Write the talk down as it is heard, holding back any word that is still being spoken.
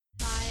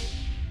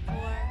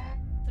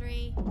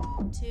3,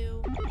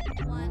 2,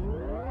 1.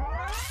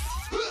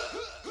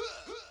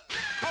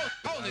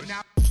 Hold it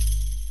now.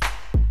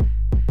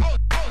 Hold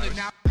it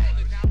now. Hold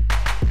it now.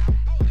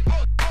 Hold it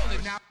now. Hold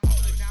it now.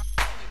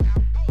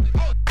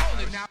 Hold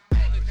it now.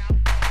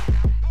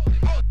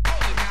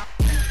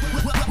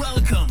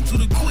 Welcome to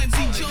the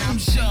Quincy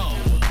Jones Show.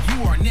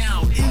 You are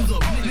now in the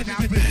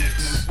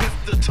mix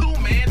with the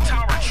two-man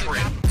tower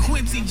trip,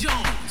 Quincy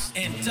Jones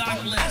and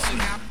Doc Leslie.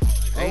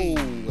 Hey.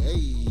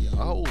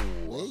 Oh.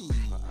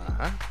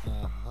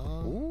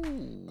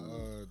 Ooh.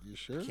 You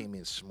sure? Came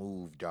in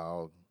smooth,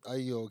 dog. Are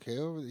you okay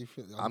over there?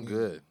 I'm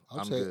good.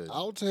 Good.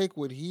 I'll take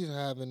what he's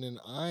having, and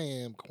I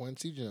am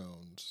Quincy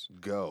Jones.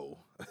 Go.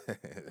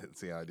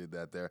 See how I did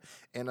that there.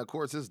 And, of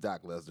course, it's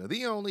Doc Lesnar,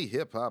 the only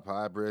hip-hop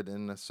hybrid,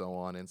 and so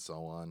on and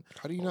so on.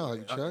 How do you know? Have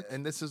you checked?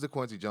 And this is the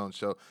Quincy Jones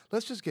Show.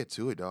 Let's just get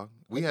to it, dog.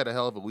 We had a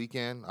hell of a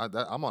weekend.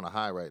 I'm on a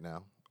high right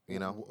now. You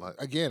know?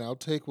 Again, I'll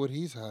take what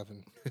he's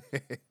having.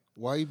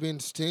 Why you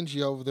been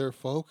stingy over there,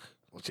 folk?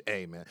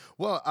 Hey, man.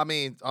 Well, I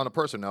mean, on a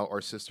personal note,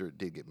 our sister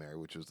did get married,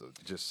 which was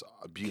just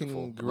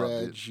beautiful.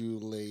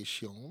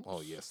 Congratulations. Oh,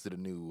 yes, to the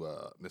new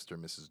Mr.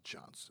 and Mrs.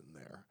 Johnson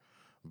there.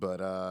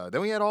 But then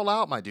we had All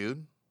Out, my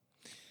dude.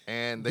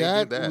 And they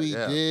did that. We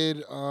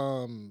did.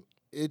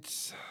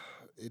 It's.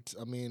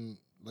 I mean,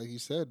 like you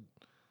said,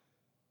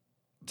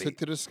 took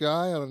to the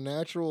sky on a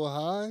natural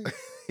high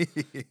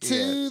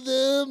to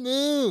the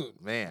moon.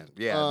 Man,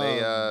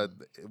 yeah,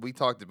 we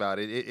talked about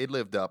it. It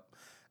lived up.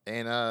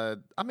 And,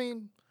 I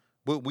mean,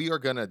 but we are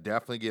going to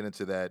definitely get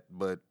into that,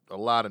 but a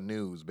lot of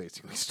news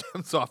basically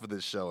stems off of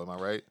this show. Am I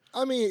right?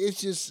 I mean,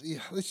 it's just,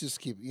 let's just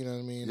keep, you know what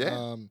I mean?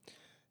 Yeah.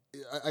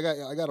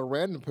 I got a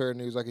random pair of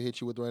news I can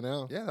hit you with right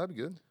now. Yeah, that'd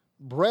be good.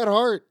 Bret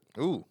Hart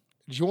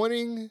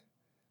joining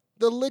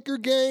the liquor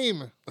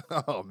game.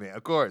 Oh, man,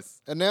 of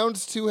course.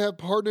 Announced to have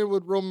partnered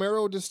with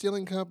Romero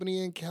Distilling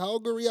Company in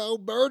Calgary,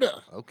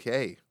 Alberta.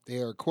 Okay. They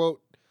are,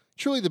 quote,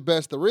 truly the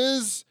best there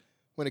is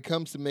when it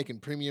comes to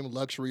making premium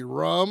luxury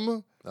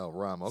rum. Oh,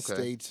 rum, okay.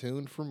 Stay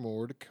tuned for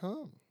more to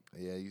come.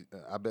 Yeah,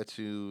 I bet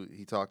you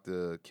he talked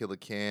to Killer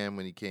Cam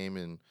when he came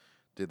and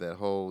did that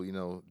whole,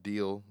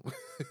 deal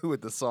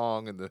with the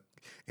song and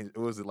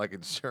was it like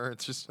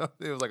insurance or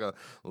something? It was like a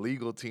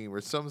legal team or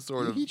some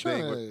sort of thing.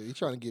 He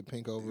trying to get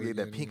Pink over. Yeah,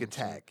 that Pink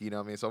attack. You know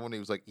what I mean? So when he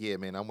was like, yeah,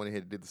 man, I went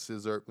ahead and did the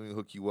scissor. Let me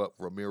hook you up,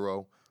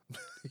 Ramiro.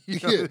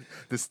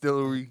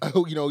 Distillery.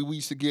 Oh, we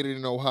used to get it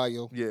in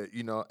Ohio. Yeah,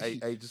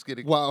 hey, just get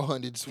it. Wild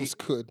Hundreds was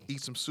good.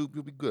 Eat some soup,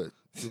 you'll be good.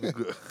 You'll be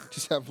good.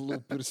 Just have a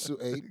little bit of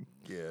soup.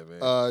 Yeah,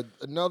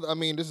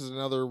 man. This is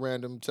another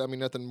random.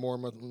 Nothing more,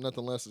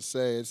 nothing less to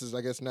say. This is,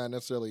 I guess, not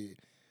necessarily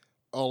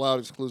All Out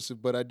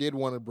exclusive, but I did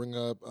want to bring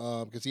up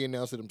because he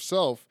announced it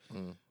himself.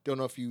 Don't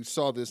know if you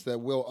saw this, that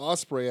Will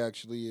Ospreay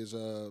actually is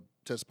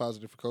test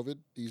positive for COVID.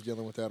 He's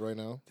dealing with that right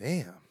now.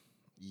 Damn.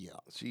 Yeah.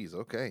 Jeez,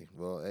 okay.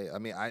 Well, hey, I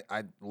mean, I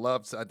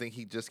think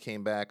he just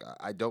came back.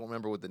 I don't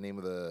remember what the name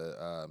of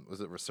the,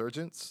 was it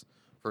Resurgence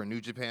for New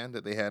Japan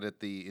that they had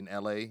in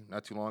L.A.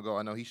 not too long ago?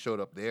 I know he showed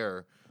up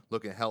there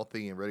looking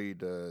healthy and ready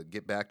to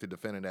get back to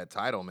defending that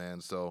title,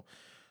 man. So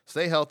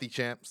stay healthy,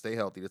 champ. Stay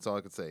healthy. That's all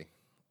I could say.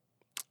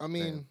 I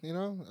mean,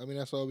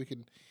 that's all we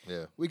could.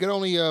 Yeah. We could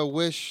only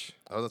wish.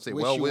 I was going to say,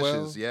 wish well you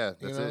wishes. well, Yeah,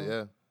 that's it,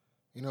 yeah.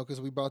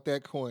 Because we bought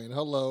that coin.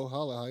 Hello,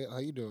 holla, how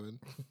you doing?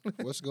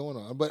 What's going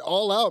on? But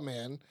All Out,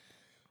 man.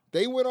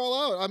 They went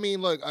all out. I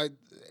mean, look, I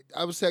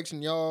was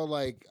texting y'all,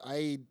 like,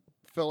 I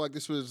felt like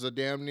this was a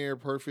damn near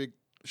perfect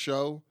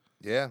show.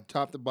 Yeah.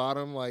 Top to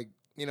bottom. Like,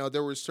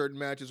 there were certain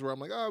matches where I'm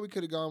like, we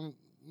could have gone,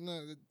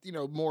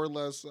 more or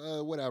less,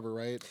 whatever,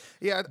 right?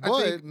 Yeah,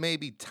 I think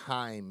maybe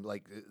time,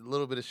 like a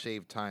little bit of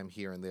shave time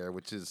here and there,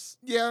 which is,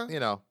 yeah.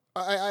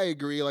 I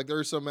agree. Like, there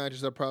are some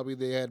matches that probably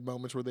they had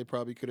moments where they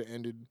probably could have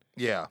ended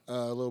a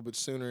little bit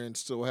sooner and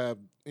still have,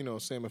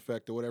 same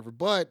effect or whatever.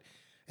 But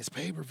it's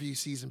pay-per-view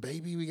season,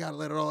 baby. We got to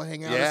let it all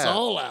hang out. Yeah. It's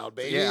All Out,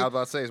 baby. Yeah, I was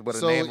about to say, what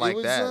a name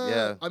like that,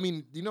 yeah. I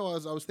mean, I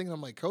was thinking,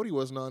 I'm like, Cody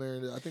wasn't on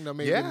there. I think that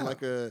may have been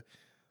like a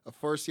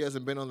first he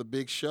hasn't been on the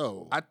big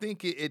show. I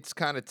think it's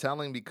kind of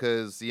telling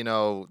because,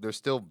 they're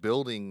still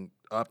building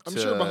up to... I'm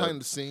sure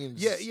behind the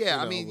scenes.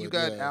 Yeah. I mean, you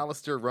got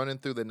Alistair running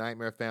through the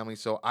Nightmare Family,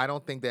 so I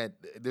don't think that...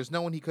 There's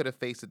no one he could have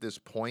faced at this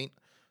point,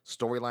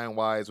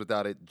 storyline-wise,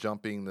 without it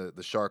jumping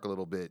the shark a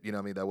little bit. You know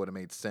what I mean? That would have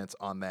made sense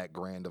on that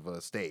grand of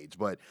a stage.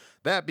 But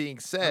that being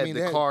said,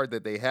 card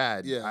that they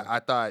had, I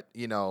thought,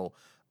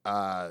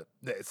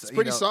 it's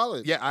pretty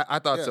solid. Yeah, I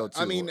thought so, too.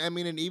 I mean,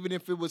 and even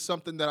if it was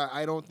something that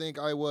I don't think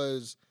I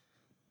was,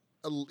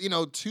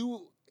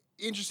 too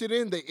interested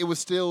in, it was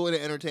still an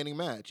entertaining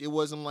match. It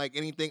wasn't like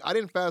anything. I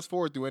didn't fast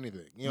forward through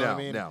anything. You know what I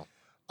mean? No.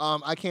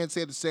 I can't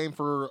say the same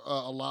for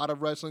a lot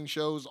of wrestling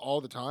shows all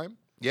the time.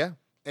 Yeah.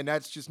 And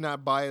that's just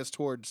not biased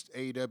towards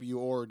AEW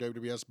or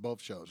WWS,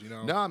 both shows,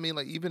 No, I mean,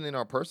 like, even in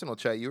our personal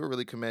chat, you were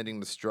really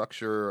commending the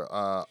structure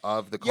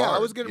of the card. Yeah, I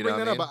was going to bring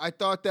that up. I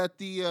thought that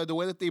the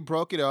way that they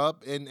broke it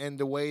up and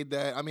the way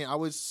that, I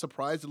was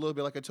surprised a little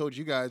bit, like I told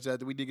you guys,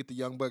 that we did get the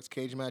Young Bucks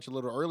cage match a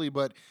little early,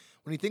 but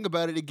when you think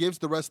about it, it gives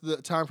the rest of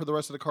the time for the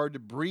rest of the card to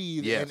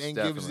breathe and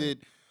gives it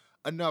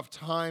enough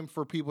time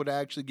for people to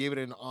actually give it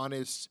an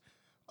honest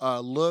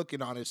look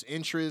and honest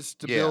interest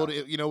to Yeah. build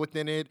it,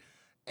 within it,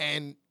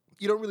 and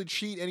you don't really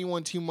cheat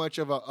anyone too much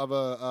of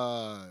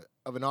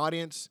an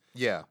audience.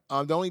 Yeah.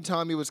 The only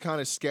time it was kind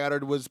of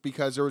scattered was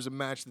because there was a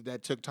match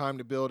that took time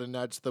to build, and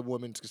that's the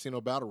women's casino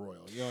battle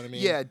royal. You know what I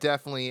mean? Yeah,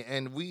 definitely.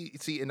 And we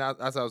see, and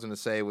as I was going to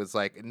say, was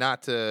like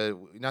not to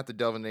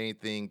delve into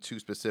anything too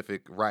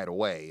specific right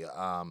away.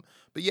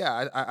 But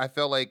yeah, I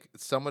felt like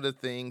some of the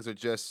things are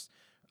just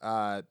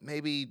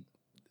maybe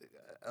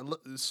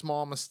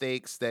small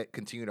mistakes that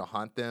continue to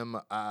haunt them.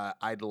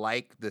 I'd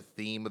like the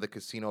theme of the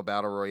casino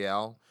battle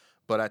royale,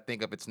 but I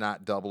think if it's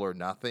not double or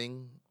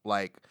nothing,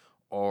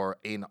 or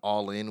in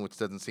all in, which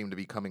doesn't seem to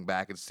be coming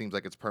back. It seems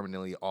like it's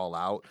permanently all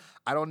out.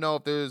 I don't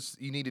know if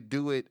you need to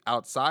do it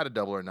outside of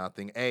double or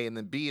nothing, A, and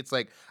then B, it's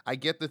like, I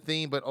get the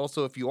theme, but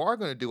also if you are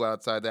going to do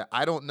outside that,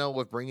 I don't know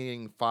if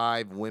bringing in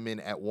 5 women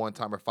at one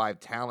time or 5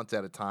 talents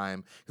at a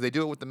time, because they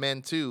do it with the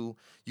men too,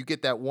 you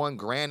get that one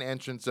grand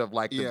entrance of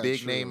the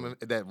big true. name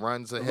that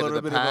runs A ahead of little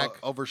the bit pack.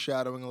 of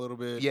overshadowing a little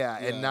bit. Yeah,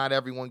 and not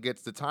everyone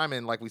gets the time.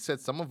 And like we said,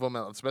 some of them,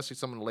 especially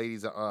some of the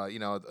ladies,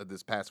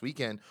 this past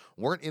weekend,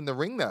 weren't in the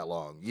ring that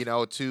long,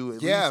 to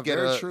at least get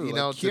very true. to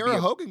Kiera be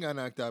a- Hogan got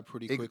knocked out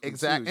pretty quickly.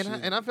 Exactly, too.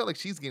 and I feel like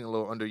she's getting a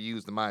little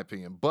underused in my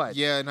opinion. But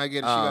Yeah, and I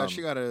get it.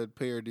 She got to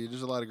pay her due.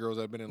 There's a lot of girls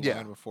that have been in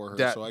line before her.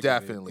 So I get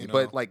definitely. it,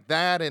 But like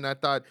that, and I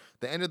thought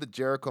the end of the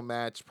Jericho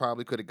match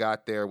probably could have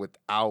got there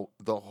without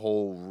the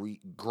whole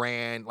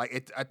grand.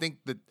 I think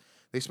that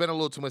they spent a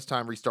little too much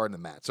time restarting the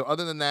match. So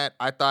other than that,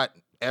 I thought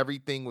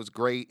everything was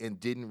great and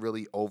didn't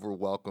really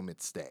welcome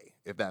its stay,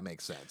 if that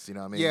makes sense. You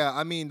know what I mean? Yeah,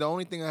 I mean, the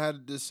only thing I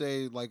had to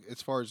say,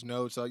 as far as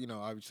notes,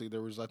 obviously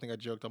there was, I think I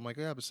joked, I'm like,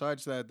 yeah,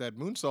 besides that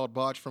moonsault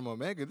botch from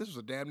Omega, this was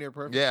a damn near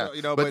perfect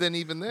show, but then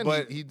even then,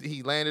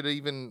 he landed an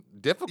even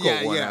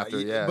difficult one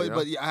after.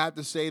 But I have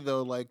to say,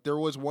 though, there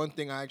was one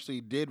thing I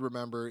actually did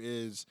remember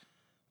is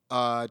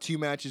 2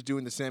 matches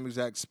doing the same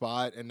exact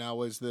spot, and that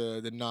was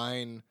the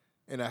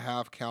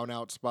 9.5 count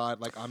out spot,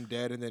 I'm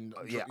dead, and then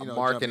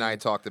Mark and I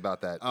talked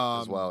about that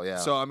as well. Yeah.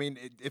 So I mean,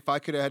 if I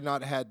could have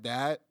not had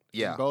that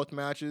in both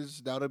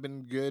matches, that would have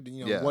been good.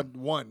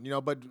 One.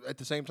 But at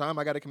the same time,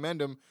 I got to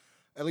commend him.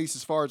 At least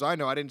as far as I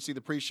know, I didn't see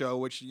the pre-show,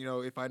 which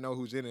if I know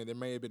who's in it, there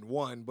may have been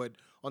one. But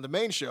on the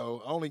main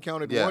show, I only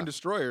counted one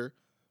destroyer.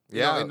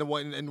 In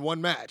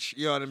one match.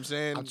 You know what I'm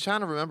saying? I'm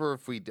trying to remember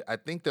if I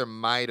think there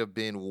might have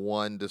been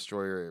one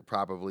destroyer,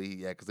 probably,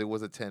 because it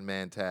was a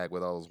 10-man tag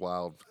with all those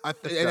wild. And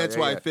that's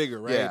why I figure,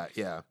 right?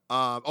 Yeah.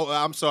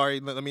 I'm sorry.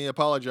 Let me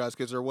apologize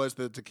because there was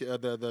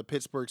the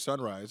Pittsburgh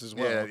Sunrise as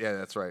well. Yeah,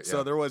 that's right.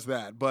 So there was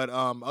that. But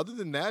other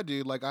than that,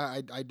 dude,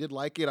 I did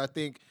like it. I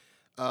think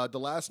the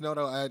last note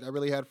I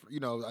really had,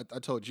 I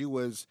told you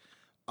was.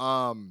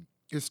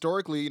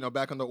 Historically,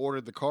 back on the order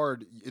of the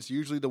card, it's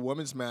usually the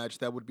women's match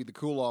that would be the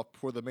cool-off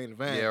before the main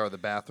event. Yeah, or the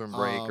bathroom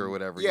break or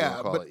whatever you want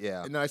to call it.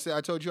 Yeah. And I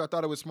told you I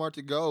thought it was smart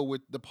to go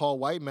with the Paul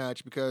White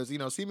match because,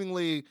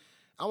 seemingly,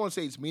 I won't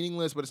say it's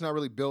meaningless, but it's not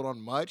really built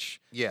on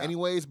much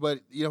anyways.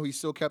 But, he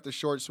still kept it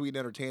short, sweet, and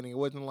entertaining. It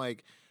wasn't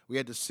like we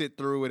had to sit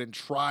through it and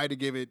try to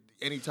give it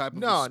any type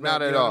of respect,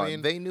 not at all. I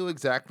mean? They knew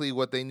exactly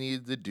what they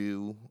needed to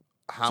do,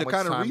 how To much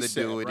kinda time reset,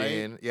 to do it right?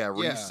 in. Yeah,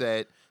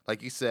 reset.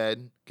 Like you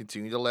said,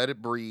 continue to let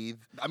it breathe.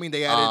 I mean,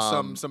 they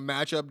added some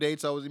match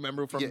updates. I always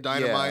remember from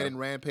Dynamite yeah. and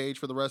Rampage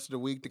for the rest of the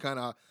week to kind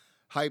of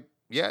hype.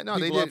 Yeah, no,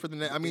 they people did. up for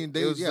the. I mean,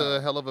 it was a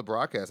hell of a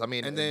broadcast. I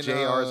mean, and then,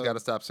 JR's got to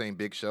stop saying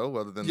Big Show.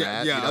 Other than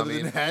that, yeah. You know Other what I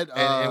mean? than that,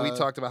 and we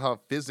talked about how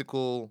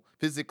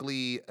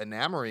physically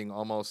enamoring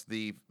almost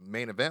the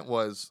main event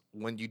was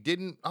when you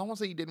didn't. I won't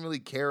say you didn't really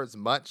care as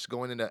much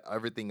going into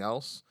everything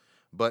else.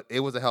 But it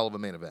was a hell of a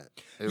main event.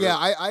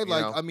 I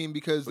like. I mean,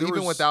 because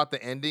even without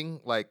the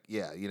ending, you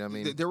know what I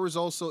mean. There was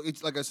also,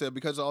 it's like I said,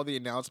 because of all the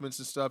announcements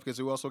and stuff.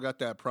 Because we also got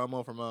that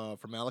promo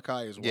from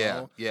Malachi as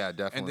well. Yeah,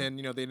 definitely. And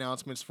then the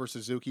announcements for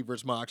Suzuki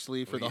versus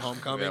Moxley for the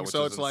homecoming. Which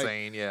so is it's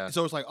insane,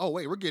 so it's like, oh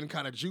wait, we're getting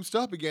kind of juiced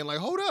up again. Like,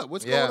 hold up,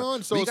 what's going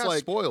on? So we it's got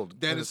like spoiled.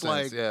 Then it's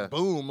like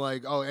boom,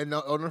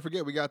 don't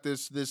forget we got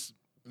this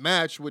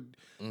match with,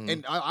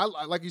 and I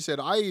like you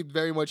said, I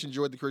very much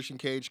enjoyed the Christian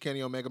Cage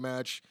Kenny Omega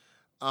match.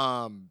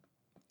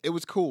 It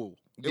was cool.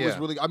 It was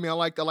really. I mean, I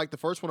liked the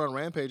first one on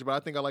Rampage, but I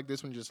think I like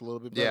this one just a little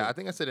bit better. Yeah, I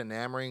think I said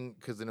enamoring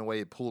because in a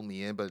way it pulled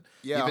me in, but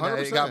Yeah, even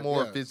it got 100%,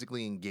 more yeah.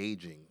 physically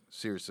engaging.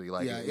 Seriously,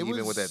 it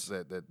with was-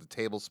 the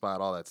table spot,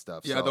 all that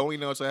stuff. Yeah, so. the only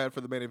notes I had for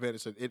the main event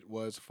is that it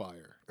was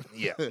fire.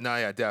 Yeah,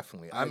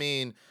 definitely. I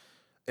mean,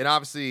 and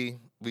obviously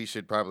we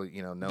should probably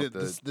note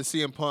the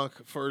CM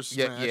Punk first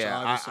Yeah, match. yeah,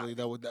 Obviously,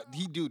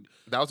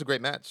 that was a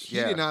great match. he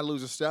did not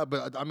lose a step.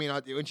 But I mean,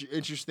 the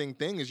interesting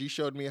thing is you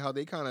showed me how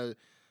they kind of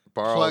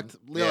Borrowed, plucked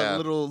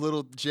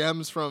little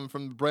gems from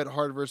Bret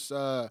Hart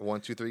versus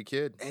 1, 2, 3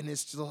 Kid. and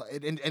it's still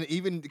and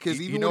even because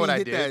You even know when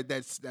what he I hit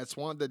that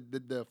swan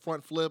the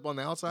front flip on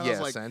the outside, I was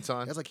like,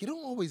 Senton. I was like, he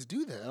don't always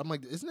do that. I'm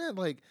like, isn't that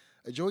like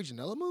a Joey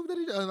Janela move that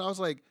he does? And I was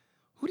like,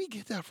 who did he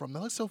get that from?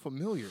 That looks so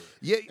familiar.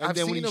 Yeah, And I've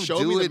then when seen he him showed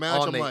do me the it match,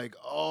 on I'm the like,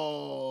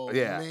 oh,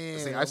 yeah. man.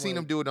 See, I'm I've seen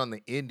him like, do it on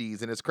the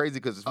indies, and it's crazy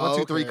because it's 1, Oh,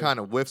 2, 3 okay. kind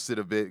of whiffs it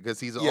a bit because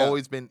he's Yeah.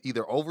 always been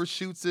either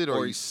overshoots it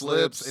or he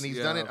slips, and he's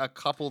done it yeah. a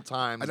couple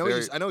times. I know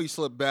very- I know he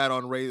slipped bad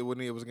on Ray when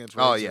he was against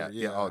Oh Razor.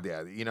 yeah. Oh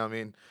yeah. You know what I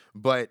mean?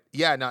 But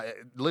yeah, no.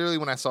 Literally,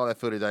 when I saw that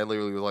footage, I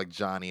literally was like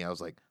Johnny. I was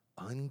like,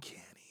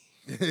 uncanny.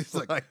 It's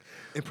like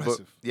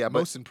impressive. yeah,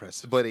 most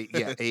impressive. But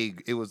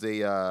it was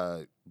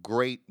a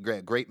great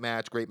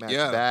match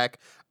Yeah. back.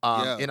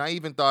 Yeah. And I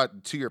even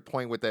thought, to your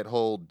point with that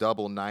whole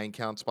double 9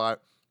 count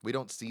spot, we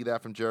don't see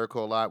that from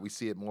Jericho a lot. We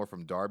see it more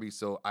from Darby.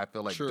 So I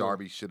feel like True.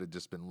 Darby should have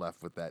just been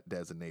left with that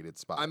designated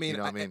spot. I mean, you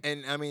know what I mean?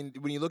 and I mean,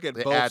 when you look at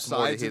It both adds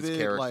more to sides his of it,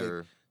 character.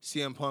 like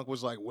CM Punk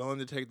was like willing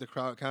to take the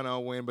count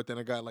out win, but then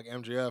a guy like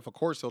MJF, of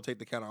course, he'll take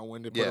the count out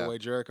win to put Yeah. away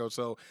Jericho.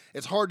 So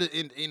it's hard to,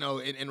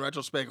 in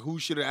retrospect, who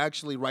should have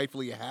actually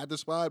rightfully had the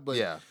spot. But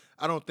Yeah.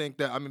 I don't think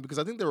that. I mean, because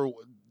I think they were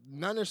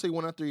not necessarily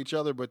one after each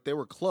other, but they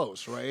were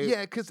close, right?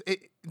 Yeah, because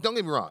don't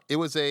get me wrong, it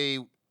was a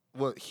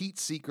heat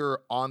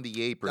seeker on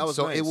the apron, That was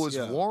so nice, it was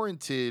yeah.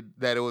 warranted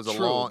that it was a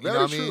True. long. You Very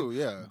know what I mean? true,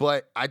 yeah.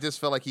 But I just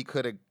felt like he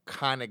could have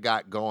kind of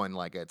got going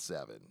like at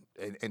 7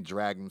 and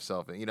dragged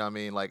himself in. You know what I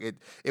mean? Like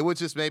it was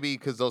just maybe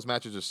because those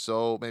matches are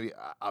so maybe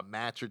a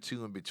match or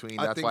two in between.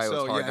 I That's think why it was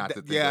so, hard yeah, not to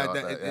think yeah, about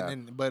that. Yeah.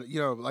 but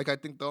like I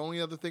think the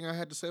only other thing I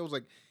had to say was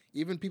like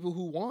even people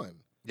who won.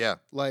 Yeah,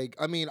 Like,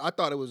 I mean, I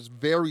thought it was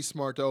very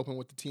smart to open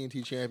with the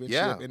TNT Championship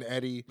Yeah. and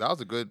Eddie. that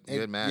was a good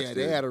match. Yeah, dude.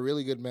 they had a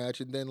really good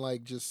match. And then,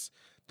 like, just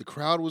the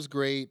crowd was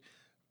great.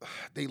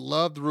 They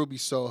loved Ruby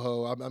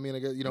Soho. I mean, I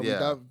guess, we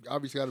Yeah.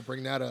 obviously got to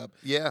bring that up.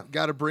 Yeah.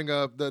 Got to bring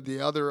up the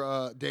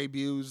other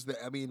debuts.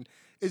 I mean,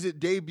 is it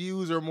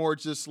debuts or more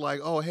just like,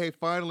 oh, hey,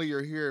 finally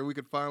you're here. We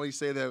could finally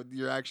say that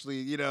you're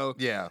actually,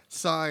 Yeah.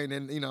 signed.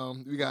 And,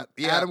 we got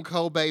Yeah. Adam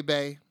Cole,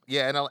 baby,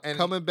 Yeah, and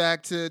coming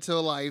back to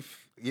life.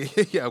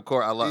 Yeah, of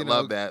course. I You know?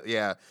 love that.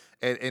 Yeah.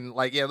 And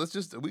like, yeah,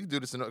 we can do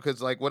this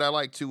because like what I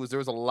like too is there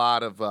was a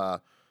lot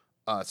of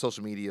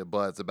social media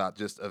buzz about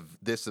just of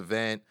this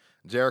event.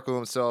 Jericho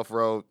himself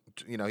wrote,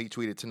 he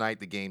tweeted tonight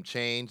the game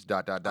changed, ... I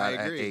at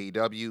agree.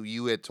 AEW.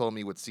 You had told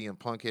me what CM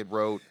Punk had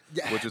wrote,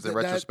 Yeah, which was in that-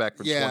 retrospect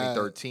from yeah.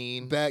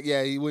 2013.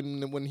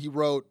 When he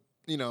wrote,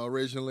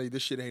 originally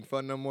this shit ain't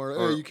fun no more.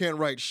 Or- You can't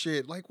write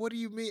shit. Like, what do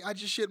you mean? I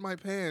just shit my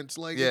pants.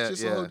 Like, Yeah,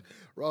 it's just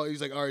yeah.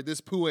 he's like, all right,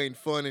 this poo ain't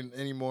fun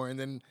anymore. And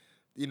then,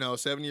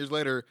 7 years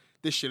later,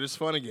 this shit is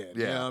fun again. Yeah.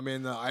 You know what I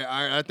mean,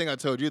 I think I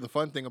told you the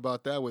fun thing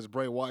about that was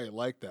Bray Wyatt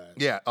liked that.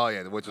 Yeah. Oh,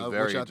 yeah. Which was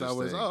very which I interesting. thought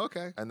was, oh,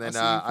 okay. And then see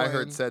you I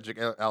heard playing. Cedric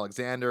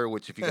Alexander,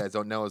 which if you guys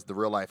don't know is the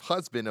real life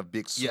husband of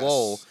Big Yes.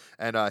 Swole,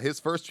 and his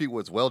first tweet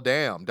was "Well,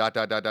 damn, ... And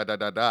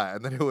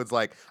then it was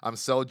like, "I'm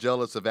so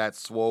jealous of that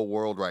Swole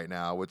world right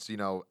now," which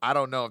I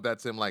don't know if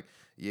that's him like,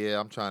 yeah,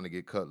 I'm trying to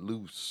get cut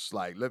loose.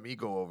 Like, let me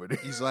go over there.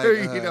 He's like,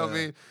 you know what I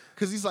mean?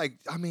 Because he's like,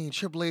 I mean,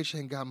 Triple H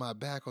ain't got my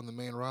back on the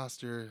main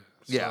roster.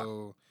 Yeah.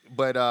 So,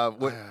 But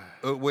what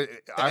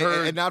I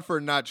heard, and not for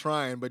not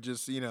trying, but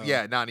just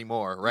yeah, not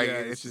anymore, right? Yeah,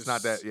 it's just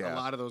not that. Yeah. A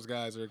lot of those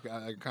guys are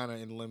kind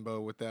of in limbo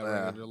with that.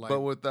 Yeah. Right? They're like,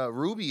 But with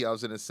Ruby, I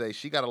was gonna say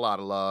she got a lot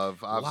of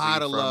love. a Obviously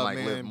lot of from love, like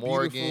man. Liv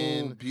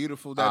Morgan,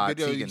 beautiful. That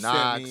video you Tegan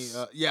sent me.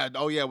 Knox. Yeah.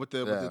 Oh yeah, with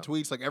the Yeah.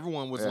 tweets, like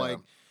everyone was Yeah. like,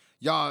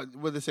 y'all.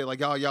 What they say? Like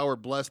y'all were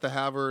blessed to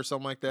have her or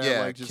something like that.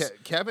 Yeah, Like just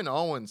Kevin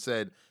Owens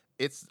said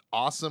it's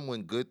awesome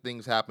when good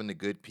things happen to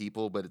good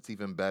people, but it's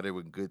even better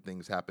when good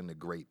things happen to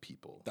great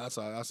people. that's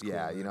cool,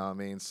 Yeah, man. you know what I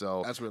mean.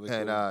 So That's really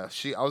and,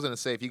 cool. I was gonna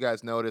say, if you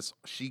guys notice,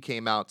 she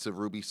came out to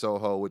Ruby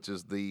Soho, which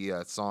is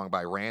the song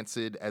by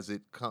Rancid. As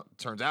it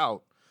turns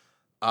out,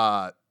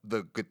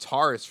 the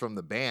guitarist from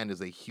the band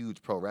is a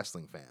huge pro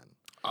wrestling fan,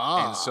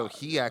 and so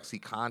he actually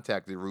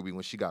contacted Ruby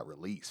when she got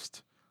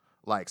released.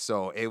 Like,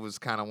 so it was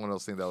kind of one of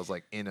those things that was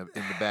like in the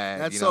bag.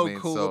 That's you know so what I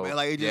mean? cool, So, man.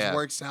 Like it just yeah.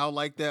 works out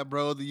like that,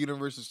 bro. The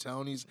universe is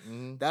Tony's.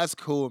 Mhm. That's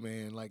cool,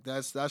 man. Like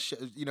that's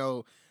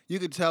you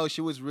could tell she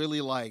was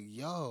really like,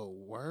 yo,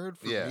 word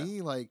for Yeah.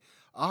 me. Like,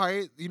 all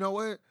right, you know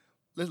what?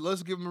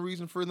 Let's give them a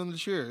reason for them to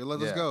cheer.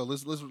 Let's Yeah. go.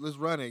 Let's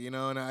run it. And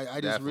I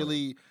just Definitely.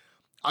 really.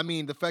 I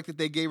mean, the fact that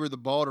they gave her the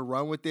ball to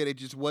run with it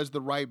just was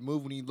the right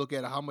move when you look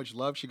at how much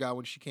love she got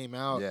when she came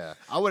out. Yeah.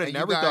 I would have And you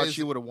never thought guys-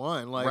 she would have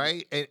won. Like,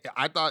 Right? And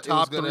I thought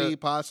top it was gonna, 3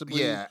 possibly.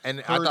 Yeah,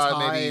 and I her thought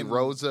tie maybe and-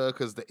 Rosa,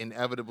 because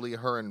inevitably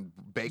her and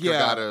Baker Yeah.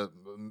 gotta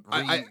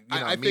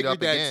I meet figured up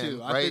that again, too.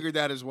 right? I figured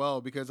that as well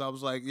because I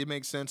was like, it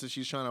makes sense that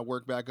she's trying to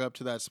work back up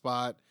to that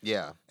spot.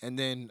 Yeah, And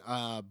then,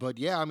 but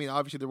yeah, I mean,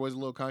 obviously there was a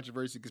little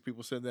controversy because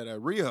people said that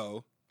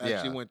Rio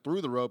actually Yeah. went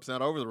through the ropes,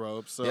 not over the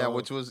ropes. So yeah,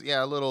 which was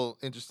a little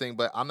interesting,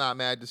 but I'm not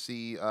mad to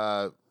see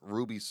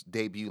Ruby's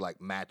debut like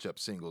matchup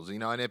singles,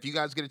 and if you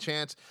guys get a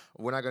chance,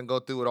 we're not gonna go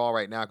through it all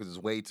right now because there's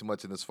way too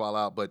much in this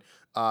Fallout, but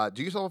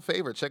do yourself a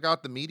favor, check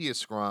out the media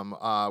scrum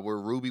where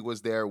Ruby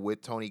was there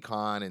with Tony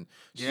Khan, and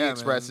she Yeah, man.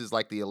 expresses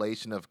like the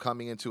elation of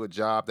coming into a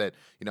job that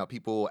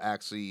people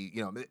actually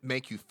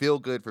make you feel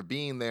good for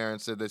being there, and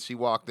said that she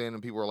walked in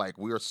and people were like,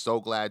 we are so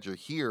glad you're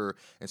here,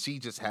 and she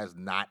just has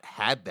not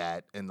had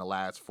that in the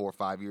last 4 or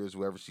 5 years,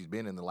 wherever she's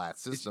been in the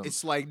last system.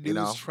 it's like you news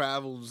know?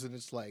 travels, and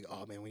it's like,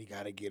 oh man, we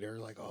gotta get her.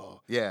 Like, oh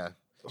Yeah.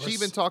 She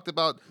even talked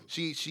about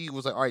she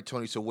was like, all right,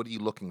 Tony, so what are you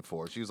looking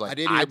for? She was like, I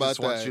did hear about just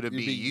want that. you to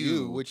You'd be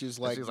you, which is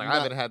And like she was like, not-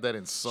 I haven't had that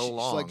in so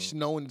long. Like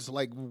no one's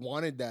like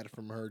wanted that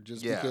from her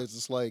just Yeah. because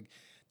it's like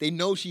they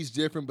know she's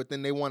different, but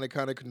then they want to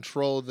kind of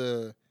control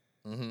the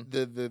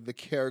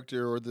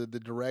character or the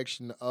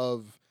direction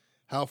of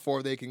how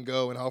far they can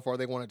go and how far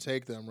they want to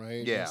take them, right?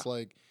 And Yeah. it's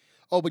like,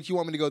 oh, but you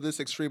want me to go this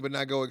extreme, but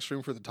not go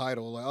extreme for the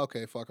title? Like,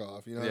 okay, fuck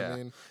off. You know what I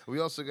mean? We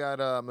also got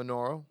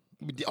Minoru.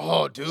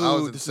 Oh, dude,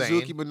 was the insane.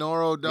 Suzuki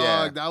Minoru dog.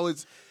 Yeah. That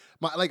was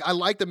I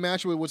liked the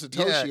match with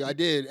Satoshi. I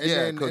did. And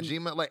then,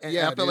 Kojima. And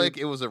yeah, I feel dude. like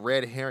it was a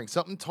red herring.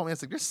 Something told me, I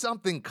was like, there's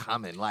something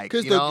coming. Like,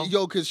 Because you know.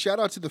 because shout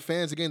out to the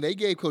fans again. They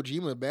gave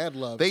Kojima bad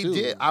love. They too.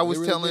 did. I was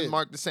They really telling did.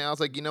 Mark the same. I was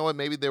like, you know what?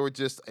 Maybe they were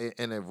just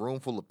in a room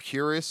full of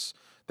purists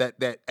that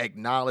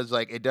acknowledge,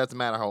 like, it doesn't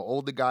matter how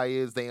old the guy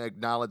is. They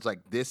acknowledge, like,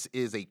 this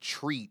is a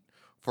treat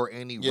for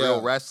any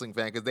real wrestling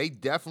fan, because they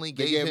definitely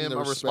gave him the a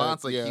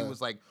response. respect, Like, he yeah.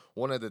 was like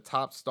one of the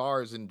top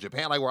stars in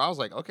Japan. Like, where I was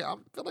like, okay, I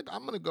feel like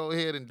I'm gonna go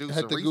ahead and do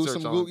Had some to do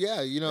research some on.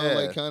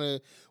 like kind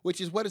of,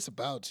 which is what it's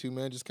about too,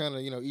 man. Just kind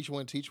of, each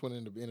one teach one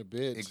in a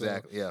bit.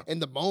 Exactly, So, yeah.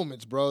 And the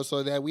moments, bro.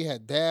 So that we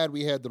had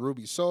we had the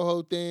Ruby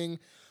Soho thing.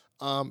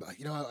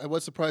 I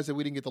was surprised that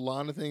we didn't get the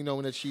Lana thing,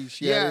 knowing that she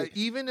had it.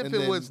 Even if And it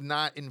then- was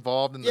not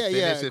involved in the Yeah, yeah,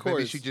 finish, of if maybe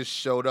course. she just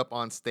showed up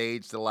on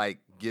stage to like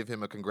give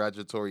him a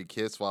congratulatory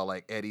kiss while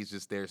like Eddie's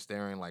just there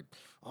staring like,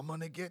 I'm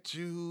gonna get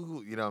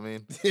you. You know what I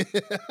mean?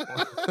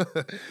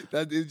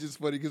 That is just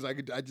funny because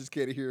I just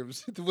can't hear him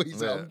the way he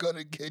said, Yeah. "I'm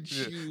gonna get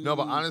you." No,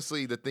 but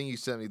honestly, the thing you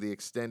sent me, the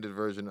extended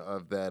version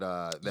of that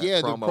the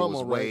promo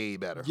was right? way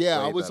better. Yeah,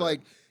 way I was better.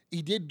 like,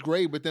 he did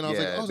great, but then I was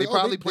like, Yeah, I was they like,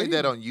 probably they played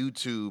that didn't- on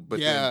YouTube, but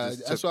yeah, then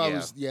just that's took, why I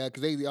was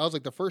because I was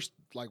like the first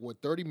like what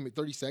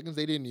 30 seconds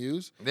they didn't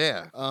use,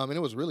 yeah. and it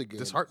was really good.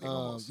 Disheartening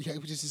almost. Yeah,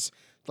 it was just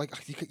like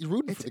you're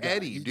rooting It's for the guy.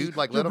 Eddie, dude.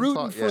 Like, you're let him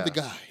rooting talk. for Yeah, the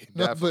guy.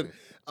 definitely.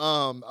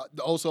 But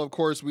also, of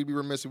course, we'd be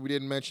remiss if we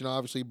didn't mention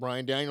obviously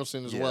Bryan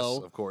Danielson as Yes,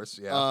 well. of course,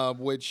 yeah.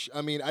 Which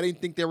I mean, I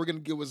didn't think they were gonna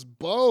give us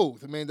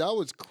both. I mean, that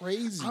was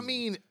crazy. I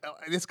mean,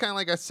 it's kind of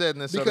like I said in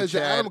this other because the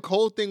chat. Adam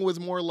Cole thing was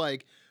more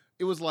like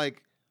it was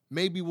like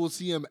maybe we'll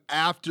see him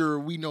after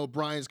we know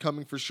Brian's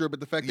coming for sure. But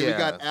the fact that we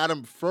got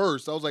Adam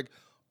first, I was like,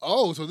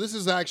 oh, so this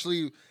is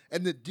actually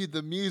and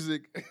the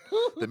music.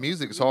 The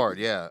music is hard,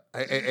 yeah.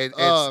 It's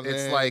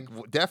man. like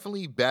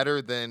definitely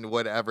better than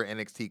whatever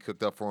NXT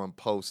cooked up for him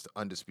post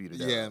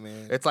Undisputed Era. Yeah,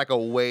 man. It's like a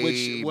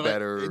way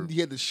better. and he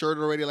had the shirt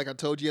already. Like I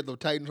told you, he had the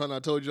Titans on. I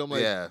told you, I'm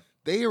like, Yeah.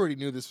 they already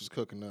knew this was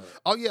cooking up.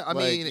 Oh yeah, I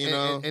Like, mean, you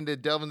know? and to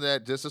delve into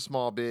that just a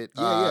small bit.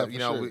 Yeah, you for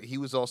know, sure. he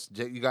was also.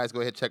 You guys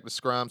go ahead check the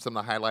scrum. Some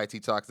of the highlights he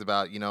talks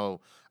about. You know,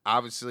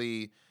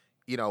 obviously.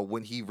 You know,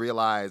 when he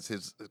realized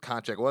his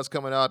contract was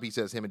coming up, he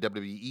says him and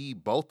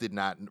WWE both did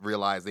not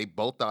realize. They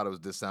both thought it was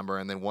December.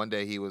 And then one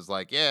day he was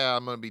like, yeah,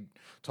 I'm going to be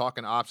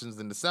talking options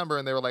in December.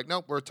 And they were like,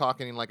 nope, we're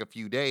talking in like a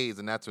few days.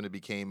 And that's when it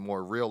became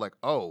more real, like,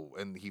 oh,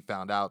 and he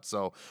found out.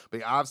 So,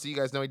 but obviously you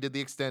guys know he did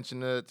the extension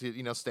to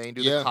you know, stay and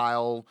do the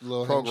Kyle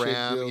Little handshake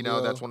program. deal, You know,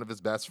 yeah. that's one of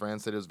his best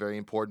friends, said it was very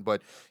important.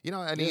 But, you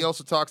know, and he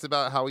also talks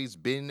about how he's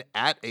been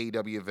at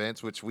AEW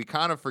events, which we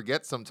kind of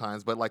forget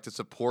sometimes, but like to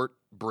support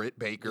Britt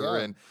Baker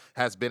and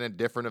has been at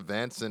different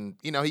events. And,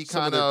 you know, he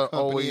Some kind of of the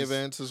company always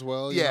events as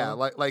well. you yeah,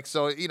 know? like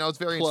so, you know, it's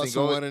very Plus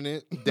interesting. Go one in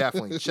it.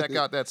 definitely check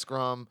out that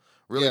scrum,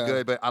 really Yeah.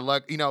 good. But I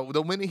like, you know,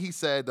 the minute he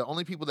said the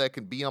only people that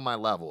can be on my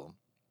level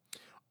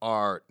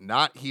are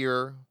not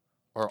here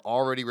or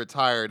already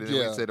retired, and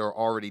then Yeah. we said are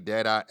already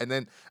dead. And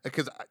then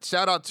because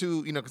shout out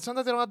to because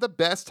sometimes they don't have the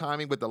best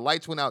timing, but the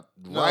lights went out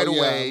right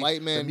away.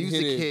 Lightman the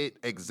music hit it. hit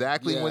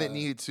exactly when it Yeah.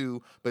 needed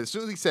to. But as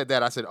soon as he said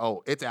that, I said,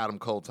 "Oh, it's Adam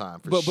Cole time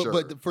for But sure."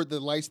 but for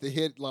the lights to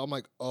hit, I'm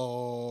like,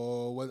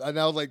 oh. And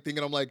I was like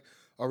thinking, I'm like,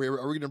 are we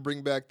gonna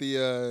bring back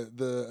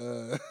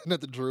the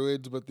not the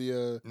druids, but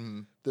the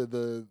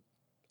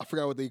I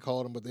forgot what they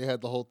called them, but they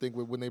had the whole thing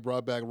when they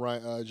brought back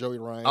Joey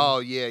Ryan. Oh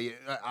yeah.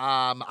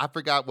 I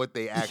forgot what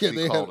they actually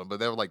they called had- them,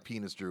 but they were like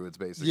penis druids,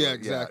 basically. Yeah,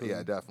 exactly.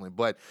 Yeah, definitely.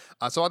 But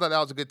so I thought that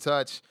was a good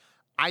touch.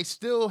 I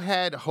still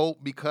had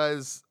hope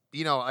because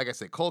you know, like I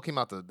said, Cole came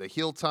out the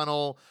heel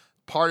tunnel.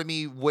 Part of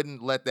me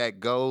wouldn't let that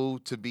go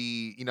to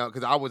be, you know,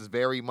 because I was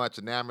very much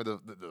enamored.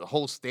 The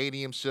whole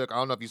stadium shook. I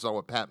don't know if you saw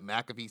what Pat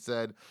McAfee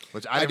said,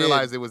 which I didn't did.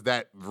 realize it was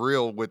that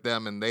real with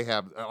them, and they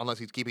have, unless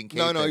he's keeping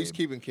kayfabe. no, he's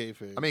keeping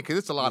kayfabe. I mean, because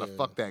it's a lot of Yeah.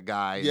 fuck that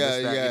guy. And Yeah,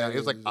 this, that, yeah, you know, it it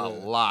was like is, a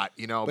yeah. lot,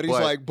 you know. but he's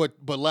like, but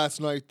last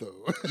night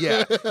though.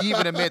 Yeah, he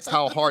even admits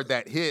how hard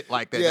that hit,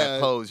 like that Yeah,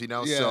 pose, you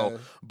know. yeah.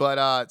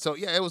 So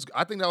yeah, it was.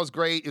 I think that was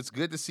great. It's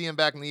good to see him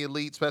back in the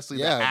elite, especially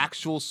Yeah. the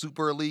actual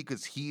super elite,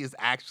 because he is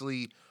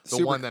actually the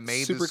Super- one that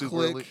made the super super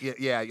click. elite.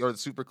 Yeah, or the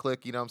super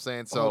click. You know what I'm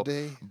saying? So, All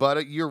day.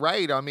 but you're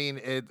right. I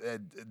mean,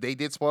 they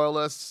did spoil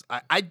us.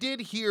 I did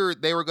hear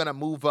they were gonna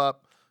move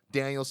up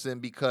Danielson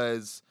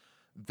because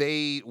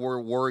they were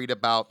worried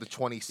about the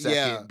 22nd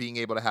Yeah. being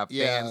able to have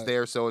Yeah. fans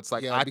there. So it's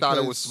like Yeah, I thought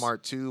it was because,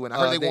 smart too, and I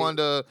heard they they- wanted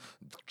to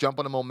jump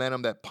on the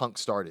momentum that Punk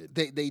started.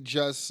 They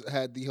just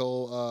had the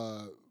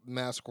whole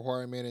mask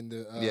requirement and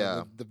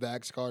the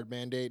vax card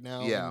mandate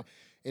now. Yeah.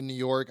 In New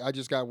York, I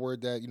just got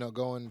word that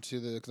going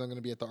to because I'm going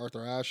to be at the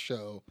Arthur Ashe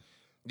show.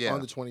 Yeah.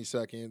 on the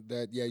 22nd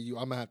that I'm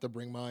gonna have to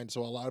bring mine.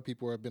 So a lot of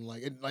people have been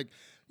like, and like,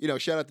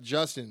 shout out to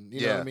Justin.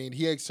 You know what I Yeah. mean?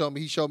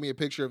 He showed me a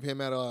picture of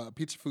him at a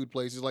pizza food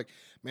place. He's like,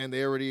 man,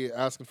 they already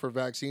asking for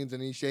vaccines,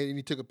 and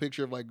he took a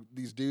picture of like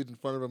these dudes in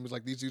front of him. He's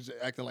like, these dudes are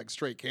acting like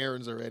straight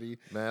Karens already.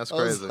 Man, that's I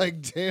was crazy.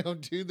 like, damn,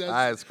 dude,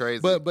 That's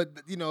crazy. But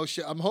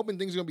I'm hoping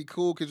things are gonna be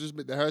cool because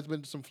there has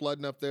been some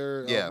flooding up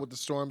there Yeah. with the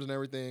storms and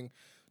everything.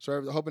 So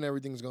I'm hoping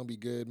everything's gonna be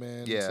good,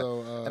 man. Yeah.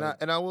 So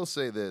And I will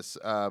say this,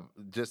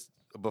 just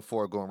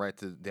before going right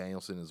to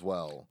Danielson as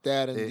well.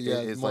 that and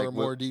it's more like and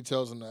more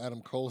details on the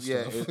Adam Cole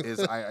Yeah,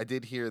 stuff. I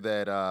did hear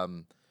that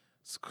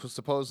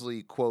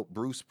supposedly, quote,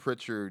 Bruce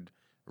Pritchard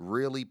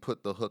really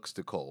put the hooks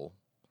to Cole.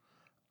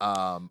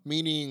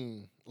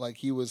 Meaning, like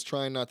he was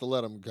trying not to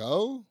let him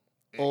go,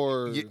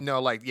 or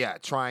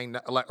trying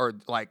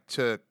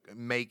to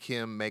make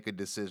him make a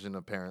decision.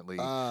 Apparently,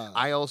 Ah.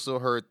 I also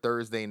heard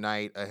Thursday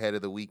night ahead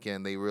of the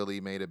weekend they really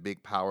made a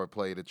big power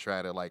play to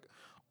try to like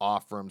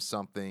offer him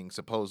something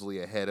supposedly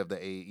ahead of the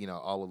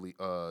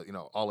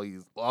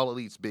all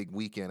elite's big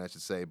weekend, I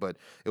should say. But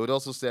it would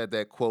also said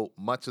that, quote,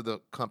 much of the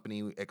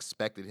company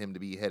expected him to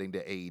be heading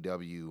to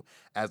AEW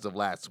as of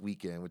last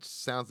weekend, which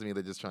sounds to me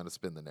they're just trying to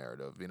spin the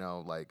narrative,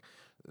 like.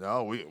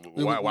 No,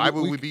 why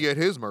would we be at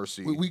his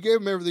mercy? we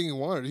gave him everything he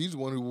wanted. He's the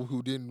one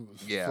who didn't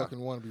Yeah. fucking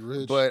want to be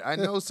rich. But I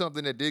know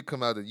something that did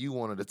come out that you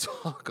wanted to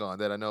talk on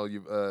that I know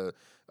you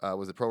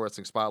was it Pro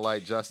Wrestling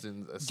Spotlight.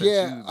 Justin sent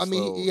yeah, you I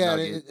mean, slow yeah,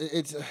 nugget.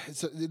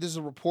 this is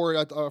a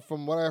report.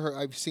 From what I heard,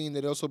 I've seen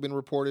that also been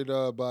reported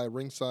by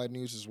Ringside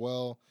News as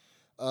well.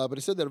 But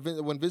it said that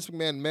when Vince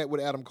McMahon met with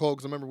Adam Cole,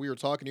 because I remember we were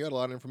talking, you had a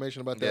lot of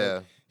information about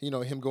that.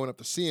 Him going up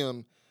to see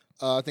him.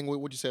 I think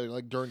what'd you say,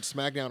 like during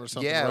SmackDown or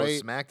something, Yeah, right? it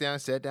was SmackDown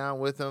sat down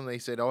with them. They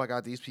said, "Oh, I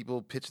got these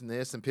people pitching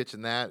this and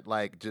pitching that,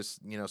 like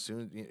just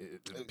soon,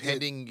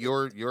 pending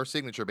your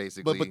signature,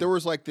 basically." But there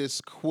was like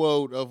this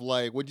quote of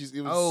like, it was.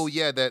 Oh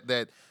yeah,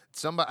 that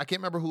somebody, I can't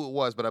remember who it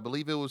was, but I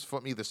believe it was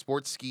from either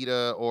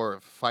Sportskeeda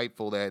or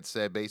Fightful that had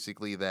said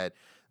basically that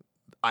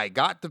I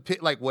got the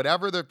pitch, like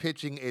whatever they're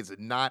pitching is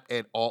not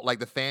at all, like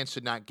the fans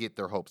should not get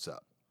their hopes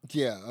up.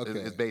 Yeah, okay.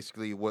 Is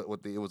basically what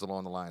it was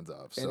along the lines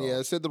of. So. And yeah,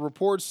 it said the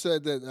report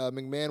said that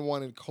McMahon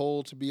wanted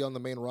Cole to be on the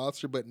main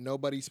roster, but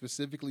nobody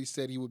specifically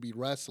said he would be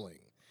wrestling.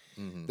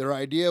 Mhm. Their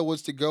idea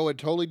was to go a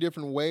totally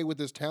different way with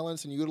his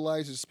talents and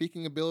utilize his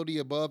speaking ability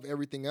above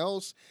everything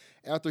else.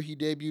 After he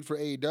debuted for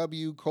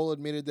AEW, Cole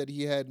admitted that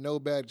he had no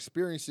bad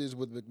experiences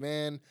with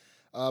McMahon,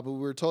 but we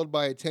were told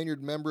by a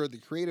tenured member of the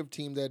creative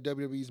team that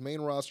WWE's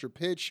main roster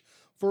pitch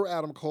for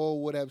Adam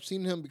Cole would have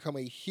seen him become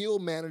a heel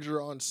manager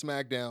on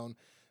SmackDown.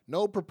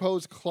 No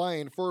proposed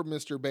client for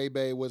Mr.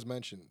 Bebe was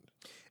mentioned.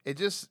 It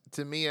just,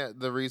 to me,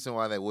 the reason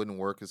why that wouldn't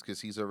work is because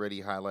he's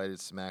already highlighted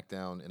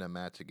SmackDown in a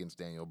match against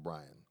Daniel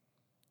Bryan.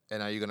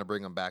 And are you going to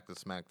bring him back to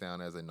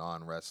SmackDown as a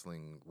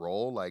non-wrestling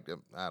role? Like,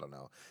 I don't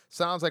know.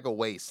 Sounds like a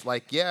waste.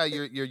 Like, yeah,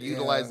 you're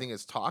utilizing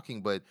his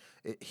talking, but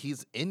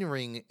he's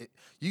in-ring.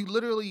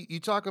 You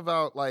talk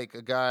about, like,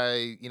 a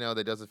guy,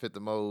 that doesn't fit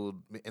the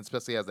mold, and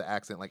especially has the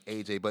accent like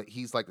AJ, but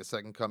he's like the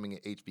second coming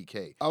of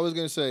HBK. I was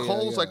going to say,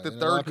 Cole's like the and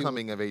a lot third of people-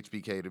 coming of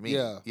HBK to me.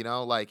 Yeah.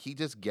 Like, he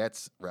just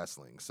gets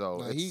wrestling. So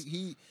No, it's-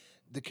 he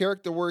the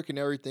character work and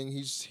everything,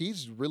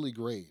 he's really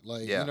great.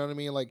 Like, Yeah. you know what I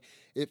mean? Like,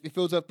 if it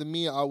was up to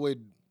me, I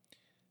would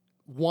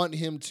want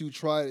him to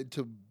try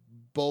to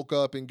bulk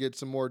up and get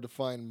some more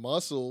defined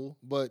muscle,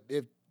 but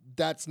if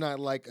that's not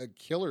like a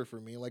killer for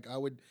me, like I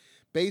would,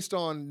 based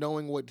on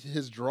knowing what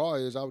his draw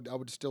is, I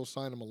would still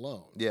sign him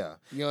alone. yeah.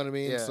 You know what I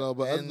mean? Yeah, So,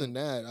 but other and- than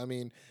that, I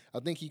mean, I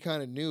think he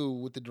kind of knew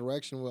what the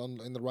direction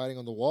and the writing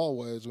on the wall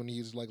was when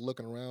he's like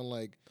looking around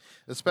like,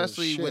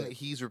 Especially when shit.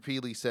 he's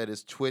repeatedly said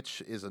his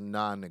Twitch is a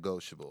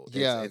non-negotiable.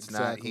 Yeah, it's not.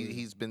 exactly.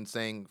 He's been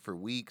saying for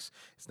weeks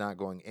it's not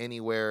going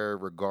anywhere,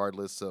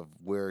 regardless of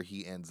where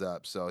he ends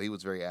up. So he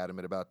was very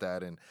adamant about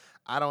that. And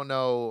I don't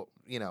know,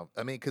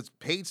 I mean, because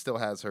Paige still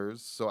has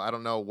hers, so I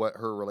don't know what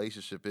her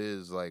relationship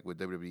is like with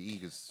WWE.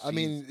 Because I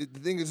mean, the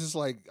thing is, just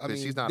like, I 'cause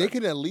mean, she's not they a-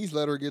 could at least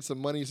let her get some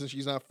money since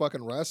she's not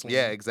fucking wrestling.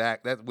 yeah,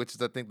 exact. That which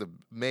is I think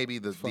maybe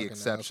the Fucking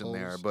exception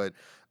there, assholes.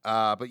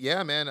 but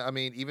yeah, man. I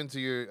mean, even to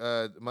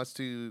your much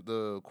to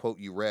the quote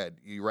you read,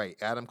 you're right.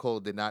 Adam Cole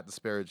did not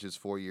disparage his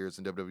 4 years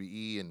in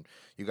WWE, and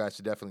you guys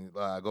should definitely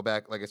go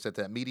back. Like I said,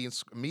 that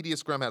media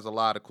scrum has a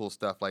lot of cool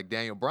stuff, like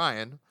Daniel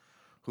Bryan,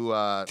 who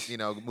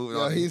moving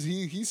Yeah, on.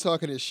 he's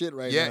talking his shit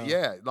right yeah, now.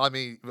 yeah. I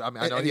mean, I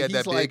know And he had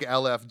that he's big like-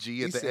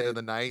 LFG at he the end of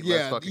the night. Yeah,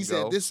 Let's fucking he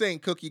go. said, this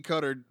ain't cookie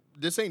cutter.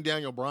 This ain't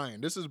Daniel Bryan.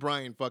 This is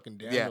Bryan fucking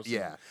Danielson.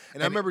 yeah.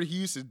 And I remember he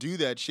used to do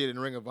that shit in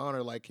Ring of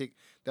Honor, like kick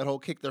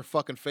their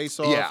fucking face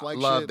off. Yeah, like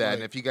love shit. that. Like,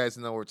 And if you guys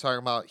know what we're talking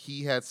about,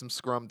 he had some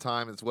scrum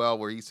time as well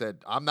where he said,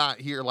 I'm not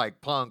here like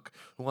Punk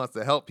who wants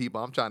to help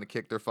people. I'm trying to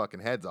kick their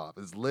fucking heads off.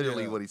 It's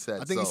literally yeah. what he said.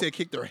 I think he So- said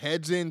kick their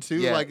heads in too,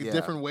 Yeah, like a yeah.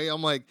 different way.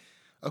 I'm like,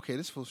 okay,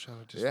 this fool's trying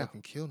to just Yeah.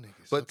 fucking kill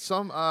niggas. But Okay.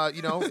 some,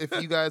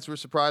 if you guys were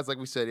surprised, like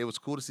we said, it was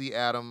cool to see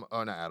Adam,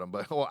 or not Adam,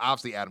 but well,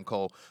 obviously Adam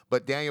Cole,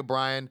 but Daniel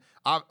Bryan,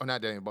 or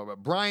not Daniel, but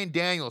Bryan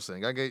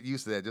Danielson. I get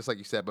used to that, just like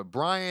you said. But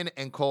Bryan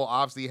and Cole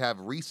obviously have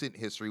recent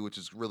history, which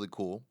is really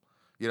cool.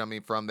 You know what I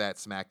mean? From that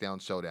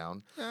SmackDown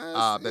showdown,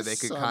 that they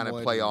it's could kind of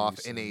somewhat play off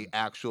in a recent.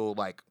 actual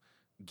like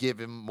give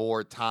him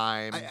more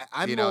time.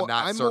 I'm Not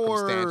I'm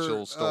circumstantial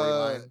more,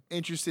 storyline.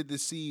 interested to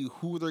see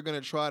who they're gonna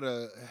try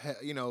to,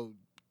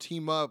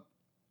 team up,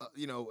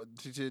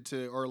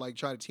 to or like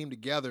try to team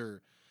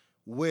together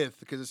with,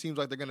 because it seems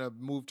like they're gonna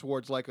move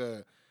towards like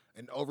an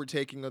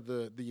overtaking of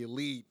the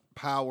elite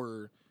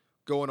power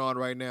going on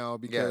right now,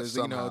 because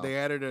somehow. they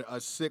added a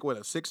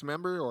sixth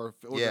member, or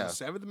was it Yeah. a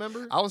seventh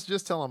member? I was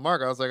just telling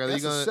Mark, I was like, are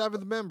That's you the gonna?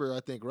 seventh member,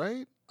 I think,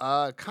 right?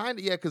 Kind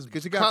of, yeah, because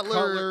you got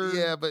Cutler.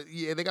 yeah, but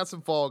yeah, they got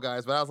some fall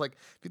guys. But I was like,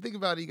 if you think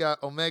about it, you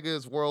got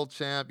Omega's world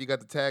champ, you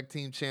got the tag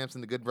team champs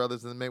and the Good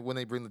Brothers, and then when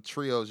they bring the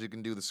trios, you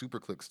can do the super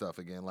click stuff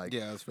again. Like,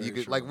 Yeah, that's you very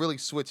could true. like really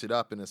switch it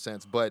up in a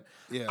sense. But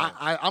Yeah.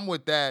 I'm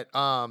with that.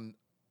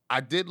 I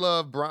did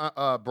love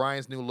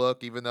Brian's new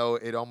look, even though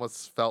it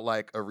almost felt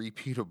like a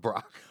repeat of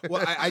Brock.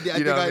 Well, I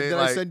You know what I mean?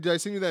 Like, did I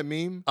send you that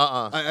meme?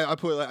 Uh-uh. I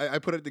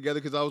put it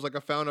together because I was like, I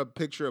found a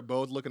picture of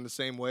both looking the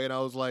same way, and I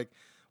was like,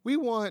 we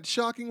want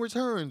shocking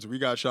returns. We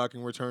got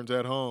shocking returns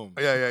at home.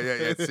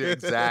 Yeah. See,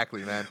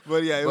 exactly, man.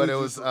 But yeah, it was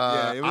just-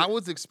 yeah, it was- I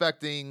was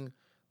expecting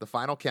the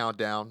final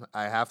countdown.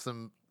 I have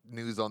some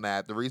news on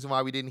that. The reason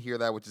why we didn't hear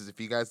that, which is if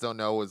you guys don't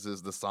know, is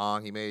the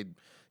song he made.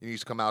 He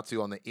used to come out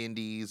to on the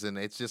Indies, and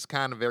it's just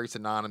kind of very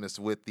synonymous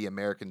with the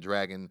American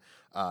Dragon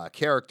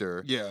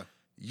character. Yeah.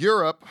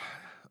 Europe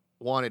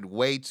wanted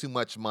way too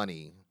much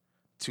money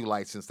to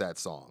license that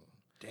song.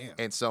 Damn.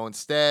 And so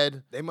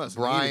instead, They must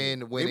Brian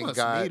need it. went They and must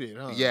got need it,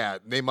 huh? yeah.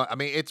 They must. I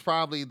mean, it's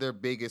probably their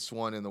biggest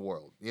one in the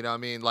world. You know what I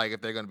mean? Like if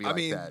they're gonna be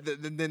like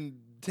that. Then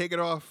take it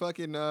off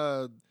fucking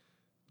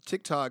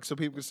TikTok so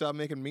people can stop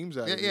making memes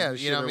out of it. Yeah, and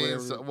you shit know or what I mean.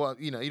 whatever. So, well,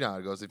 you know how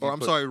it goes. If Or you I'm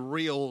put- sorry,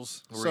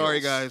 Reels. Sorry,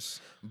 Reels.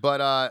 guys.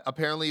 But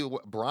apparently,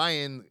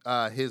 Brian,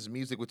 his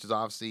music, which is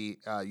obviously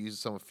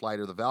uses some of Flight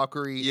of the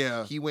Valkyrie.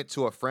 Yeah. He went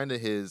to a friend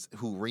of his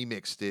who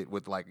remixed it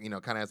with like kind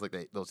of has like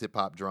those hip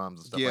hop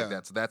drums and stuff Yeah. like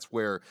that. So that's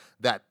where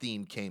that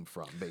theme came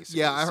from, basically.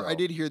 Yeah, I So-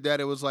 did hear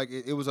that. It was like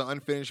it was an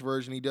unfinished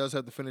version. He does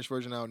have the finished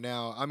version out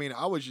now. I mean,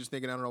 I was just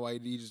thinking, I don't know why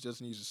he just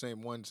doesn't use the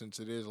same one,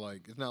 since it is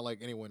like it's not like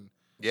anyone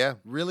Yeah.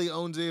 really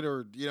owns it,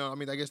 or I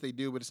mean, I guess they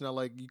do, but it's not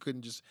like you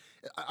couldn't just.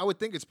 I would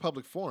think it's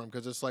public forum,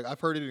 because it's like I've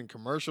heard it in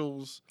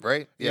commercials.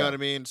 Right. You know what I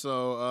mean?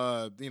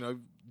 So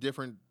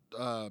different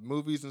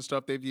movies and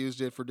stuff, they've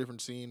used it for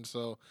different scenes.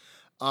 So,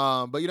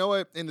 but you know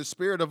what? In the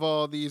spirit of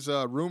all these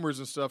rumors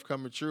and stuff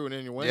coming true and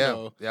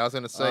innuendo, Yeah. I was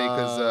gonna say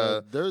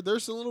because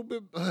there's a little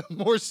bit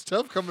more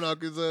stuff coming out,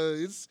 because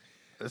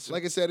it's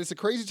like I said, it's a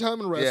crazy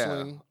time in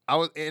wrestling. I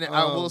will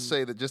Um,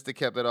 say that just to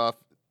cap that off.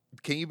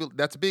 Can you?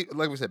 That's a big,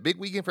 like we said, big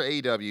weekend for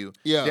AEW.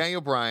 Yeah.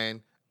 Daniel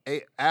Bryan,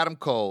 Adam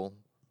Cole,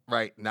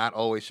 right? Not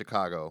always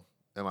Chicago.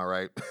 Am I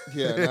right?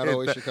 Yeah, not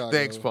always Chicago.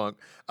 Thanks, Punk.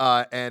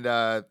 And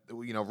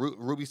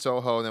Ruby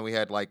Soho, and then we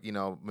had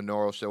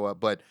Minoru show up.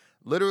 But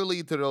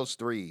literally to those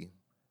three,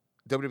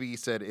 WWE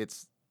said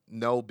it's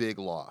no big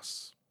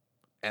loss.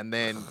 And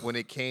then when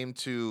it came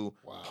to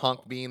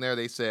Punk being there,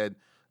 they said,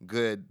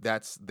 "Good,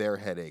 that's their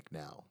headache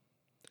now."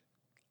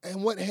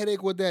 And what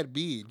headache would that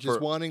be? Just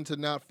For- wanting to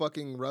not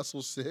fucking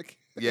wrestle sick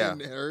Yeah. and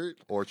hurt?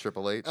 Or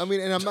Triple H. I mean,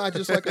 and I'm not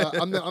just like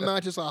I'm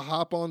not just a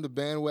hop on the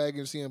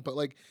bandwagon seeing, but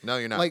like no,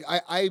 you're not. like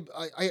I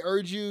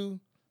urge you,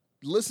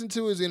 listen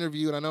to his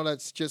interview, and I know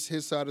that's just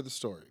his side of the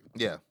story.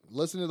 yeah,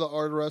 Listen to the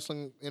Art of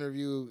Wrestling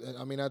interview.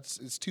 I mean,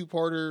 it's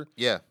two-parter,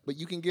 yeah. but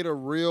you can get a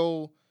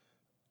real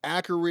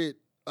accurate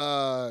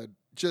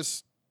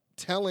just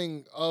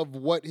telling of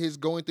what is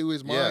going through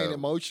his mind Yeah.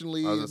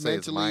 emotionally, I was gonna say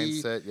his mentally.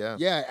 mindset. Yeah.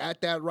 Yeah,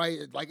 at that right,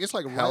 like it's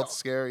like Health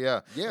scare,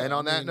 yeah. Yeah, And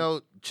on I that mean-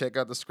 note, check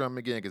out the scrum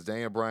again because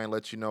Daniel Bryan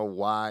lets you know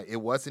why it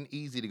wasn't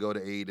easy to go to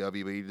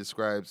AEW, but he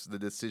describes the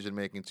decision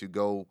making to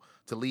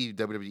leave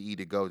WWE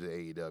to go to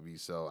AEW.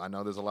 So I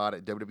know there's a lot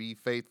of WWE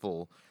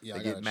faithful Yeah, that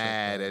I get gotta check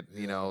mad that, at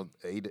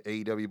yeah.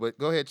 AEW, but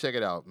go ahead, check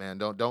it out, man.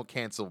 Don't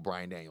cancel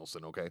Bryan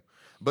Danielson, okay?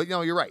 But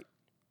you're right.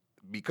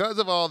 Because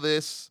of all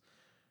this,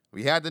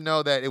 we had to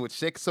know that it would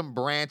shake some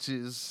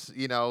branches,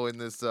 in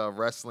this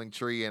wrestling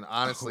tree. And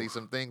honestly,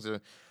 some things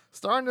are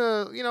starting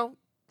to,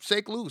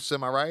 shake loose.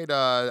 Am I right?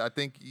 I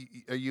think,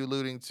 are you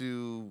alluding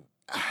to...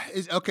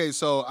 Okay,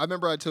 so I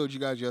remember I told you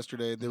guys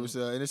yesterday there Mm-hmm. was,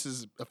 and this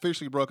is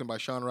officially broken by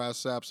Sean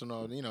Ross Sapp, and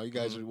all. You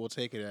guys will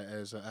take it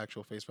as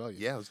actual face value.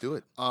 Yeah, let's do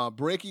it.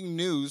 Breaking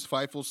news: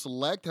 Fightful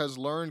Select has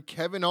learned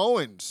Kevin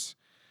Owens'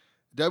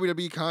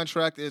 WWE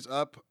contract is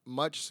up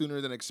much sooner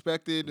than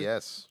expected.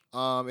 Yes.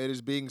 It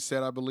is being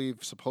said, I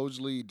believe,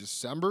 supposedly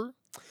December.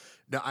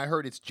 Now, I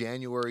heard it's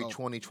January Oh.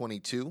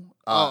 2022.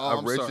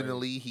 I'm sorry.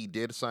 Originally, he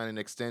did sign an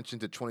extension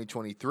to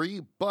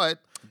 2023, but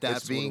That's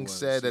it's what it being was,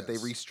 said that they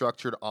yes.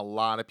 restructured a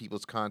lot of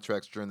people's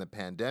contracts during the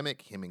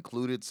pandemic, him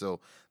included.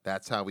 So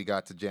that's how we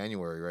got to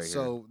January right here.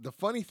 So the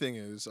funny thing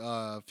is,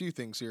 a few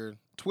things here.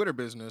 Twitter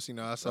business,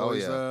 that's Oh,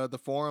 always yeah. the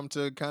forum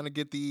to kind of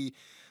get the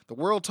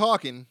world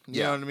talking.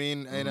 You Yeah. know what I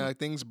mean? And Mhm.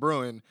 things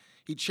brewing.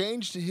 He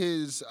changed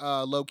his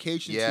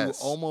location Yes.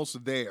 to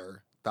almost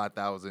there. Thought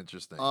that was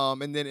interesting.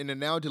 And then in a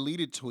now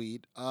deleted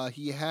tweet,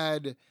 he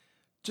had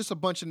just a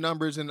bunch of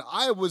numbers, and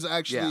I was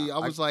actually, Yeah, I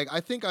was like, I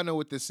think I know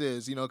what this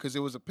is, because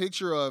it was a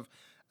picture of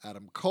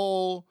Adam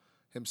Cole,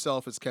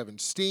 himself as Kevin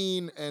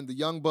Steen, and the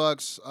Young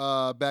Bucks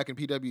back in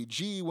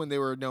PWG when they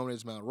were known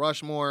as Mount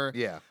Rushmore.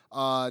 Yeah.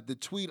 The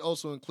tweet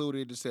also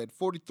included, it said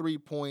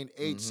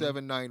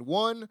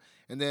 43.8791,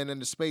 and then in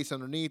the space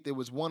underneath, it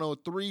was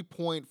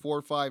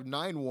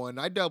 103.4591.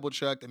 I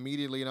double-checked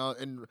immediately,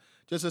 and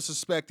just as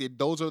suspected,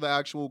 those are the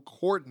actual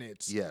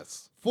coordinates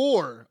Yes.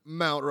 for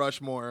Mount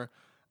Rushmore,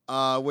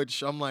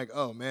 which I'm like,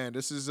 oh, man,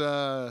 this is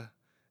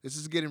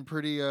getting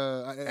pretty...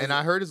 And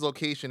I heard his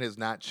location has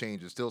not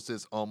changed. It still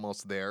says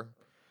almost there.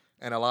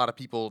 And a lot of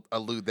people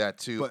allude that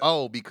to,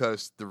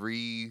 because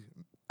 3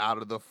 out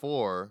of the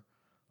 4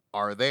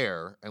 are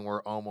there, and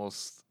we're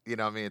almost,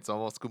 it's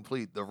almost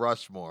complete. The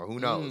Rushmore, who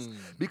knows?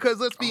 Because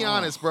let's be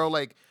honest, bro,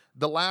 like,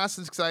 the last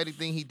exciting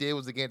thing he did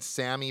was against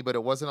Sammy, but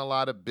it wasn't a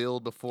lot of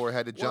build before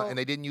had to jump, and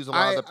they didn't use a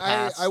lot of the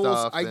past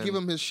stuff. I give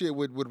him his shit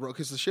with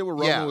because the shit with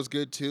Roman was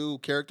good too,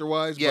 character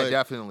wise. Yeah, but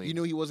definitely. You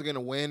knew he wasn't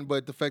gonna win,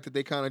 but the fact that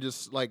they kind of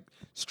just like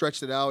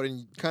stretched it out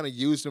and kind of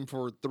used him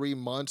for 3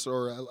 months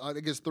or I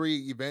guess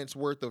 3 events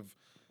worth of,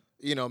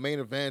 main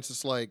events.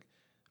 It's like,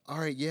 all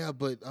right, yeah,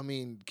 but I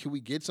mean, can we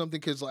get something?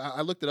 Because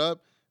I looked it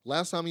up.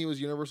 Last time he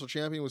was Universal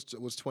Champion was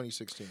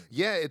 2016.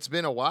 Yeah, it's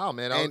been a while,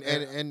 man.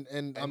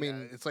 And I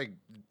mean, it's like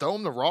throw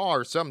him to Raw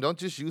or something. Don't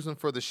just use him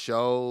for the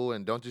show,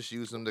 and don't just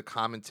use him to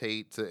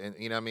commentate.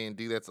 And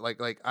do that.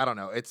 Like I don't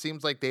know. It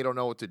seems like they don't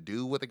know what to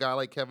do with a guy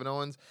like Kevin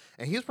Owens,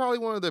 and he's probably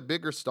one of their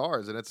bigger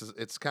stars, and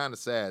it's kind of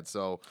sad.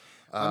 So,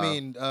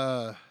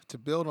 to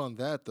build on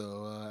that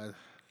though,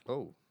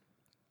 oh.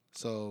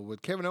 So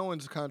with Kevin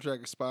Owens'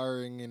 contract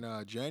expiring in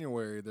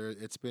January,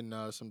 it's been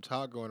some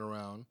talk going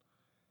around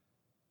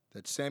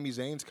that Sami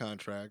Zayn's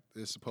contract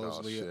is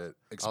supposedly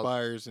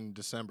expires in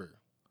December.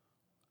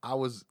 I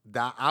was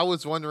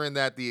wondering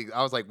that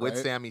I was like, would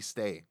Sami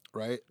stay?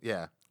 Right?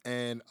 Yeah.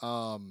 And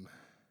the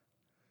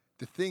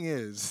thing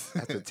is,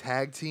 as a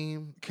tag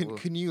team,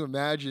 can you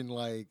imagine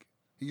like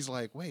he's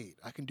like, wait,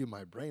 I can do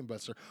my brain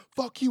buster.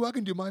 Fuck you, I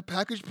can do my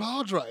package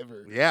pile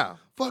driver. Yeah.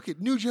 Fuck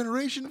it, new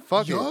generation.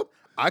 Fuck it.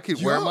 I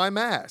could wear my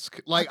mask.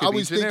 Like I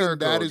was thinking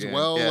that as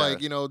well. Yeah. Like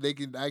they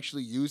could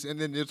actually use. And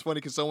then it's funny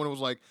because someone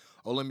was like,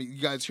 "Oh,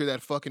 you guys hear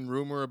that fucking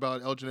rumor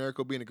about El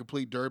Generico being a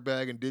complete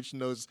dirtbag and ditching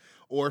those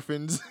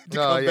orphans to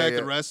come back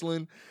to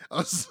wrestling?" I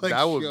was like,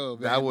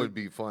 that would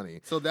be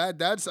funny. So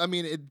there's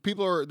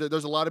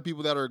a lot of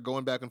people that are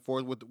going back and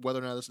forth with whether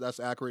or not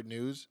that's accurate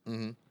news.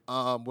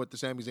 With the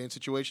Sami Zayn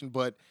situation,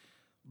 but.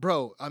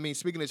 Bro, I mean,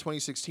 speaking of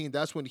 2016,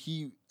 that's when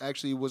he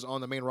actually was on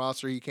the main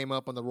roster. He came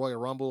up on the Royal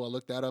Rumble. I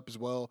looked that up as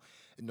well.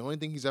 And the only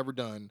thing he's ever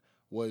done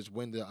was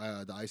win the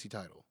IC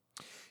title.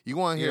 You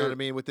want to hear? You know what I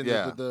mean? Within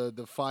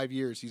the 5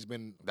 years he's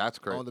been. That's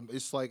great.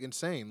 It's like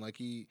insane.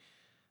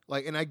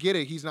 And I get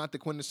it. He's not the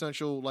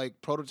quintessential like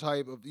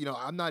prototype of.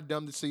 I'm not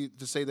dumb to say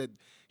that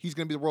he's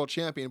going to be the world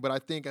champion, but I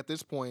think at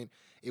this point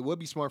it would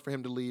be smart for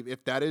him to leave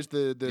if that is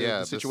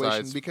the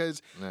situation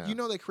because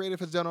that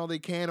creative has done all they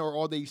can or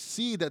all they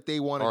see that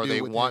they want to do. Or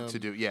they with want him. to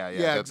do.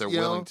 That they're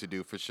willing to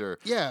do for sure.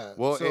 Yeah.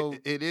 Well, so,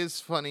 it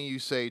is funny you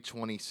say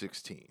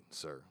 2016,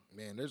 sir.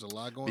 Man, there's a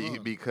lot going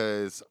on.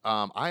 Because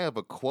I have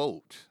a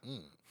quote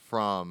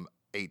from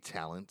a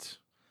talent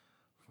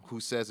who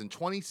says, in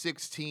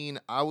 2016,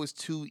 I was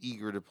too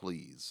eager to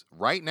please.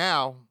 Right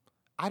now,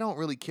 I don't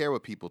really care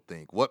what people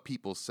think, what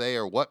people say,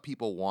 or what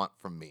people want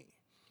from me.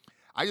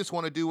 I just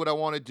want to do what I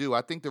want to do.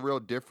 I think the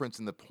real difference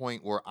in the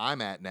point where I'm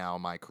at now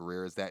in my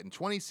career is that in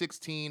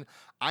 2016,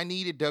 I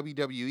needed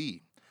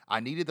WWE. I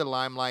needed the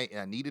limelight, and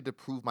I needed to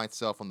prove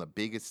myself on the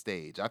biggest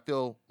stage. I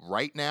feel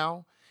right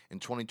now, in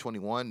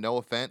 2021, no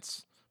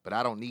offense, but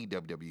I don't need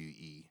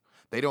WWE.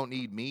 They don't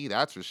need me,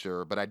 that's for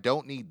sure, but I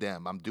don't need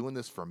them. I'm doing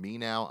this for me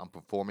now. I'm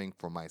performing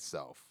for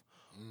myself.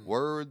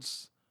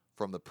 Words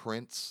from the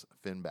Prince,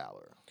 Finn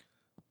Balor.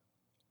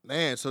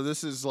 Man, so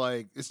this is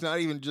like, it's not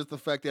even just the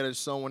fact that it's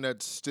someone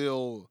that's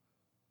still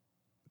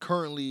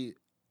currently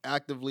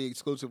actively,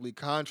 exclusively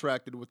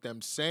contracted with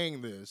them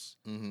saying this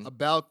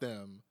about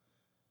them,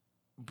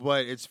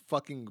 but it's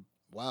fucking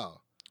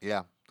wow.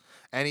 Yeah.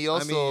 And he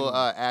also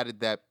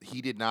added that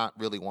he did not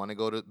really want to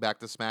go back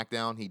to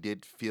SmackDown. He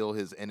did feel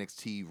his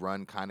NXT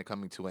run kind of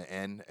coming to an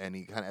end, and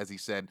he kind of, as he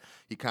said,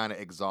 he kind of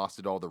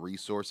exhausted all the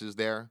resources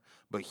there.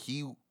 But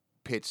he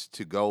pitched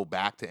to go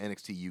back to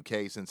NXT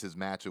UK since his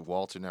match with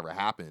Walter never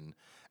happened.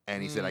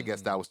 And he said, I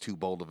guess that was too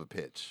bold of a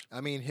pitch.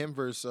 I mean, him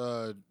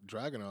versus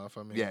Dragunov.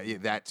 I mean, yeah,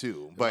 that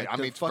too. But like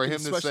I mean, for him to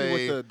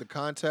especially say, with the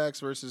contacts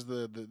versus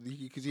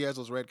because he has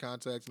those red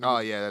contacts. Oh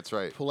yeah, that's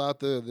right. Pull out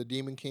the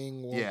Demon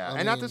King.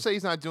 Yeah, not to say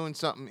he's not doing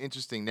something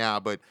interesting now,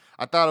 but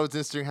I thought it was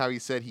interesting how he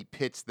said he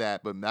pitched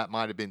that, but that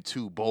might have been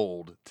too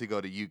bold to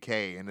go to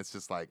UK, and it's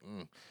just like.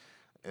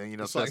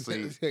 And,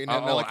 especially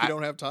not like you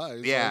don't have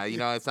ties. Yeah,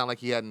 it's not like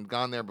he hadn't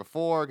gone there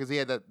before because he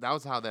had that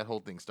was how that whole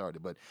thing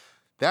started. But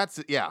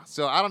Yeah.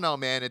 So I don't know,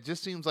 man. It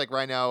just seems like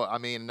right now, I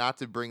mean, not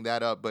to bring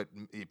that up, but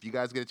if you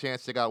guys get a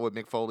chance, check out what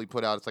Mick Foley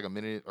put out. It's like a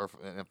minute or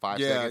and 5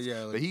 seconds.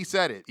 Yeah. But he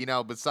said it,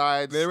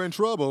 besides. They're in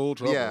trouble.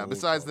 Yeah,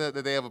 besides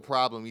that they have a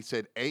problem, he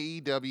said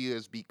AEW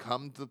has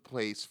become the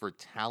place for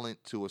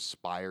talent to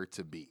aspire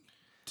to be.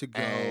 To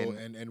go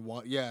and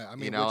want, yeah. I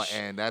mean,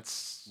 and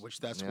that's what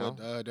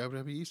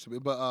WWE used to be.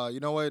 But you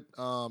know what?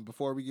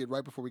 Before we get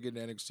into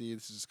NXT,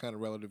 this is kind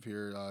of relative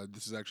here.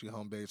 This is actually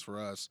home base for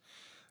us.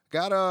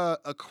 Got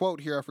a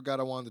quote here I forgot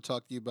I wanted to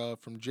talk to you about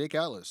from Jake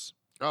Atlas.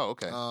 Oh,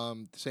 okay.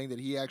 Saying that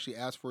he actually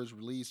asked for his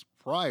release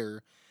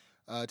prior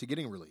to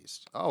getting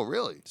released. Oh,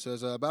 really?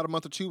 Says about a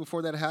month or two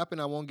before that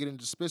happened. I won't get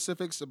into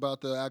specifics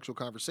about the actual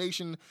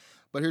conversation,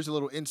 but here's a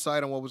little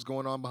insight on what was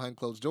going on behind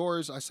closed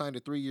doors. I signed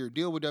a 3-year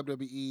deal with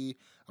WWE.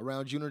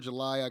 Around June or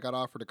July, I got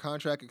offered a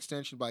contract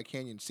extension by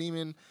Canyon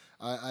Ceman.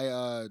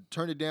 I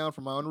turned it down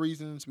for my own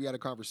reasons. We had a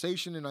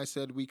conversation, and I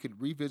said we could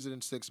revisit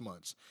in 6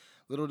 months.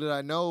 Little did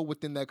I know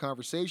within that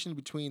conversation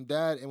between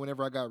that and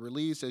whenever I got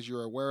released, as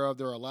you're aware of,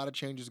 there are a lot of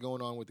changes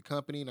going on with the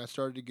company, and I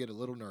started to get a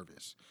little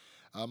nervous.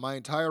 My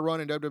entire run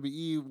in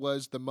WWE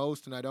was the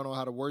most, and I don't know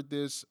how to word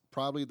this,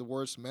 probably the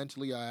worst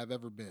mentally I have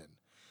ever been.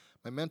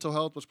 My mental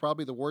health was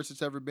probably the worst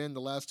it's ever been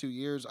the last 2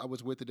 years I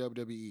was with the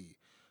WWE.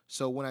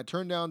 So when I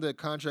turned down the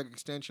contract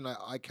extension,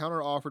 I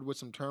counter-offered with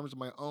some terms of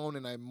my own,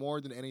 and I more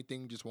than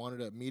anything just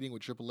wanted a meeting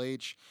with Triple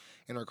H,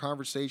 and our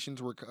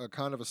conversations were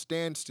kind of a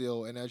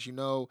standstill, and as you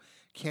know,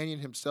 Canyon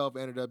himself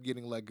ended up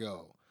getting let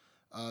go.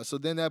 So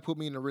then that put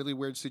me in a really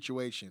weird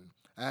situation.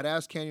 I had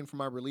asked Canyon for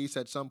my release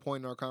at some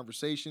point in our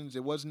conversations.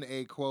 It wasn't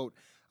a, quote,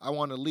 I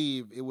want to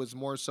leave. It was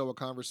more so a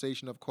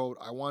conversation of, quote,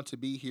 I want to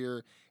be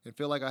here and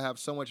feel like I have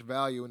so much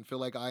value and feel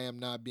like I am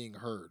not being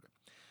heard.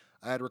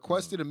 I had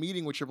requested a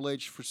meeting with Triple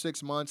H for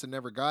 6 months and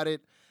never got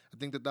it. I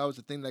think that was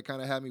the thing that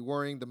kind of had me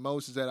worrying the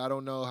most, is that I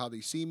don't know how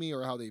they see me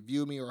or how they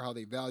view me or how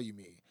they value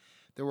me.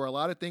 There were a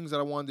lot of things that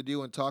I wanted to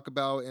do and talk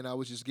about, and I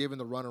was just given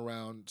the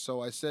runaround.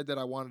 So I said that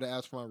I wanted to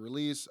ask for my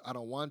release. I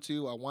don't want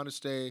to. I want to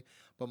stay,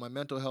 but my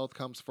mental health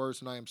comes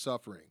first, and I am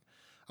suffering.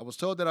 I was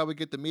told that I would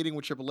get the meeting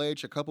with Triple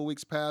H. A couple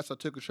weeks passed. I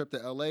took a trip to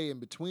LA in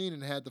between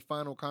and had the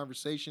final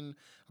conversation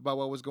about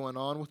what was going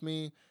on with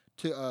me.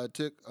 And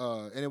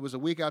it was a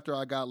week after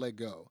I got let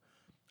go.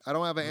 I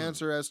don't have an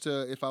answer as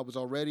to if I was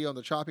already on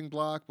the chopping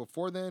block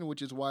before then,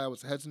 which is why I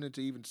was hesitant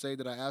to even say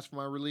that I asked for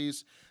my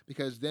release,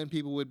 because then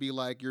people would be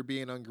like, you're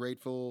being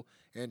ungrateful,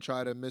 and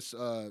try to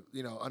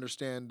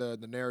understand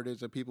the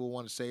narratives that people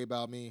want to say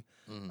about me.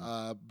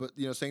 But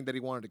saying that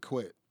he wanted to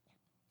quit.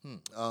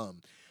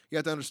 You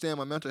have to understand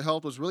my mental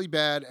health was really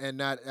bad, and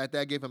not at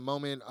that given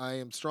moment. I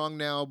am strong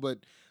now, but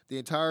the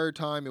entire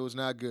time it was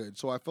not good.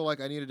 So I feel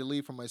like I needed to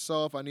leave for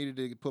myself. I needed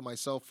to put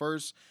myself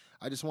first.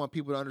 I just want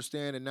people to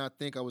understand and not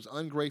think I was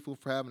ungrateful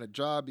for having a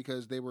job,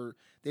 because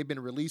they've been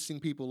releasing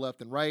people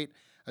left and right.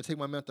 I take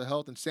my mental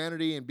health and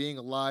sanity and being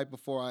alive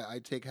before I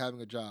take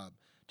having a job.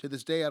 To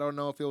this day, I don't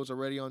know if it was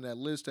already on that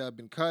list to have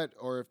been cut,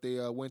 or if they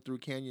went through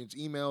Canyon's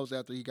emails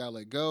after he got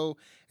let go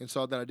and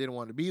saw that I didn't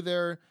want to be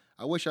there.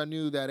 I wish I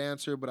knew that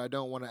answer, but I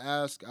don't want to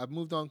ask. I've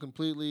moved on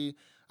completely.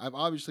 I've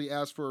obviously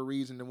asked for a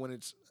reason, and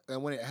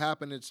when it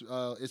happened,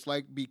 it's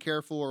like, be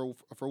careful or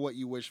for what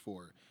you wish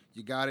for.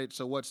 You got it,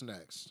 so what's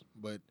next?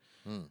 But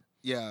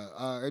yeah,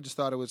 I just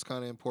thought it was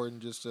kind of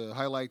important just to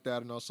highlight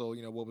that, and also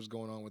what was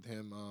going on with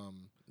him.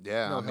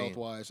 Health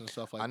wise and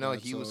stuff like that. I know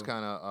he was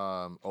kind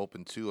of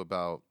open too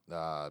about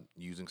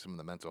using some of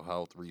the mental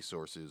health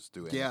resources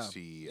through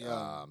NXT.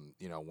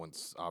 Yeah.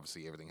 Once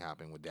obviously everything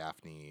happened with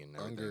Daphne and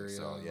everything. Unger,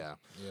 so yeah,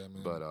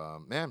 man. But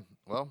man,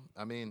 well,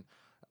 I mean,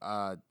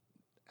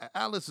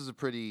 Atlas is a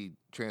pretty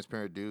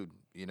transparent dude.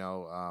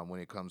 When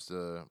it comes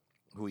to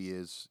who he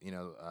is.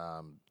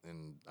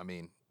 And I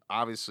mean,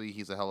 obviously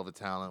he's a hell of a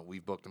talent.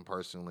 We've booked him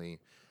personally,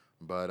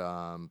 but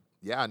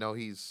yeah, I know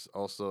he's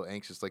also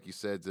anxious, like you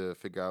said, to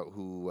figure out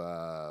who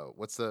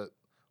what's the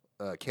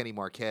Kenny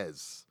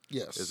Marquez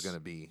is going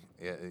to be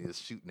his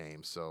shoot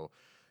name. So,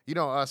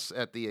 us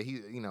at the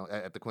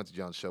at the Quincy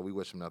Jones show, we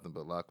wish him nothing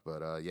but luck.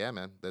 But yeah,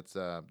 man, that's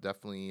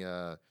definitely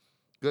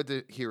good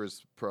to hear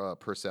his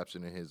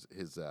perception and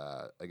his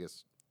I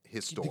guess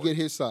his story. To get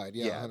his side,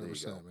 yeah,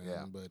 100%, man.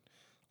 yeah. But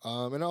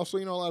and also,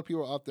 a lot of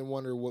people often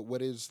wonder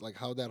what is, like,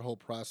 how that whole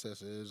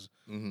process is,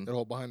 that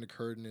whole behind the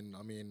curtain. And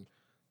I mean,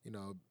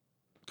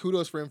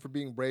 kudos for him for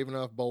being brave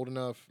enough, bold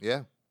enough,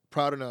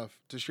 proud enough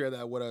to share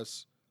that with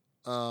us.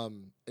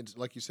 And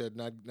like you said,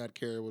 not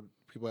care what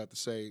people have to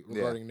say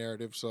regarding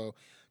narrative. So,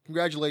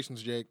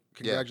 congratulations, Jake.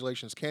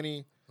 Congratulations,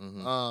 Kenny.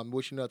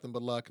 Wish you nothing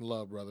but luck and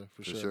love, brother,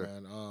 for sure,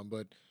 man.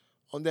 But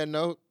on that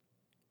note,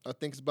 I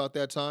think it's about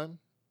that time.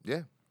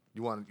 Yeah.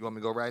 You want me to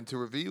go right into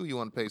review? You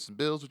want to pay some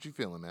bills? What you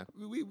feeling, man?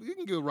 We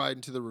can go right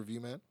into the review,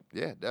 man.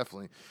 Yeah,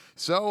 definitely.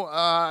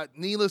 So,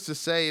 needless to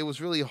say, it was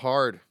really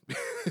hard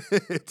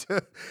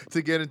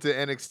to get into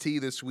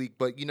NXT this week.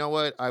 But you know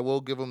what? I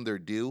will give them their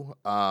due.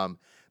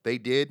 They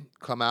did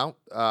come out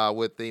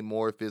with a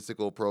more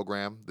physical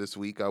program this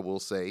week, I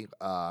will say.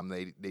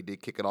 They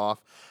did kick it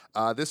off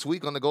this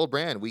week on the Gold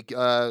Brand. We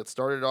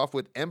started off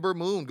with Ember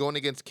Moon going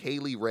against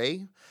Kaylee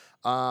Ray.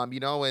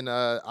 And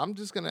I'm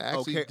just gonna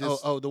actually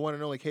Okay. The one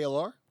and only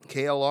KLR.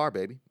 KLR,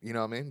 baby. You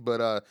know what I mean?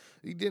 But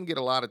he didn't get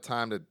a lot of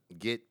time to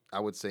get, I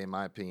would say, in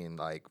my opinion,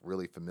 like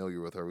really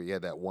familiar with her. We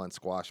had that one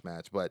squash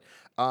match. But,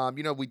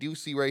 we do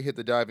see Ray hit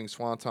the diving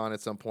swanton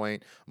at some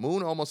point.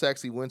 Moon almost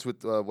actually wins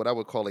with what I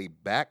would call a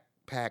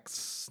backpack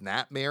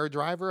snapmare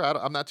driver.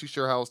 I'm not too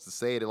sure how else to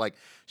say it. Like,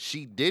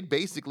 she did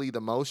basically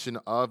the motion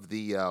of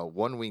the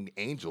one-winged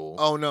angel.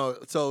 Oh no!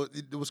 So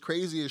it was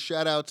crazy. A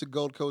shout out to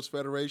Gold Coast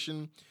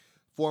Federation.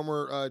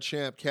 Former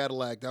champ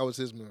Cadillac, that was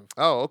his move.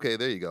 Oh, okay,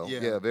 there you go. Yeah.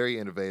 Yeah, very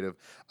innovative.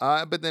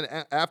 But then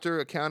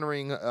after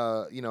countering,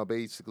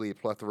 basically a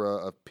plethora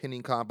of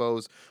pinning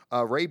combos,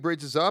 Ray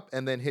bridges up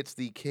and then hits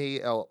the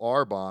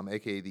KLR bomb,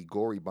 aka the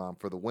Gory bomb,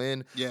 for the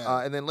win.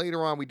 Yeah. And then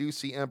later on, we do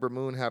see Ember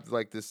Moon have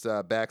like this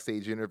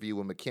backstage interview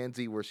with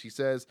Mackenzie where she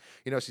says,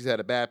 she's had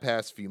a bad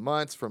past few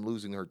months from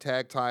losing her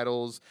tag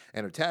titles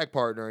and her tag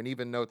partner, and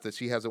even notes that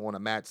she hasn't won a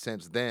match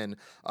since then,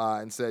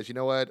 and says, you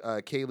know what,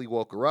 Kaylee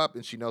woke her up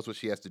and she knows what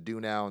she has to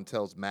do now, and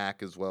tells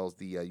Mac as well as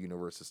the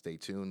universe to stay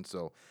tuned.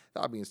 So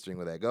that'll be interesting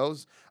where that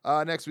goes.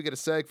 Next, we get a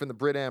seg from the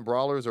Brit-Am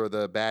Brawlers, or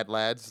the Bad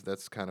Lads.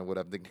 That's kind of what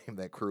I've nicknamed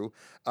that crew.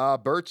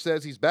 Birch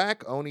says he's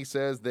back. Oni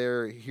says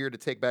they're here to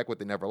take back what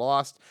they never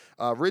lost.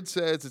 Rid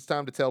says it's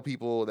time to tell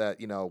people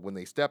that, when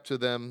they step to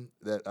them,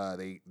 that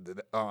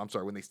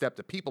when they step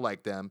to people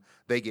like them,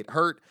 they get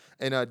hurt.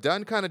 And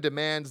Dunn kind of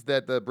demands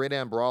that the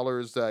Brit-Am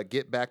Brawlers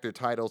get back their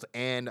titles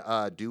and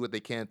do what they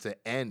can to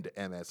end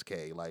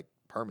MSK, like,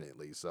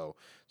 permanently. So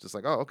it's just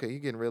like, oh, okay,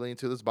 you're getting really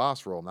into this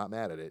boss role. I'm not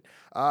mad at it.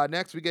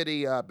 Next, we get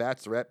a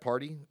bachelorette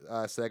party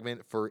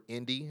segment for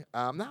Indy.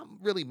 Not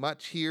really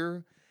much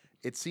here.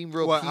 It seemed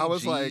real PG. I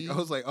was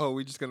like, oh,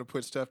 we're just gonna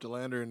put Steph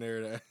DeLander in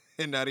there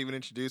and not even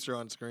introduce her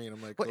on screen. I'm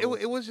like, well, cool.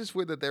 it was just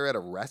weird that they're at a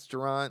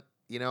restaurant.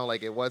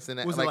 Like it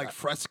wasn't. Was it like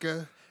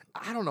Fresca?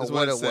 I don't know That's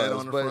what it said was,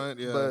 on the but, front,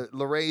 yeah. but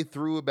Lorraine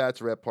threw a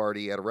bachelorette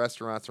party at a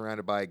restaurant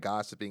surrounded by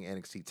gossiping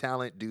NXT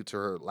talent due to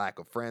her lack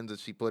of friends,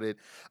 as she put it.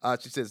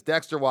 She says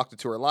Dexter walked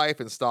into her life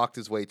and stalked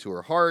his way to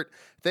her heart.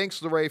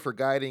 Thanks, Lorraine, for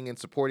guiding and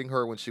supporting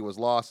her when she was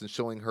lost and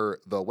showing her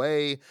the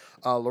way.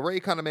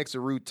 Lorraine kind of makes a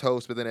rude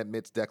toast, but then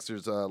admits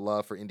Dexter's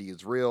love for Indy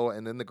is real,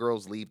 and then the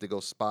girls leave to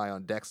go spy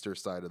on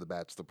Dexter's side of the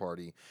bachelor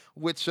party,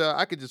 which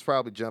I could just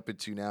probably jump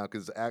into now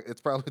because it's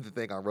probably the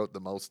thing I wrote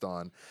the most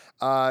on.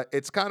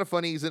 It's kind of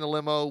funny. He's in a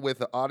limo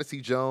with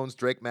Odyssey Jones,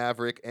 Drake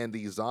Maverick, and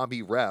the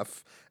zombie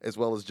ref, as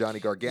well as Johnny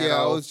Gargano.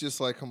 Yeah, I was just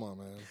like, come on,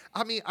 man.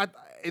 I mean,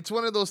 it's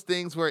one of those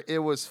things where it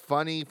was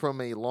funny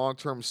from a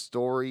long-term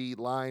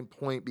storyline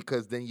point,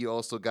 because then you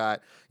also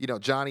got,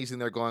 Johnny's in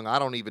there going, I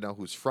don't even know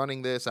who's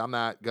fronting this. I'm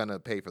not going to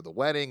pay for the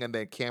wedding. And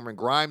then Cameron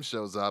Grimes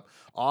shows up,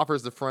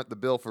 offers to front the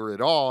bill for it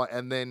all,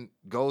 and then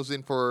goes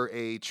in for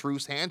a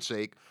truce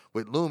handshake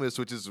with Loomis,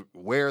 which is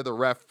where the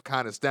ref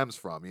kind of stems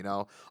from,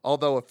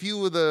 Although a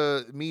few of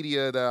the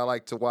media that I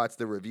like to watch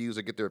the reviews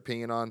or get their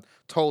opinion on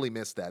totally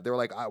missed that. They were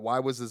like, why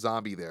was the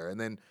zombie there? And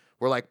then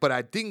we're like, but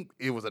I think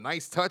it was a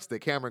nice touch that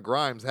Cameron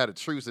Grimes had a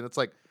truce. And it's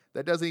like,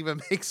 that doesn't even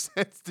make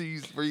sense for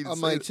you to I'm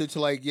say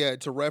like,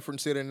 to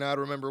reference it and not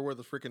remember where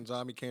the freaking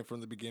zombie came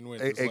from to begin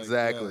with. It's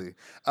exactly.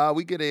 Like,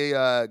 We get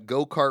a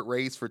go-kart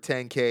race for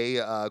 10K.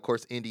 Of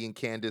course, Indy and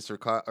Candice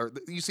or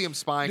you see him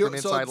spying from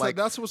inside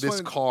that's what's this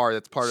funny. car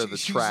that's part of the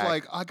she's track. She's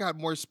like, I got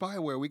more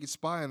spyware. We could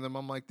spy on them.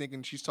 I'm like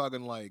thinking she's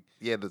talking like,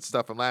 yeah, the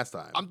stuff from last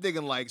time. I'm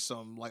thinking like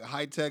some like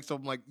high tech stuff.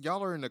 I'm like,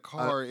 y'all are in the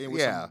car and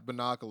with some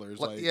binoculars.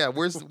 Yeah,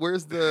 where's the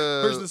where's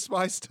the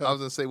spy stuff? I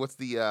was gonna say, what's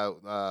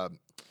the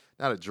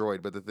not a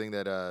droid, but the thing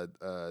that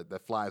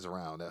that flies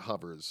around, that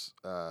hovers,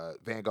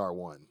 Vanguard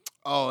 1.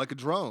 Oh, like a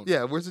drone.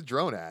 Yeah, where's the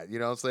drone at? You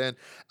know what I'm saying?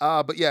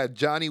 But yeah,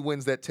 Johnny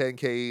wins that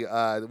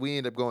 10K. We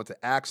end up going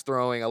to axe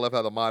throwing. I love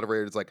how the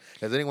moderator is like,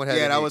 has anyone had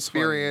any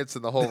experience?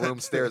 And the whole room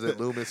stares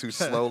at Loomis, who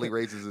slowly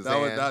raises his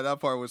hand.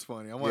 That part was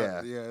funny. And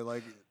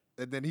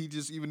then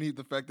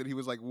the fact that he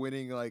was like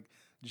winning like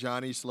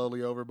Johnny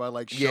slowly over by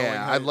like showing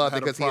I love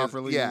it because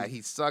properly.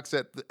 He sucks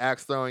at the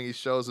axe throwing. He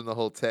shows him the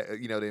whole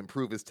to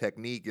improve his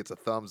technique. Gets a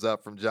thumbs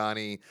up from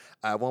Johnny.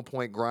 At one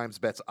point, Grimes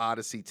bets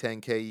Odyssey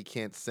 10K. You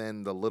can't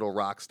send the little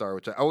rock star,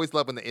 which I always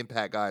love when the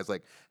Impact guys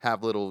like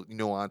have little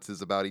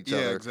nuances about each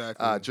other.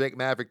 Exactly. Drake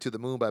Maverick to the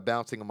moon by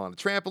bouncing him on a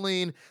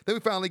trampoline. Then we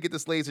finally get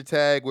this laser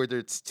tag where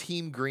it's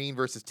Team Green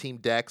versus Team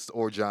Dex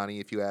or Johnny,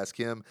 if you ask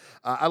him.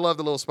 I love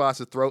the little spots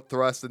of throat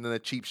thrust and then a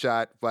cheap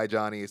shot by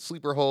Johnny, a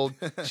sleeper hold,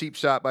 cheap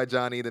shot by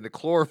Johnny, then a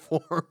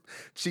chloroform,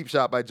 cheap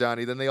shot by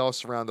Johnny. Then they all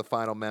surround the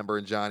final member,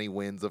 and Johnny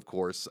wins, of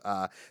course.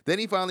 Then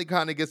he finally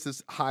kind of gets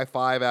this high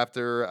five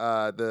after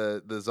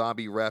the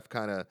zombie ref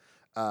kind of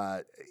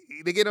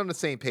they get on the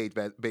same page,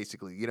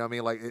 basically. You know what I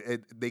mean? Like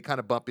they kind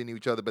of bump into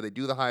each other, but they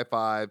do the high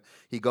five.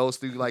 He goes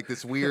through like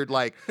this weird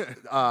like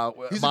mental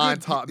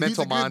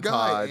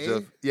montage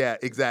of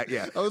exactly.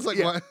 Yeah, I was like,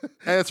 yeah. what? And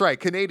that's right.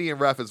 Canadian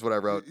ref is what I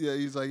wrote. Yeah,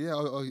 he's like, yeah.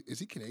 Oh, is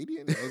he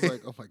Canadian? I was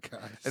like, oh my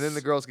god. And then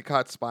the girls get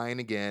caught spying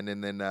again,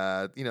 and then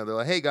they're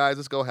like, hey guys,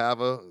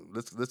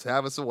 let's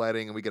have us a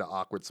wedding, and we get an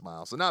awkward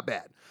smile. So not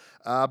bad.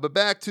 But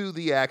back to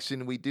the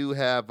action, we do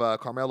have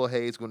Carmelo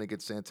Hayes going to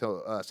get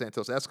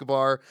Santos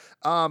Escobar.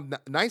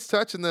 Nice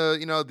touch in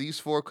these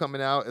four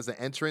coming out as an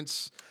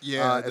entrance.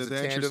 Yeah, as the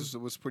a tandem. entrance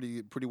was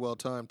pretty well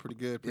timed, pretty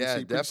good, Yeah,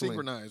 pretty definitely.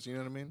 synchronized. You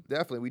know what I mean?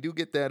 Definitely. We do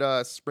get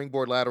that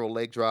springboard lateral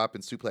leg drop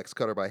and suplex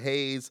cutter by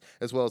Hayes,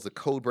 as well as the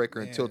code breaker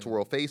and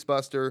tilt-a-whirl face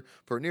buster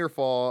for near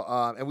fall.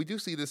 And we do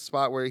see this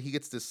spot where he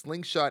gets this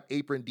slingshot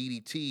apron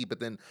DDT, but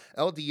then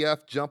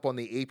LDF jump on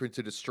the apron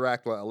to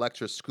distract while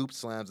Elektra scoop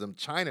slams him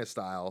China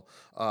style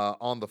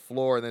on the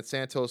floor. And then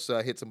Santos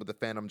hits him with the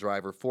Phantom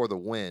Driver for the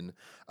win.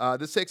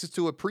 This takes us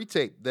to a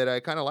pre-tape that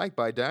I kind of like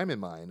by Diamond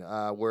Mine,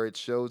 where it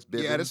shows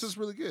Bivens. Yeah, this is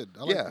really good.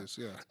 I like this.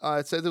 Yeah.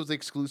 It says it was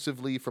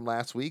exclusively from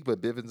last week,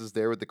 but Bivens is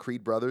there with the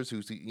Creed brothers,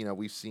 who's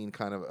we've seen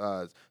kind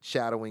of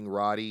shadowing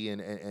Roddy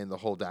and the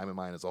whole Diamond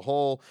Mine as a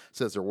whole.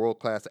 Says they're world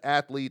class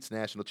athletes,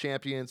 national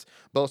champions.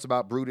 Boasts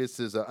about Brutus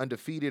is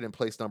undefeated and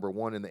placed number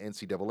 1 in the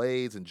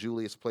NCAA's, and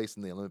Julius placed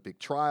in the Olympic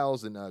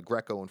trials in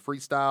Greco and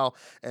freestyle.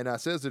 And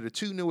says they're the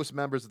 2 newest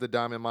members of the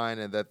Diamond Mine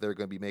and that they're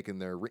going to be making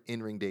their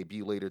in-ring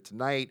debut later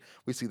tonight.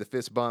 We see the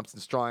fist bumps,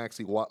 and Strong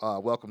actually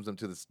welcomes them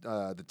to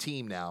the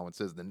team now and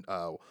says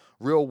the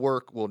real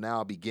work will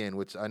now begin,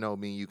 which I know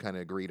me and you kind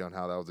of agreed on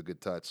how that was a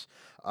good touch.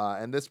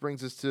 And this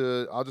brings us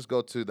to, I'll just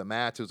go to the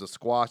match. It was a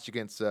squash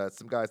against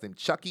some guys named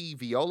Chucky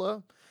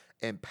Viola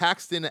and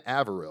Paxton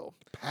Averill.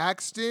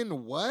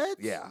 Paxton, what?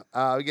 Yeah.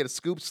 We get a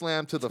scoop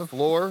slam to the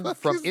floor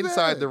from is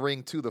inside that? the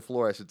ring to the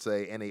floor, I should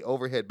say, and a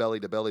overhead belly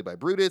to belly by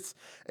Brutus,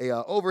 a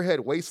overhead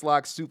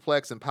waistlock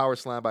suplex and power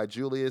slam by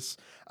Julius.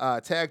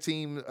 Tag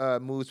team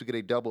moves, we get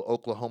a double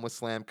Oklahoma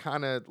slam,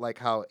 kind of like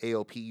how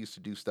AOP used to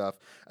do stuff,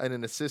 and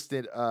an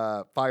assistant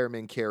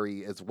fireman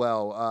carry as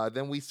well.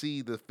 Then we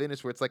see the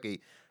finish where it's like a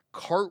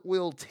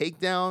cartwheel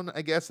takedown,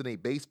 I guess, and a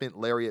basement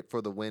lariat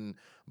for the win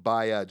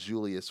by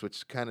Julius,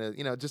 which kind of,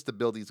 just to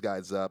build these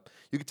guys up.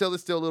 You can tell they're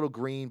still a little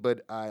green,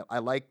 but I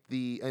like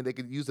and they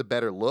could use a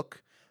better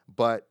look,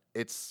 but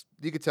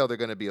you could tell they're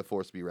going to be a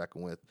force to be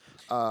reckoned with.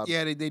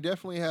 Yeah, they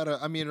definitely had it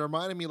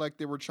reminded me like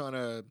they were trying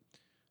to,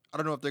 I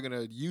don't know if they're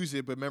going to use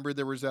it, but remember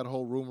there was that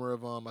whole rumor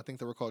of, I think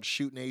they were called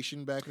Shoot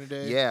Nation back in the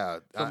day? Yeah.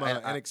 From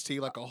NXT,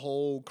 like a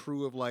whole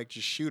crew of like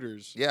just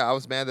shooters. Yeah, I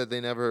was mad that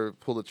they never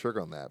pulled the trigger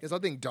on that. Because I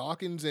think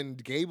Dawkins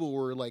and Gable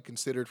were like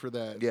considered for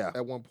that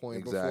at one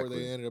point before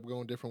they ended up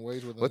going different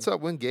ways with them. What's up?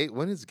 When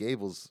is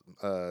Gable's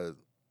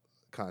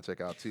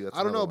contract out too? That's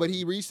I don't know, another but one.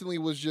 he recently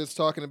was just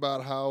talking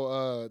about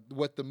how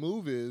what the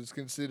move is,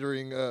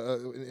 considering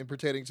and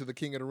pertaining to the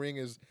King of the Ring,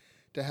 is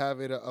to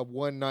have it a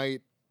one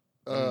night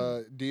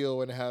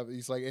deal and have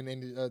he's like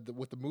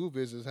what the move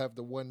is have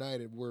the one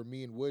night where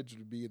me and Woods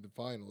would be in the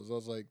finals. I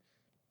was like,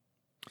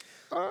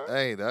 all right.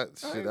 Hey, that'd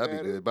be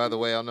good. By the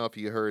way, I don't know if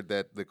you heard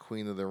that the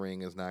Queen of the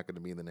Ring is not going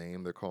to be the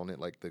name. They're calling it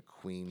like the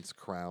Queen's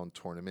Crown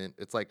Tournament.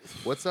 It's like,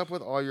 what's up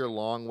with all your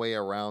long way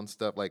around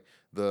stuff? Like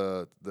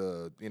the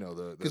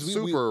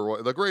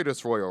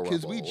greatest Royal Rumble.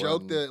 Because we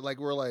joked that like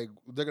we're like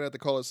they're gonna have to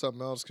call it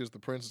something else because the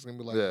prince is gonna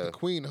be like the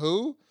Queen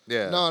who?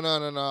 Yeah. No.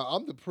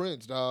 I'm the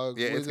prince, dog.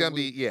 Yeah, it's gonna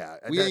be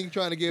We ain't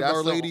trying to give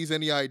our ladies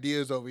any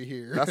ideas over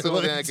here. That's the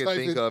only thing I can type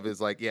think of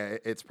is like,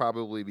 it's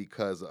probably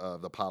because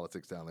of the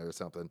politics down there or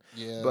something.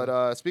 Yeah.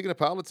 But speaking of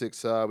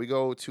politics, we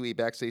go to a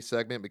backstage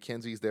segment.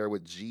 Mackenzie's there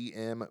with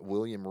GM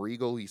William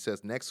Regal. He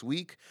says next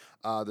week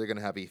they're going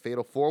to have a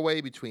fatal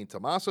 4-way between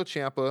Tommaso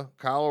Ciampa,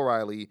 Kyle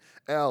O'Reilly,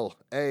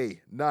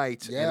 L.A.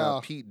 Knight,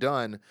 and Pete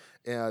Dunne.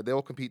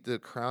 They'll compete to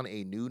crown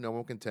a new number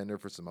 1 contender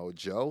for Samoa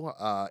Joe.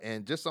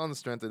 And just on the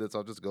strength of this,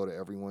 I'll just go to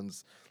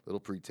everyone's little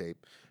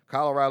pre-tape.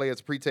 Kyle O'Reilly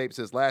as pre-tape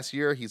says last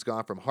year he's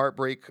gone from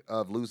heartbreak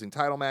of losing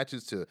title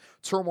matches to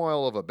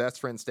turmoil of a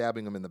best friend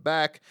stabbing him in the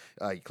back.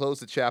 He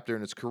closed the chapter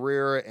in his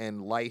career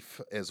and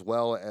life as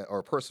well,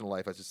 or personal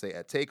life, I should say,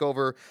 at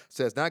TakeOver.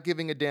 Says not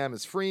giving a damn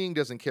is freeing,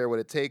 doesn't care what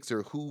it takes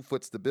or who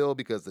foots the bill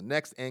because the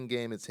next end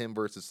game is him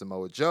versus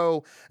Samoa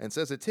Joe. And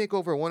says at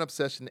TakeOver, one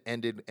obsession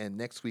ended and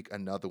next week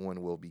another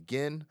one will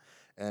begin.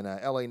 And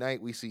LA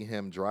Knight, we see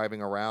him driving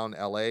around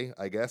LA,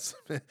 I guess.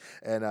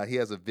 And he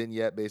has a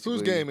vignette basically.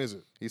 Whose game is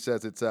it? He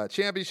says it's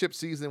championship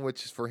season,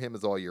 which for him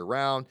is all year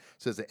round.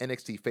 Says the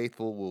NXT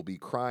faithful will be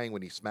crying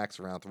when he smacks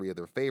around 3 of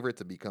their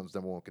favorites and becomes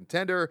number 1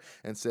 contender.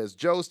 And says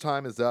Joe's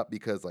time is up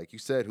because, like you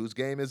said, whose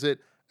game is it?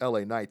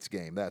 LA Knight's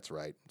game. That's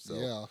right. So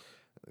yeah.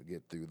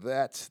 Get through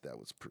that. That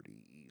was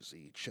pretty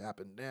easy.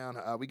 Chopping down.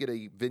 We get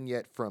a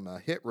vignette from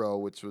Hit Row,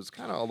 which was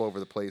kind of all over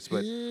the place, but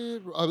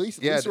at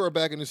least we're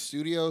back in the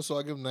studio, so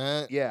I'll give them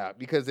that. Yeah,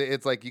 because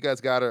it's like you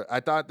guys gotta. I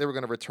thought they were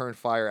gonna return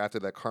fire after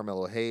that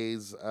Carmelo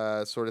Hayes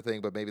sort of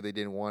thing, but maybe they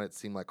didn't want it. It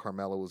seemed like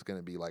Carmelo was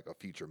gonna be like a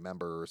future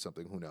member or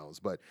something. Who knows?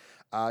 But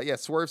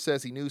Swerve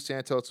says he knew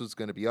Santos was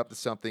gonna be up to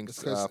something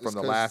from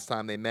the last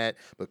time they met,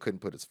 but couldn't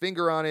put his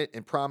finger on it,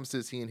 and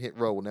promises he and Hit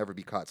Row will never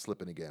be caught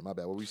slipping again. My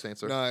bad. What were you saying,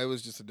 sir? No, it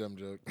was just a dumb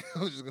joke. I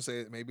was just gonna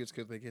say maybe it's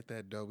because they get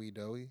that doughy.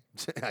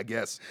 I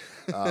guess.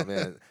 Oh,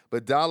 man.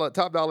 But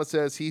Top Dollar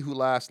says he who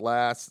laughs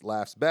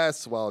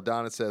best, while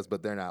Adonis says,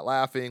 but they're not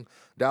laughing.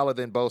 Dollar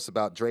then boasts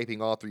about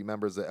draping all 3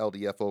 members of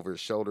LDF over his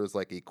shoulders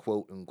like a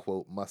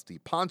quote-unquote musty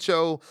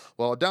poncho,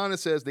 while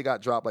Adonis says they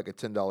got dropped like a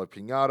 $10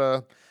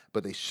 piñata.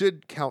 but they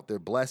should count their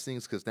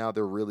blessings because now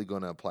they're really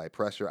going to apply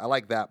pressure. I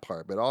like that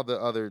part, but all the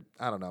other,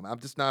 I don't know. I'm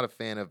just not a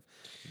fan of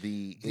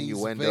the These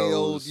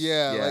innuendos.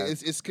 veiled, like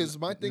it's because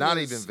my thing not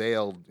is even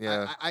veiled.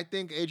 Yeah, I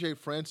think AJ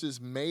Francis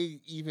may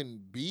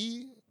even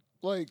be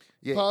like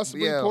Yeah,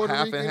 possibly yeah, Puerto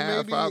half and Rican, half,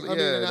 maybe. probably. I mean,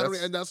 Yeah, and,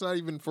 that's- and that's not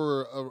even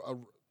for a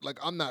like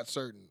I'm not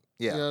certain.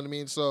 Yeah. You know what I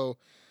mean? So,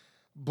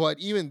 but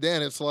even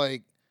then, it's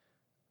like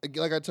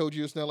I told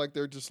you, it's not like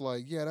they're just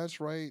like, yeah, that's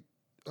right.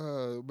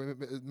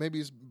 Maybe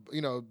it's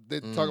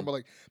they're talking about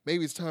like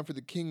maybe it's time for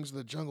the kings of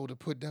the jungle to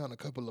put down a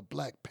couple of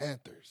Black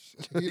Panthers.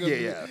 You know what I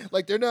mean? Yeah.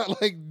 Like they're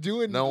not like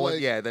doing no one.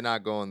 like, Yeah, they're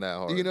not going that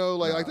hard. you know,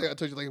 like I Nah. think I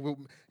told you,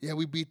 like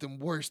we beat them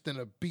worse than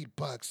a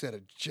beatbox at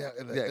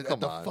at come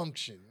the on.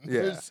 function.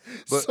 Yeah. There's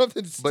But-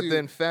 something. But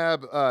then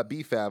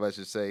B-Fab, I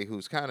should say,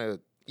 who's kind of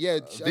yeah,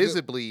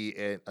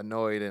 visibly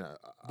annoyed and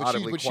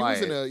audibly but quiet.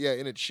 she was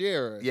in a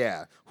chair.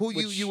 Yeah, who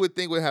Which- you would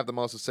think would have the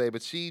most to say,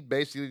 but she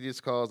basically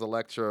just calls the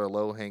lecture a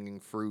low-hanging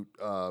fruit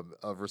of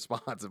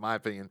response, in my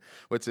opinion,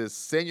 which is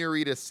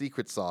Senorita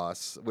Secret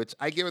Sauce, which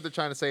I get what they're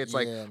trying to say. It's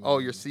like, Yeah, oh,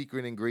 man. your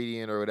secret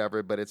ingredient or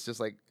whatever, but it's just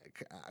like,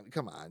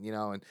 come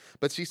on,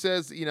 but she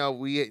says,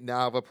 we now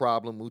have a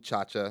problem,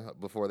 muchacha,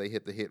 before they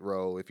hit the hit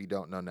row. If you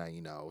don't know, now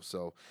you know.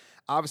 So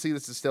obviously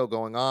this is still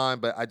going on,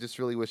 but I just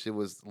really wish it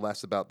was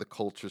less about the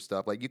culture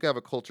stuff. Like you could have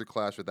a culture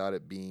clash without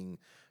it being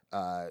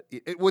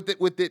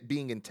with it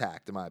being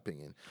intact, in my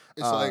opinion.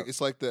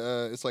 It's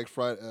like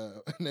Friday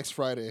next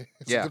Friday.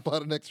 It's Yeah. like the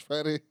plot of next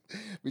Friday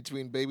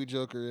between Baby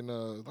Joker and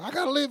I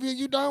gotta live here,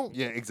 you don't.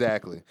 Yeah,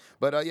 exactly.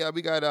 But yeah,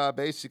 we got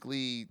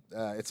basically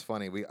it's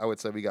funny. I would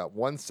say we got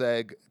one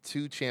seg,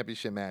 2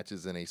 championship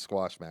matches, and a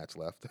squash match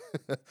left.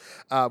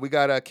 We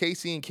got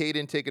Casey and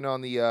Kaden taking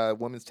on the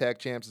women's tag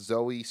champs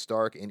Zoe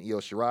Stark and Io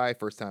Shirai.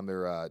 First time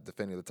they're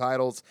defending the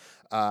titles.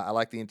 I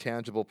like the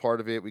intangible part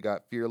of it. We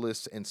got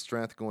Fearless and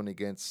Strength going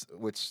against,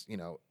 which,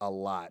 a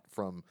lot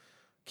from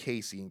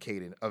Casey and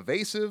Kaden.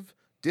 Evasive,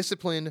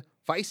 disciplined,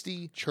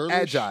 feisty, Churlish.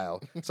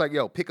 agile. It's like,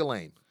 yo, pick a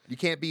lane. You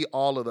can't be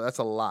all of that's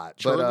a lot.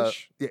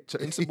 Churlish. But,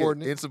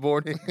 Insubordinate.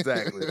 Insubordinate,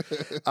 exactly.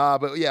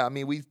 But yeah, I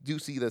mean, we do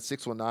see the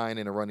 619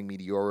 and a running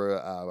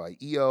Meteora by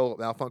EO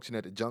malfunction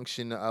at the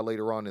junction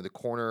later on in the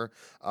corner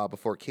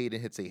before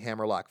Kaden hits a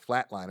hammerlock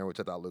flatliner, which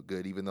I thought looked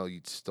good, even though you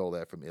stole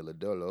that from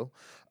Ilidolo.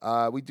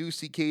 We do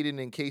see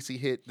Kaden and Casey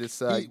hit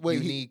this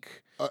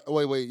unique.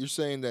 Wait, you're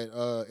saying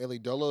that Ellie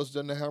Dolo's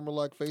done the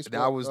hammerlock face?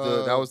 That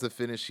was the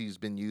finish he's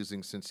been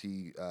using since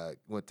he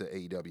went to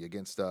AEW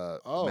against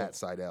Matt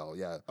Sydal.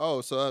 Yeah. Oh,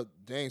 so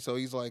dang, so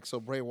he's like, so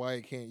Bray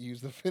Wyatt can't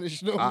use the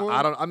finish no more.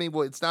 I mean,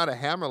 well, it's not a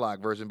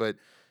hammerlock version, but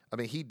I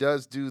mean, he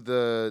does do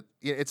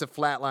it's a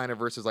flatliner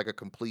versus like a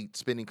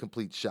spinning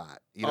complete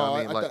shot. You know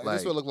what I mean? Like,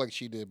 this would look like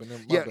she did, but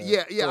then, my yeah, bad.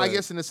 yeah. Go I ahead.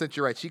 guess in a sense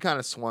you're right. She kind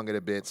of swung it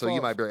a bit, so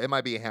it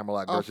might be a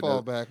hammerlock I'll version.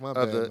 fall back. My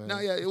bad, man. No,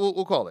 yeah,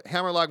 we'll call it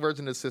hammerlock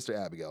version of Sister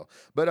Abigail.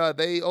 But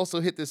they also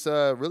hit this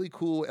really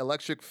cool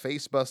electric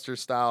facebuster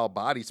style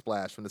body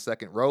splash from the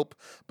second rope.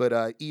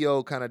 But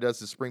EO kind of does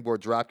the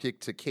springboard dropkick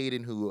to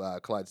Kaden, who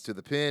collides to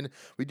the pin.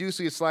 We do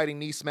see a sliding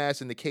knee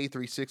smash in the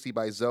K360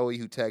 by Zoe,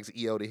 who tags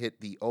EO to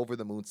hit the over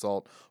the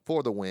moonsault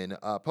for the win.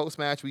 Post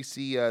match, we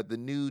see the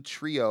new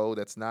trio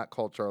that's not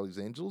called Charlie's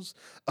Angels.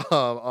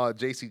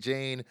 JC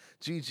Jane,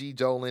 Gigi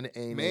Dolan,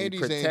 and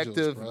Mandy's a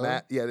protective Angels, bro.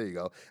 yeah, there you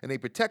go. And a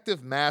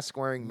protective mask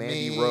wearing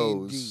Mandy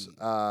Rose.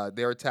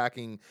 They're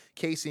attacking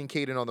Casey and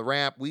Kaden on the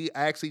ramp. We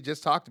actually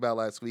just talked about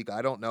last week.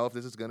 I don't know if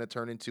this is going to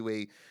turn into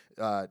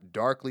a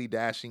darkly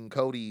dashing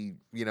Cody,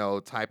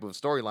 type of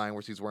storyline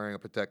where she's wearing a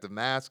protective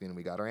mask, and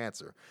we got our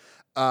answer.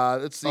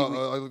 Let's see.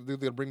 They're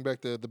gonna bring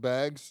back the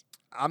bags.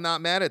 I'm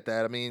not mad at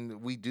that. I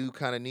mean, we do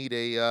kind of need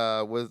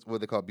a what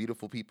they call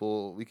beautiful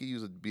people. We could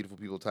use a beautiful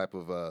people type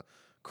of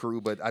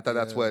crew, but I thought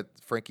that's what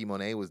Frankie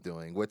Monet was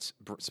doing. Which,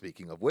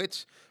 speaking of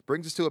which,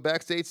 brings us to a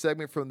backstage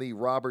segment from the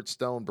Robert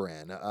Stone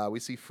brand.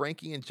 We see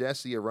Frankie and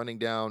Jesse are running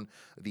down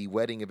the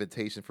wedding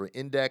invitation for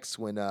Index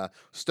when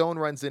Stone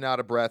runs in out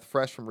of breath,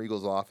 fresh from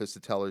Regal's office, to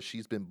tell her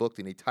she's been booked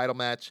in a title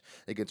match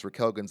against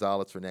Raquel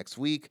Gonzalez for next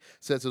week.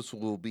 Says this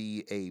will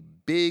be a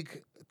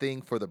big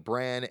thing for the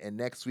brand, and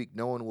next week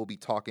no one will be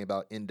talking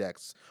about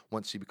Index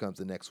once she becomes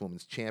the next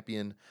women's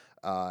champion.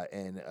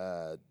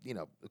 Of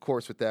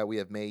course, with that we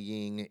have Mei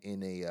Ying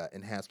in a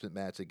enhancement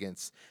match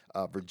against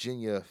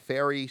Virginia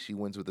Ferry. She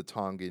wins with the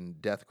Tongan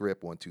Death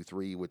Grip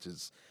 1-2-3, which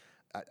is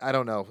I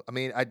don't know. I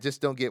mean, I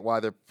just don't get why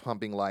they're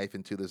pumping life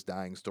into this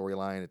dying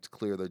storyline. It's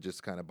clear they're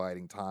just kind of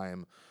biding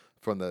time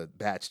from the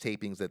batch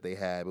tapings that they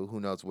had, but who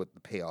knows what the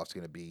payoff's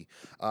going to be.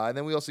 And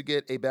then we also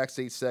get a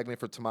backstage segment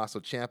for Tommaso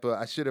Ciampa.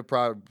 I should have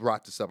probably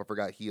brought this up. I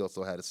forgot he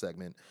also had a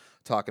segment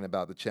talking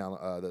about the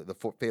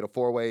Fatal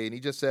 4-Way, and he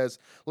just says,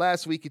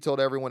 last week he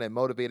told everyone that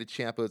motivated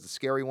Ciampa is a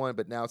scary one,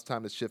 but now it's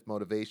time to shift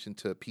motivation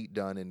to Pete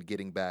Dunne and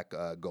getting back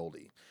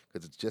Goldie.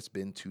 because it's just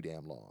been too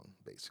damn long,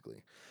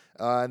 basically.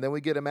 And then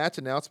we get a match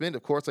announcement.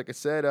 Of course, like I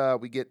said,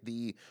 we get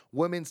the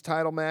women's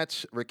title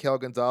match. Raquel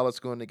Gonzalez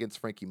going against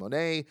Frankie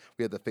Monet.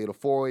 We have the Fatal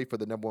 4-Way for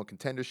the #1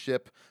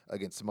 contendership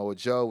against Samoa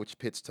Joe, which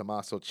pits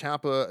Tommaso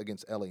Ciampa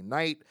against LA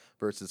Knight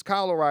versus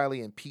Kyle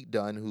O'Reilly and Pete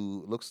Dunne,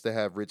 who looks to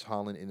have Ridge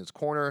Holland in his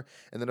corner.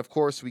 And then, of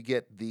course, we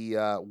get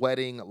the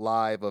wedding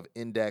live of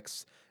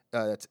Index.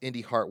 That's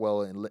Indy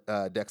Hartwell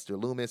and Dexter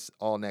Loomis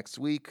all next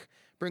week.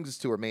 Brings us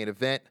to our main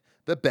event.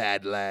 The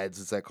Bad Lads,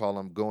 as I call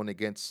them, going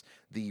against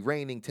the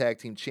reigning tag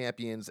team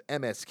champions,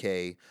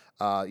 MSK.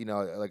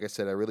 Like I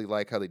said, I really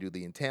like how they do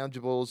the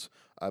intangibles.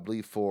 I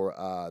believe for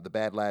the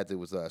Bad Lads, it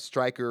was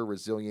Striker,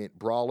 Resilient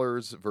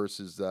Brawlers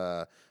versus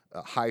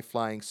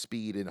high-flying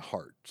speed and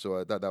heart. So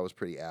I thought that was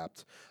pretty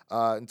apt.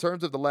 In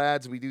terms of the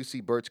lads, we do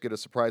see Birch get a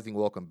surprising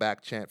welcome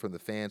back chant from the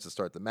fans to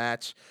start the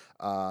match.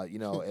 At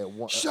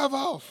one, Shove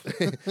off.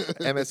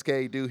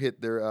 MSK do hit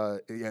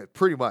their,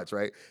 pretty much,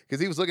 right? Because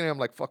he was looking at him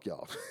like, fuck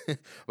y'all.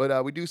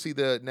 But we do see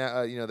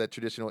that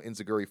traditional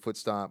Enziguri foot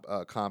stomp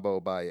combo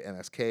by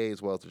MSK,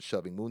 as well as the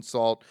shoving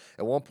moonsault.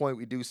 At one point,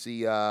 we do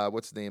see,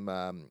 what's his name?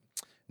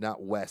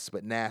 Not West,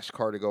 but Nash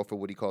Carter go for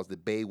what he calls the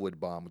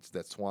Baywood Bomb, which is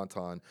that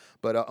swanton.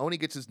 But Oni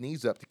gets his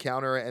knees up to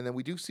counter, and then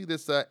we do see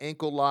this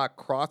ankle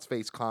lock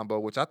crossface combo,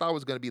 which I thought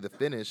was going to be the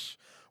finish,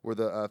 where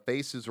the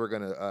faces were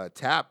going to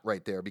tap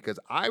right there, because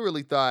I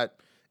really thought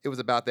it was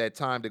about that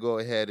time to go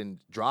ahead and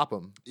drop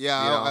him. Yeah,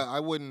 I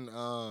wouldn't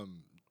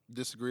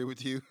disagree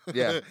with you.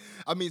 Yeah.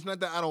 I mean, it's not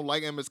that I don't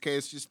like MSK.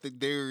 It's just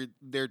that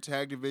their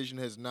tag division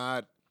has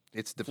not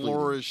It's depleted.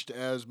 flourished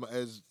as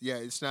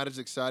it's not as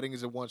exciting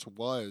as it once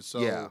was. So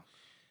Yeah.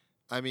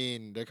 I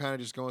mean, they're kind of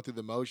just going through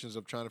the motions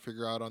of trying to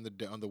figure out on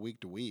the week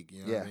to week. You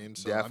know what I Yeah, mean?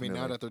 So I mean,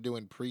 now definitely. that they're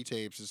doing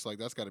pre-tapes, it's like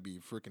that's got to be a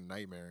freaking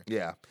nightmare.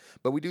 Yeah,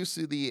 but we do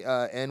see the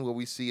end where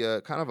we see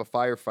a kind of a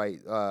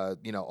firefight,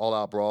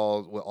 all-out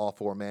brawl with all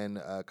four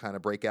men kind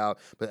of break out.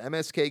 But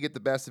MSK get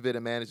the best of it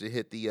and manage to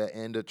hit the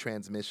end of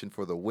transmission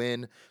for the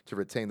win to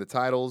retain the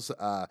titles.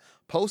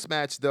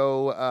 Post-match,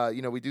 though,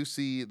 we do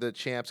see the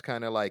champs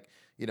kind of like,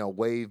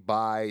 wave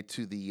by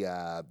to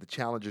the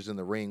challengers in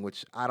the ring,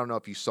 which I don't know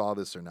if you saw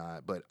this or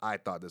not, but I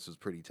thought this was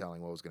pretty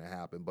telling what was going to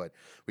happen. But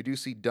we do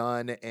see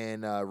Dunn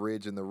and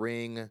Ridge in the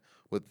ring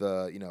with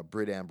the,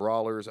 Brit and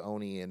Brawlers,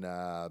 Oni and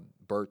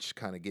Birch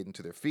kind of getting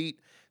to their feet.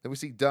 Then we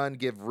see Dunn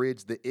give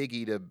Ridge the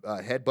Iggy to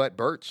headbutt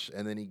Birch,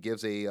 and then he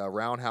gives a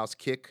roundhouse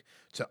kick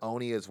to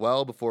Oni as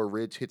well before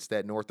Ridge hits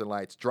that Northern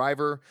Lights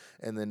driver.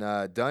 And then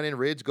Dunn and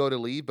Ridge go to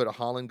leave, but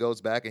Holland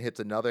goes back and hits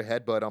another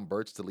headbutt on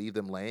Birch to leave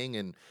them laying,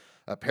 and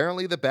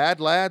apparently the Bad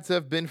Lads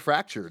have been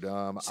fractured.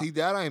 See,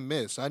 that I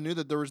missed. I knew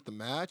that there was the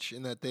match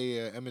and that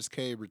they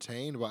MSK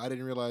retained, but I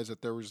didn't realize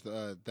that there was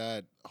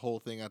that whole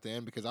thing at the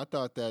end, because I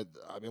thought that,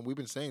 I mean, we've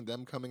been saying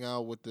them coming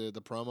out with the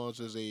promos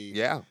as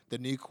the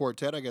new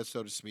quartet, I guess,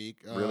 so to speak.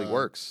 Really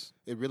works.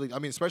 It really, I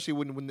mean, especially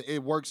when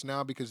it works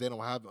now because they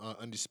don't have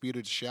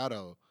Undisputed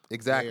Shadow.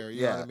 Exactly. There,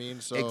 you know what I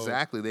mean? So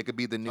exactly. They could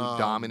be the new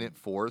dominant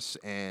force,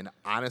 and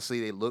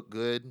honestly, they look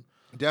good.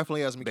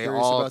 Definitely has me They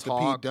curious all about the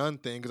talk. Pete Dunne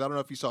thing, because I don't know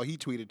if you saw, he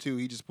tweeted too.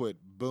 He just put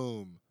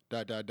boom, ...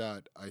 I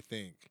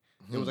think.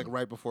 It was like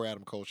right before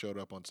Adam Cole showed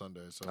up on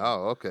Sunday. So.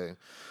 Oh, okay.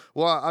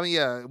 Well, I mean,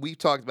 yeah, we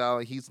talked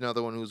about he's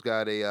another one who's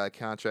got a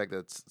contract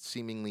that's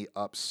seemingly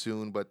up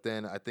soon. But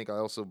then I think I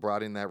also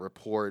brought in that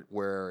report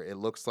where it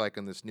looks like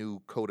in this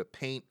new coat of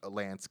paint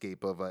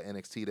landscape of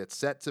NXT that's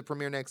set to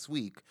premiere next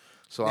week.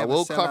 So I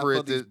will cover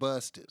it. These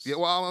busters. Yeah,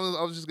 well,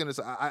 I was just gonna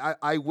say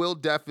I will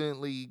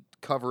definitely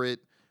cover it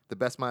the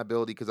best of my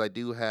ability, because I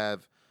do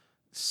have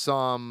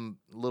some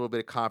little bit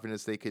of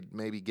confidence they could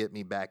maybe get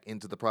me back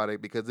into the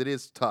product, because it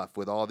is tough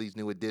with all these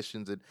new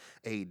additions at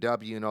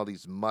AEW and all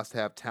these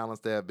must-have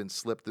talents that have been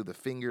slipped through the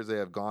fingers. They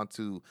have gone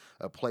to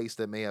a place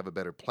that may have a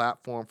better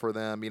platform for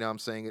them. You know what I'm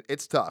saying?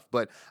 It's tough,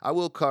 but I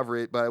will cover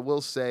it. But I will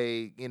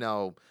say,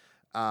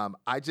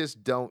 I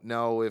just don't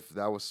know if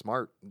that was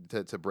smart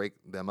to break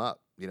them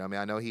up. You know what I mean?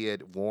 I know he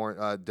had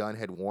Dunn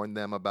had warned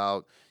them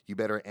about, you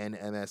better end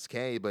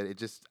MSK, but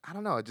I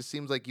don't know. It just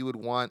seems like you would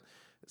want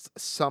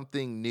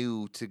something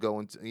new to go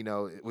into,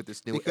 with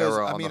this new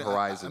era on the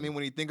horizon. I mean,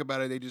 when you think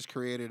about it, they just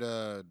created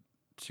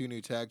 2 new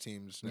tag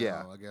teams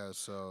now, I guess.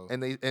 So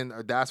and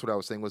that's what I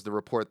was saying, was the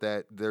report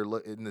that they're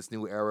in this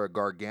new era,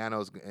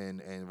 Gargano's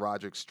and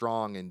Roderick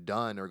Strong and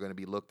Dunn are going to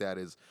be looked at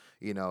as,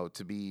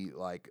 to be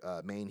like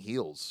main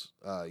heels.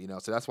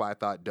 So that's why I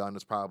thought Dunn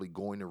was probably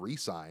going to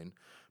re-sign.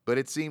 But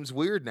it seems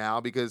weird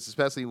now, because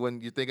especially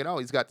when you're thinking, oh,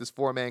 he's got this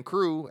 4-man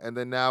crew, and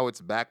then now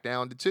it's back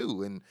down to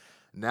 2. And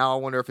now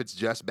I wonder if it's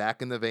just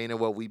back in the vein of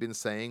what we've been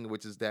saying,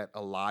 which is that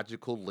a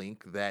logical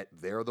link that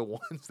they're the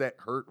ones that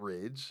hurt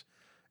Ridge,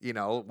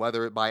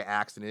 whether it by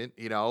accident,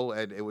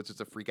 and it was just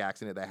a freak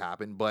accident that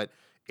happened. But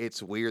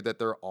it's weird that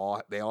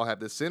they all have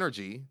this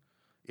synergy,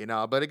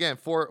 But again,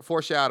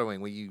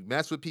 foreshadowing, when you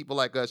mess with people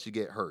like us, you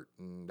get hurt.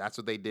 And that's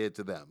what they did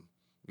to them.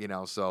 you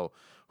know. So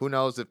who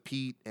knows if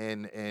Pete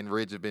and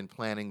Ridge have been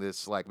planning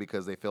this like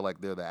because they feel like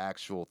they're the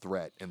actual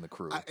threat in the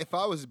crew. If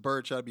I was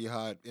Birch, I'd be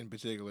hot in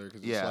particular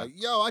because Yeah. it's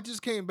like, yo, I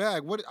just came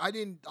back. What I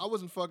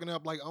wasn't fucking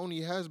up like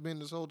Oni has been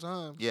this whole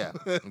time. Yeah,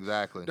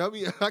 exactly.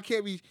 I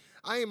can't be.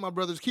 I ain't my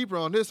brother's keeper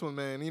on this one,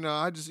 man. You know,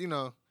 I just, you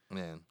know,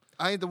 Man.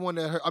 I ain't the one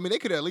that hurt. I mean, they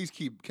could at least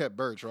kept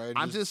Birch, right?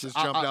 I'm just just-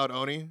 jumped I- out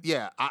Oni.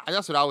 Yeah,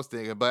 that's what I was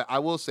thinking. But I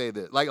will say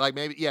that, like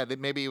maybe,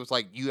 maybe it was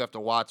like you have to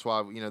watch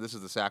while you know this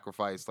is the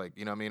sacrifice, like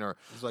you know what I mean, or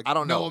It's like I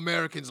don't no know.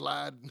 Americans,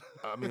 lad.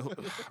 I mean,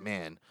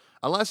 man,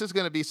 unless it's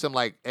gonna be some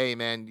like, hey,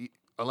 man,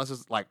 unless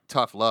it's like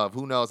tough love,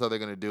 who knows how they're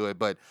gonna do it?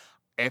 But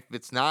if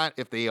it's not,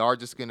 if they are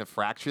just gonna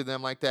fracture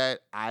them like that,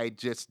 I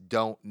just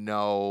don't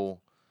know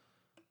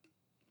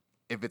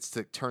if it's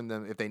to turn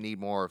them, if they need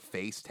more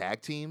face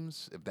tag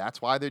teams, if that's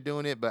why they're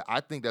doing it. But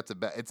I think that's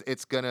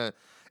it's kind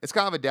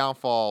of a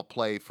downfall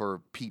play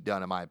for Pete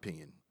Dunne, in my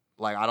opinion.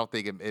 Like, I don't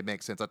think it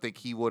makes sense. I think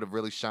he would have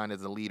really shined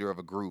as a leader of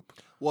a group.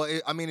 Well,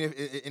 I mean,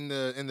 in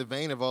the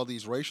vein of all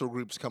these racial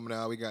groups coming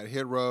out, we got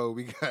Hero,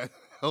 we got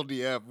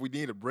LDF. We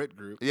need a Brit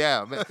group.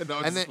 Yeah, man. No,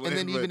 I'm and just then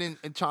playing, even in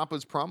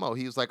Ciampa's promo,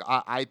 he was like,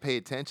 I pay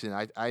attention.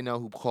 I know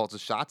who calls the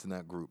shots in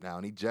that group now,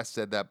 and he just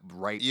said that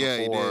right Yeah,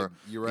 he before.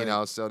 did. You're right. You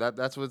know, so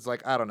that's what's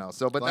like. I don't know.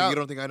 So, but like, now, you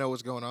don't think I know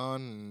what's going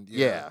on? And,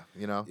 yeah,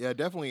 you know. yeah,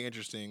 definitely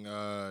interesting.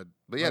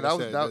 But yeah, like I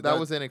that said,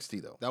 was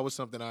NXT though. that was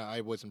something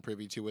I wasn't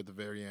privy to at the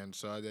very end.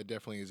 So that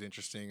definitely is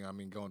interesting. I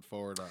mean, going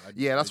forward,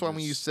 Yeah, that's I why when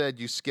you just- said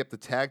you skipped the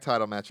tag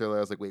title match earlier, I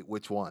was like, wait,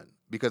 which one?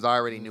 Because I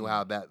already knew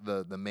how that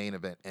the main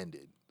event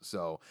ended.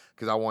 So,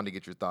 because I wanted to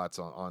get your thoughts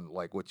on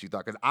like what you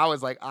thought. Because I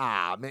was like,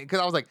 man, because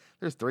I was like,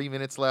 there's 3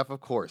 minutes left, of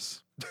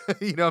course.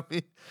 You know what I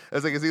mean?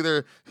 It's like it's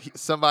either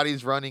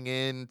somebody's running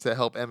in to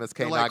help MSK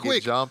They're not like,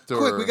 get jumped, or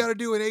quick, we got to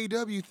do an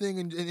AEW thing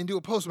and do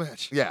a post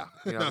match. yeah,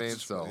 you know what I I'm mean.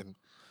 just So, playing.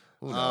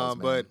 who knows,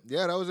 man? But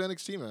yeah, that was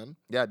NXT, man.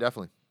 yeah,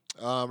 definitely.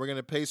 We're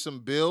gonna pay some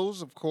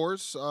bills, of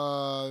course.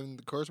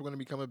 Of course, we're gonna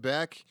be coming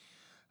back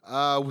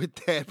with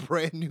that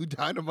brand new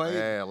Dynamite.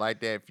 Hey, I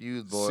like that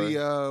fuse, boy. See,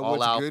 all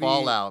what's out, goody.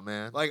 fallout,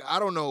 man. Like, I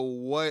don't know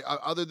what,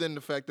 other than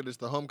the fact that it's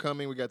the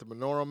homecoming, we got the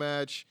Minoru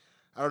match.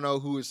 I don't know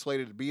who is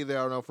slated to be there.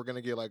 I don't know if we're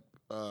gonna get like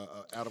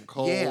Adam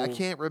Cole. Yeah, I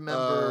can't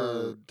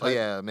remember. type,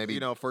 yeah, maybe. you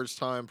know, first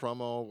time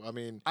promo. I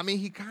mean,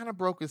 He kind of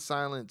broke his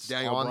silence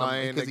Daniel on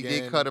Bryan because he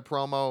again. did cut a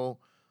promo,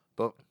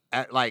 but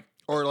at like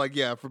or like for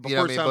you know first what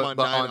I mean? time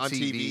But on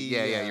TV.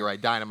 Yeah, you're right.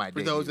 Dynamite.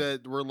 For those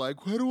that were like,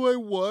 "How do I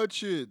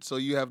watch it?" So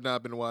you have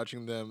not been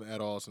watching them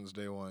at all since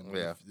day one.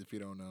 Yeah. if you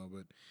don't know,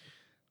 but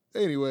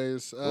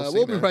anyways, We'll see,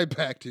 we'll be man. right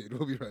back, dude.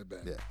 We'll be right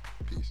back. Yeah.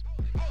 Peace.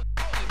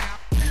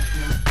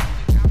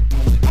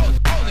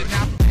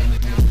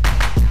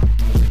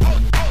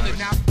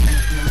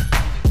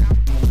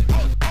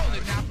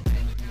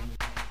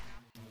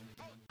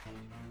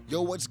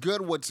 Yo, what's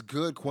good? What's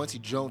good? Quincy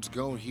Jones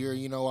Go here.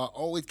 You know, I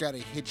always got to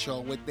hit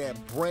y'all with that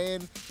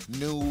brand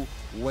new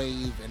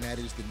wave, and that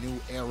is the new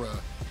era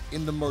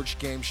in the merch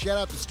game. Shout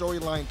out to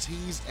Storyline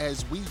Tees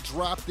as we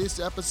drop this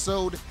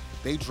episode.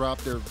 They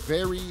dropped their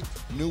very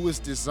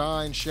newest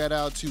design. Shout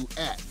out to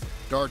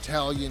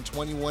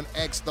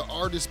 @Dartalion21X, the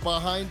artist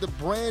behind the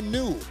brand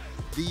new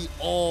The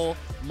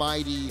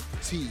Almighty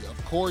T.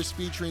 Of course,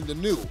 featuring the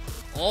new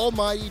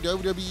Almighty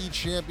WWE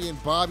Champion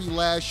Bobby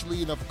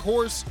Lashley. And of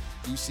course,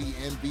 you see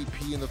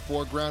MVP in the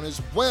foreground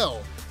as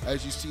well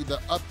as you see the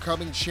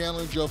upcoming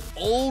challenge of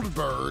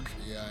Oldberg.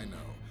 Yeah, I know.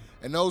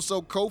 And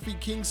also Kofi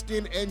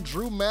Kingston and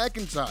Drew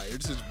McIntyre.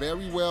 This is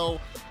very well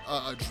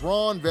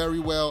drawn, very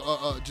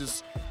well,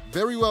 just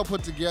very well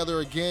put together.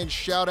 Again,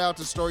 shout out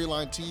to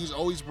Storyline Tees,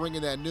 always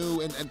bringing that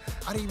new. And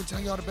I didn't even tell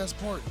y'all the best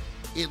part.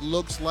 It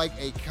looks like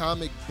a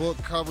comic book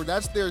cover.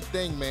 That's their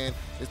thing, man.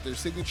 It's their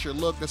signature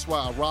look. That's why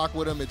I rock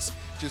with them. It's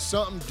just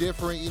something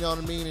different, you know what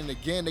I mean? And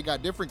again, they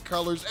got different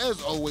colors,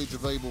 as always,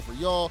 available for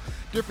y'all.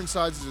 Different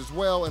sizes as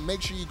well. And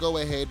make sure you go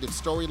ahead to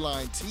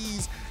Storyline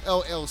Tees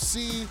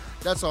LLC.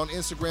 That's on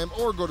Instagram,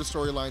 or go to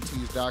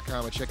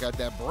StorylineTees.com and check out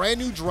that brand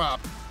new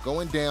drop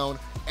going down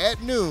at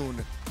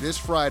noon this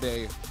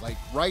Friday, like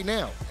right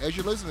now, as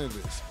you're listening to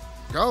this.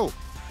 Go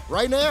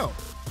right now.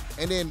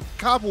 And then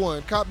cop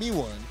me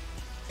one.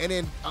 And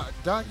then,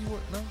 Doc, you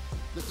want, no?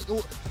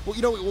 Well,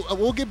 you know,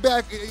 we'll get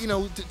back, you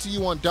know, to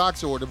you on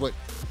Doc's order, but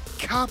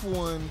cop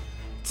one,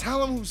 tell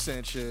them who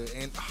sent you,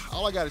 and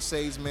all I got to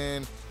say is,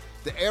 man,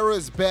 the era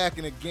is back,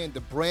 and again,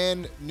 the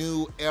brand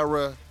new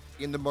era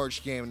in the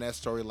merch game, and that's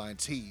Storyline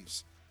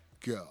Tees.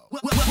 Go.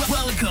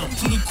 Welcome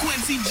to the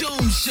Quincy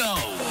Jones Show,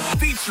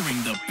 featuring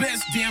the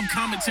best damn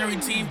commentary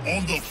team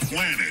on the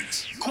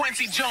planet.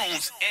 Quincy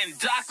Jones and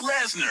Doc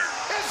Lesnar.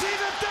 Is he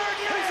the third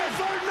man? He's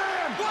the third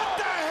man. What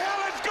the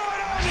hell is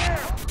going on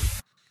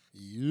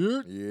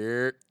here?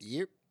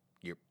 Yep.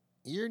 Yep.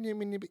 You're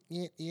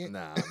yeah.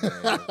 Nah,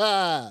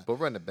 man. But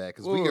run it back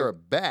because we are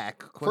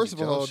back. First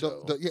Quincy of all,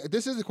 Jones Show.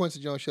 this is the Quincy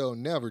Jones Show.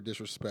 Never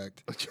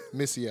disrespect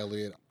Missy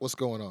Elliott. What's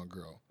going on,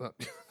 girl?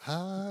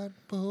 Hot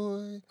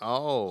boy.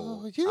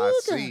 Oh, you I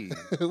got see.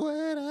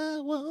 what I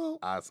want.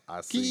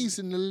 I see. Keys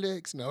in the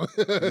legs. No.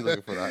 You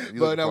looking for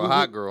a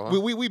hot girl, huh?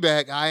 We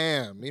back. I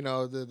am. You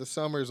know, the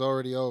summer's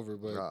already over,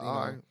 but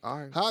all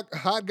right.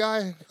 hot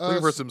guy.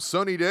 Looking for some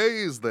sunny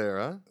days there,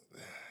 huh?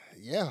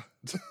 Yeah.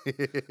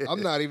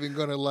 I'm not even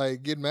gonna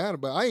like get mad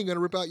about it. I ain't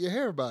gonna rip out your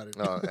hair about it.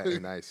 Oh, hey,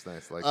 nice.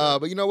 Like that.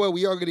 But you know what?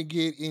 We are gonna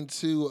get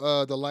into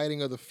the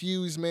lighting of the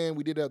fuse, man.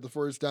 We did have the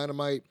first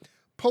Dynamite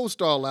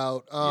post all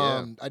out.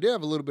 I did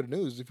have a little bit of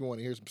news if you want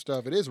to hear some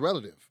stuff. It is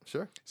relative.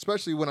 Sure.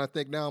 Especially when I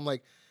think now I'm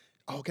like,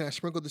 oh, can I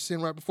sprinkle this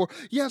in right before?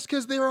 Yes,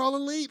 because they were all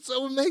elite,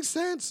 so it makes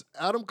sense.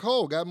 Adam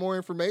Cole got more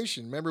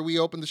information. Remember, we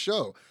opened the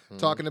show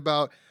talking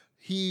about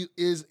he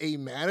is a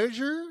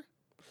manager.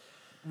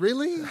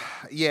 Really?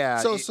 Yeah.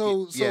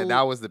 So yeah,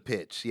 that was the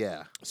pitch.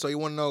 Yeah. So you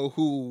want to know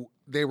who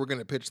they were going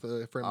to pitch for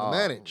him to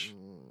manage,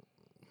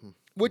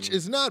 which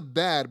is not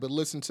bad, but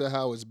listen to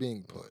how it's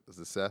being put. Is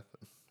it Seth?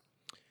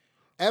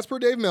 As per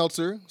Dave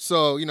Meltzer,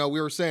 so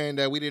we were saying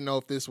that we didn't know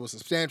if this was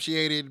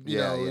substantiated. You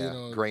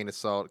know, grain of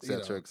salt,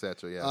 etc.,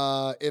 etc.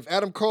 Yeah. If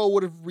Adam Cole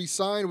would have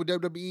re-signed with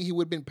WWE, he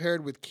would have been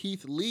paired with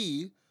Keith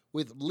Lee,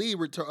 with Lee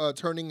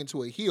turning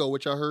into a heel,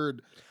 which I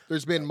heard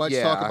there's been much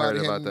talk about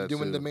him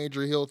doing the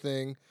major heel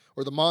thing,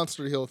 or the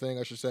monster heel thing,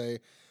 I should say.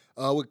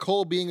 With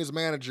Cole being his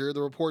manager,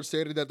 the report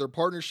stated that their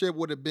partnership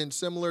would have been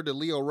similar to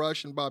Leo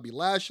Rush and Bobby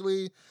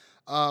Lashley,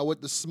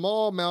 with the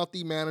small,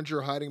 mouthy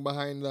manager hiding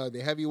behind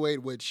the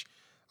heavyweight, which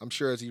I'm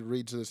sure as he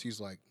reads this, he's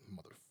like,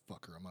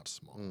 motherfucker, I'm not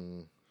small.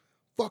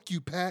 Fuck you,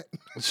 Pat.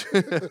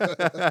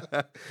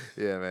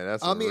 Yeah, man,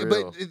 that's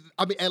real.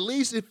 But at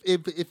least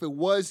if it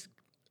was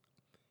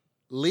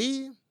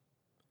Lee,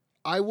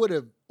 I would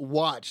have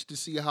watched to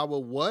see how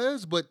it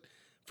was, but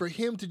for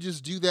him to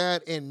just do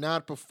that and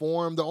not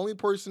perform, the only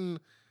person,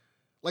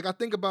 like I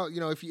think about,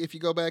 if you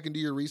go back and do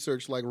your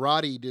research, like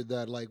Roddy did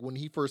that, like when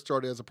he first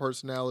started as a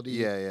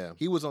personality,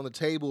 he was on the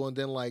table and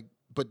then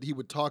but he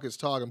would talk his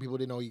talk and people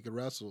didn't know he could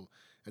wrestle,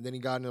 and then he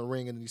got in the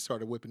ring and then he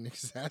started whipping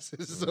niggas'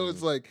 asses. So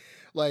it's like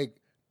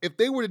if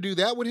they were to do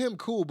that with him,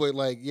 cool, but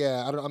when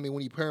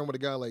you pair him with a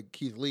guy like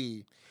Keith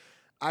Lee,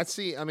 I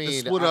see. I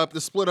mean, the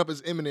split up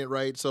is imminent,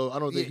 right? So I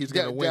don't think he's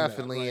going to win.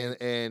 Definitely, that,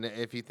 right? and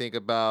if you think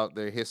about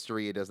their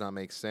history, it does not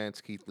make sense.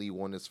 Keith Lee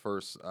won his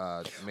first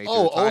major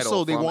title.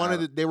 Also they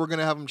were going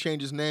to have him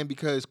change his name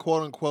because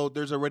quote unquote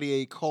there's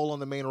already a Cole on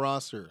the main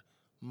roster,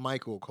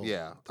 Michael Cole.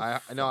 Yeah,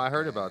 I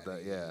heard about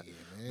that. Yeah,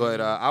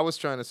 but I was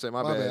trying to say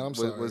my bad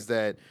was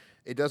that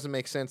it doesn't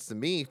make sense to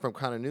me from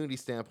continuity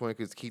standpoint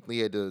because Keith Lee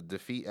had to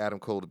defeat Adam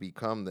Cole to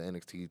become the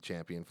NXT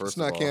champion. It's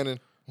not canon.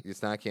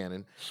 It's not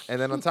canon.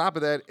 And then on top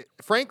of that,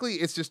 frankly,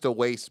 it's just a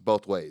waste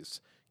both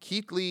ways.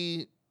 Keith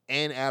Lee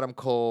and Adam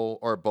Cole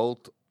are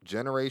both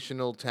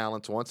generational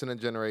talents, once in a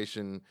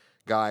generation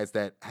guys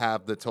that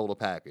have the total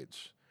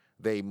package.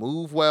 They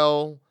move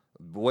well,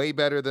 way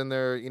better than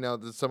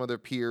some of their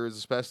peers,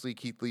 especially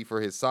Keith Lee for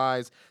his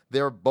size.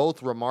 They're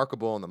both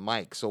remarkable on the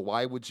mic. So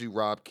why would you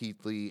rob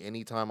Keith Lee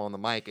anytime on the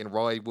mic, and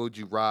why would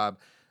you rob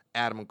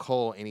Adam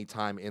Cole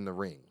anytime in the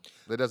ring?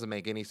 That doesn't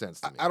make any sense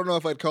to me. I don't know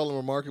if I'd call him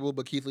remarkable,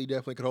 but Keith Lee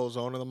definitely could hold his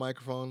own on the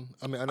microphone.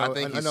 I mean, I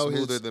think he's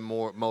smoother than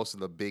most of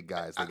the big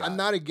guys. I'm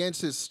not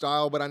against his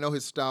style, but I know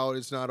his style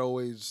is not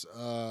always.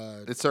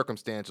 It's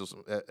circumstantial.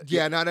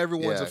 Not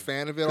everyone's a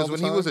fan of it. Because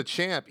when he was a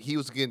champ, he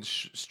was getting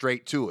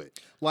straight to it.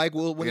 Like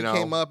when he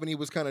came up and he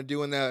was kind of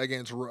doing that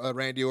against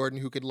Randy Orton,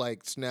 who could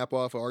snap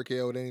off an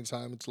RKO at any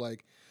time. It's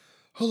like,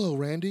 hello,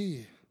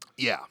 Randy.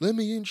 Yeah. Let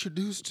me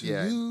introduce to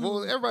you.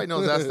 Well, everybody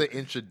knows that's the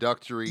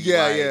introductory,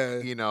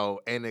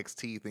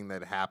 NXT thing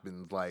that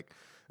happens, and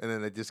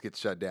then it just gets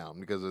shut down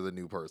because of the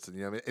new person.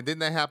 You know what I mean? And didn't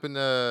that happen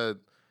to,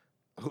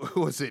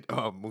 who was it?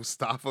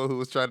 Mustafa, who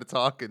was trying to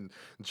talk, and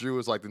Drew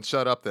was like, then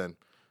shut up then.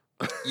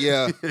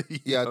 Yeah. I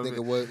think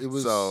it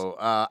was. So,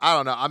 I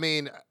don't know. I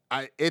mean,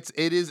 it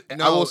is.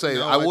 I will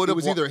say, I would have. It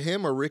was either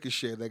him or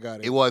Ricochet that got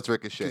it. It was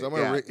Ricochet.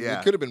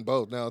 It could have been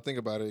both. Now think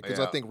about it, because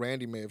I think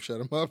Randy may have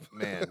shut him up.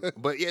 Man,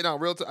 but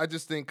I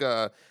just think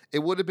it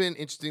would have been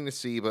interesting to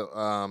see. But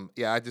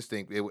I just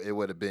think it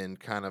would have been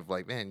kind of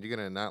like, man, you're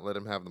gonna not let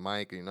him have the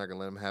mic, and you're not gonna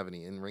let him have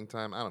any in ring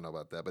time. I don't know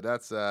about that, but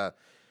that's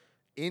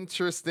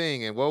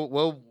interesting. And what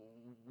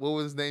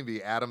would his name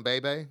be? Adam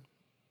Bebe?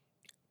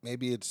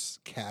 Maybe it's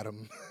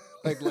Cadam.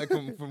 like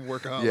from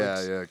Workaholics.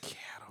 Yeah,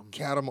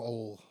 Cadam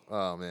Ole.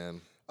 Oh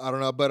man, I don't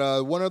know.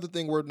 But one other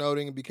thing worth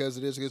noting, because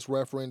it gets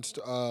referenced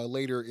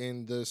later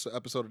in this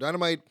episode of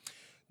Dynamite,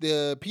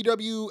 the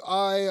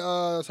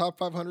PWI Top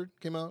 500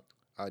 came out.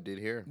 I did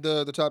hear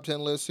the top 10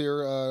 list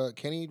here.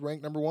 Kenny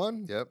ranked number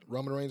 1. Yep.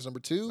 Roman Reigns number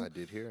 2. I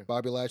did hear.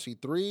 Bobby Lashley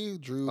 3.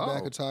 Drew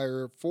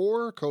McIntyre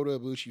 4. Kota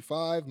Ibushi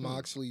 5.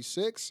 Moxley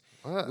 6.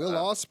 Will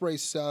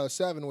Ospreay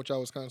 7, which I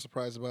was kind of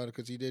surprised about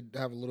because he did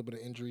have a little bit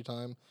of injury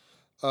time.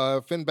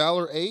 Finn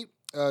Balor 8.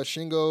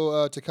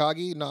 Shingo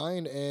Takagi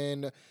 9.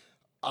 And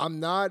I'm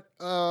not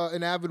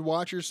an avid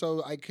watcher,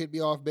 so I could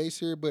be off base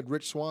here, but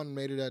Rich Swann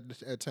made it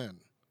at 10.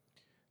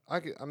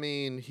 I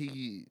mean,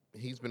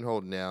 he's been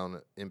holding down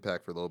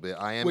Impact for a little bit.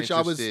 I am Which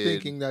interested. I was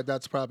thinking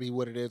that's probably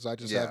what it is. I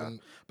just haven't.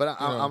 But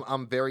you know.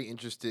 I'm very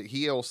interested.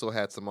 He also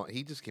had some.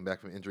 He just came back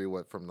from injury.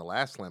 From the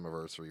last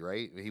Slammiversary,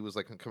 right? He was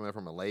like coming back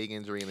from a leg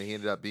injury, and then he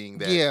ended up being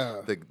that.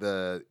 Yeah.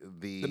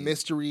 The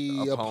mystery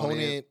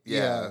opponent.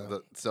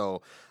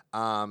 So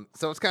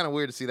it's kind of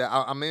weird to see that.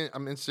 I'm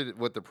interested in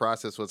what the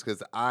process was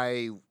because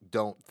I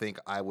don't think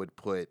I would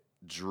put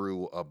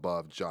Drew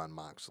above John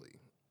Moxley.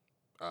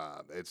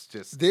 It's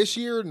just this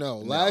year, no.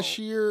 Last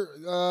year,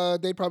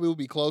 they probably would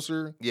be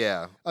closer.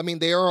 Yeah. I mean,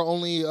 they are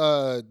only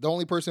the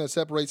only person that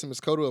separates them is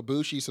Kota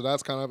Ibushi, so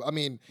that's kind of. I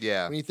mean,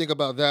 yeah. When you think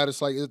about that,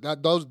 it's like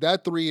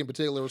that three in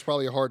particular was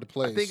probably hard to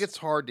place. I think it's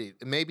hard to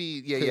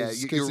maybe.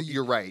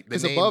 You're right.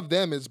 Because above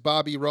them is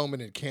Bobby, Roman,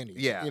 and Kenny.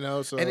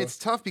 Yeah, So and it's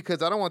tough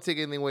because I don't want to take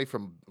anything away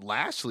from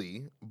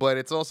Lashley, but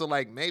it's also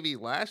like maybe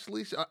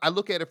Lashley. I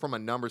look at it from a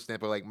number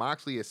standpoint. Like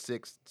Moxley at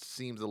 6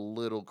 seems a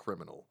little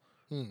criminal.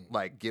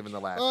 Like given the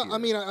last year. I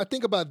mean, I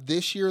think about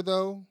this year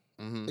though.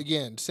 Mm-hmm.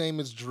 Again, same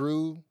as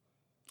Drew.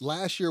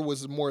 Last year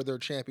was more their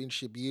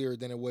championship year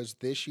than it was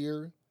this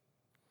year.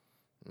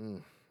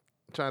 I'm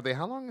trying to think,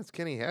 how long has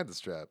Kenny had the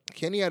strap?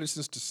 Kenny had it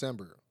since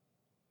December.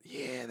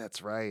 Yeah,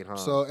 that's right, huh?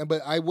 So,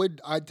 but I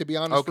to be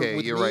honest, okay,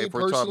 with you're me right. If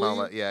we're talking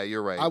personally, about,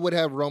 you're right. I would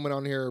have Roman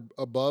on here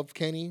above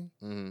Kenny.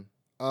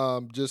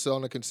 Mm-hmm. Just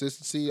on the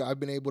consistency, I've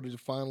been able to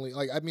finally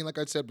like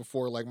I said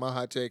before, like my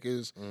hot take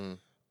is.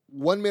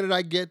 1 minute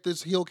I get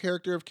this heel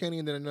character of Kenny,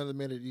 and then another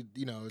minute,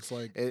 it's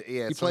like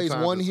he plays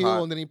one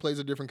heel, and then he plays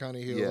a different kind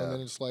of heel, and then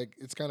it's like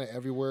it's kind of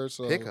everywhere.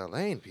 So pick a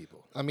lane,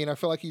 people. I mean, I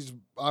feel like he's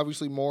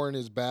obviously more in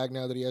his bag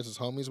now that he has his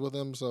homies with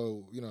him.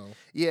 So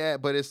Yeah,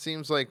 but it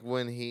seems like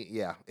when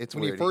it's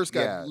when weird. he first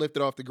got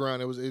lifted off the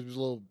ground, it was a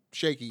little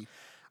shaky.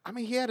 I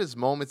mean, he had his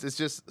moments. It's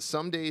just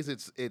some days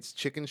it's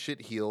chicken shit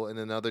heel, and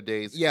then other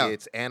days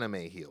it's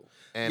anime heel.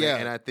 And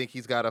I think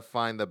he's got to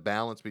find the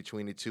balance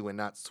between the two and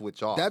not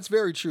switch off. That's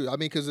very true. I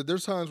mean, because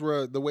there's times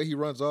where the way he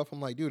runs off,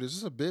 I'm like, dude, is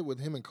this a bit with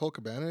him and Colt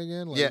Cabana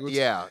again? Like, exactly.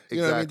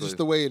 You know what I mean? Just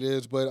the way it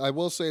is. But I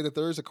will say that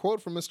there is a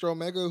quote from Mr.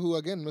 Omega, who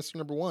again, Mr.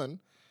 Number One.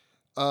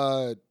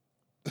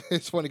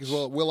 It's funny because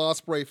Will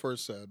Ospreay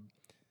first said,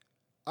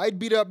 "I'd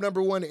beat up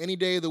Number One any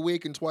day of the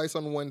week and twice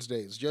on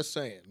Wednesdays." Just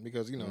saying,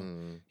 because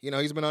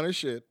he's been on his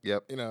shit.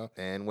 Yep.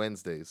 And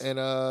Wednesdays. And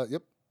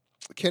yep.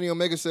 Kenny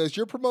Omega says,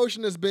 "Your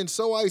promotion has been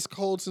so ice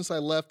cold since I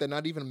left that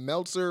not even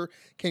Meltzer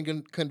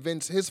can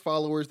convince his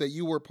followers that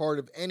you were part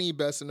of any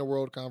best in the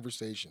world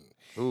conversation.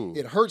 Ooh.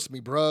 It hurts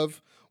me, bruv.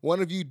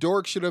 One of you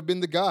dorks should have been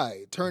the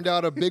guy. Turned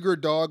out a bigger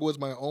dog was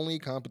my only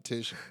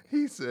competition."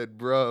 He said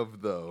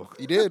bruv, though.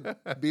 He did.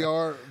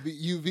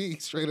 B-R-U-V,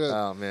 straight up.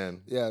 Oh,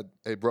 man. Yeah.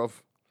 Hey, bruv.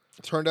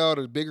 Turned out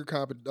a bigger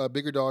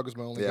dog was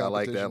my only competition. Yeah, I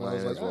like that line I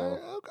was like, as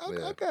well.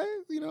 okay,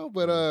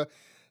 but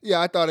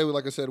I thought it was,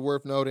 like I said,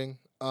 worth noting.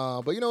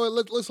 But you know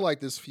what? Let's light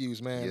this fuse,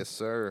 man. Yes,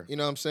 sir. You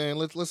know what I'm saying?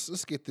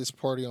 Let's get this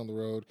party on the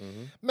road.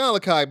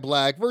 Malachi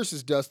Black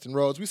versus Dustin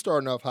Rhodes. We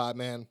starting off hot,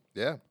 man.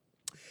 Yeah.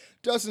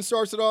 Dustin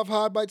starts it off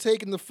hot by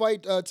taking the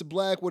fight to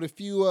Black with a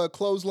few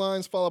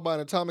clotheslines, followed by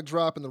an atomic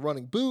drop in the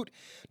running boot.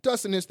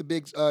 Dustin hits the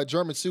big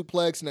German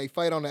suplex, and they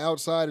fight on the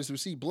outside as we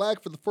see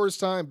Black for the first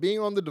time being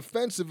on the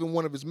defensive in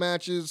one of his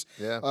matches.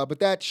 Yeah. But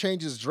that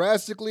changes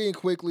drastically and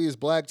quickly as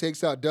Black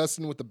takes out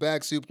Dustin with the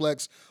back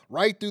suplex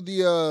right through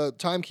the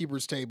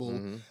timekeeper's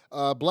table.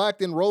 Black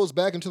then rolls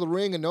back into the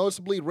ring and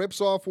noticeably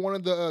rips off one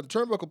of the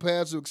turnbuckle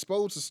pads to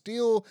expose the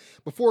steel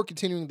before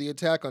continuing the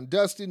attack on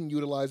Dustin,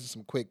 utilizing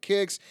some quick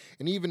kicks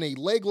and even a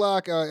leg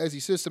lock as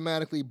he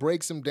systematically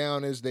breaks him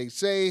down, as they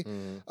say.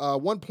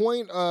 One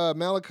point,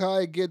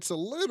 Malachi gets a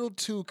little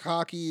too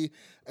cocky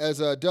as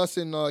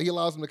Dustin, he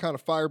allows him to kind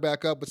of fire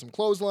back up with some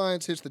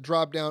clotheslines, hits the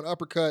drop down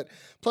uppercut,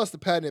 plus the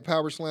patented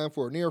power slam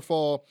for a near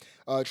fall.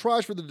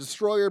 Tries for the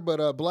destroyer,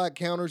 but Black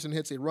counters and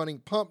hits a running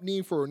pump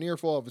knee for a near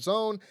fall of his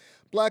own.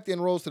 Black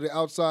then rolls to the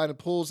outside and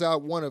pulls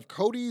out one of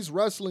Cody's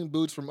wrestling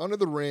boots from under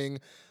the ring,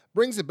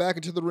 brings it back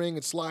into the ring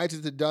and slides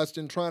it to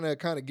Dustin, trying to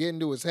kind of get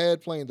into his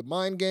head, playing the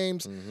mind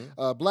games.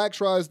 Black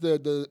tries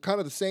the kind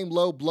of the same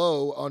low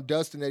blow on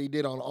Dustin that he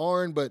did on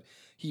Arn, but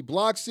he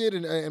blocks it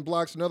and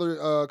blocks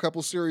another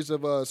couple series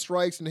of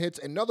strikes and hits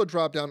another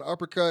drop down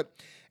uppercut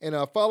and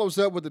follows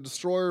up with the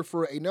destroyer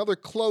for another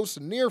close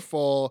near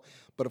fall.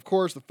 But of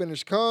course, the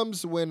finish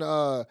comes when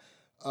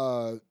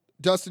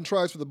Dustin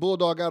tries for the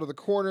bulldog out of the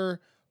corner.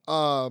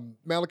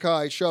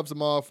 Malachi shoves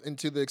him off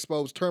into the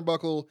exposed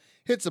turnbuckle,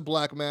 hits a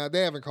black mass.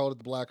 They haven't called it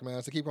the black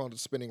mass. They keep calling it the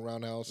spinning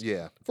roundhouse.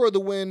 Yeah. For the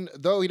win,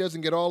 though he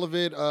doesn't get all of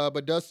it,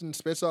 but Dustin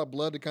spits out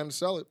blood to kind of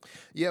sell it.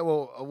 Yeah,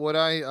 well, what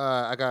I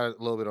got a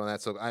little bit on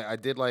that. So I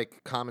did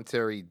like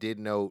commentary did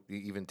note,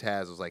 even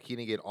Taz was like, he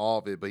didn't get all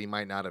of it, but he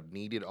might not have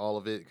needed all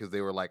of it because they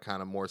were like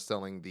kind of more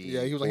selling the.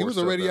 Yeah, he was like, he was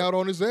already out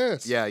on his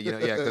ass. Yeah,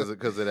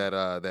 because of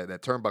that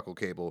turnbuckle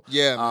cable.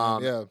 Yeah,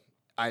 man, yeah.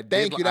 I did.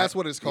 Thank you. That's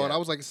what it's called. yeah. I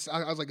was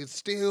like, it's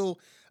still.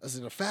 Is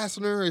it a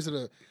fastener? Is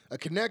it a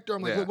connector?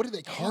 I'm like, Yeah. what do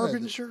they call it?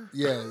 Harbinger?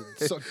 Yeah.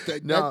 So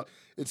No.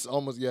 it's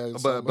almost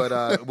It's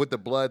But with the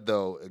blood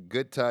though, a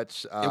good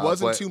touch. it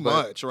wasn't but- too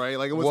but- much, right?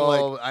 Like it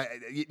wasn't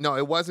like no,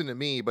 it wasn't to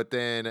me. But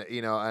then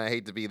I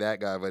hate to be that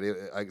guy,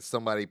 but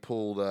somebody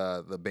pulled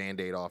the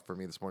Band-Aid off for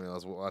me this morning. I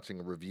was watching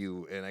a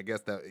review, and I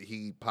guess that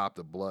he popped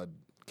a blood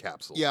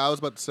capsule. yeah. I was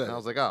about to say. and I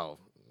was like, oh,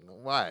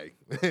 why?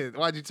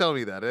 Why'd you tell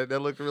me that? That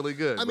looked really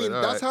good. I mean, but,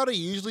 all that's right. how they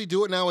usually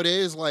do it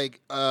nowadays. Like,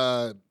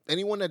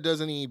 anyone that does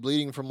any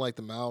bleeding from like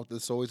the mouth,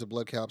 it's always a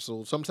blood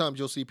capsule. Sometimes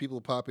you'll see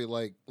people pop it.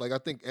 Like I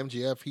think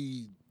MGF,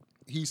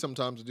 he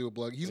sometimes do a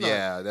blood. He's not.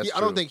 Yeah, that's I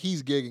don't true. think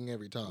he's gigging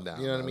every time. No,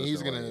 you know what I no, mean? there's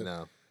He's no gonna. way,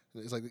 no.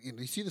 It's like,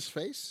 you see this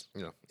face?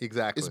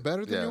 Exactly. It's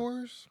better than Yeah.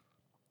 yours,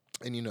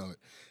 and you know it.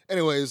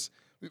 Anyways.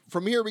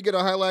 From here, we get a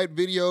highlight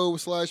video /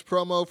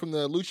 promo from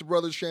the Lucha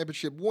Brothers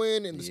Championship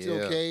win in the steel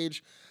Yeah.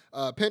 cage.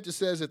 Penta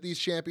says that these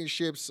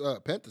championships,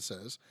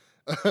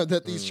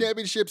 that these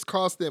championships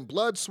cost them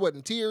blood, sweat,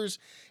 and tears,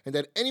 and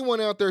that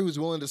anyone out there who's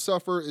willing to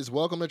suffer is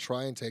welcome to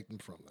try and take them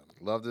from them.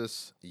 Love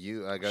this.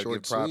 I gotta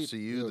Short, give props sweet, to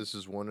you. yeah. This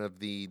is one of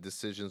the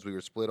decisions we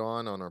were split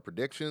on our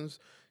predictions.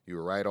 You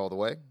were right all the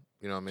way.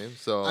 You know what I mean?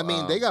 So I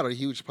mean, they got a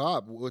huge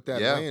pop with that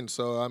yeah. win.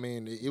 So I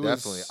mean, it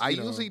was definitely. I you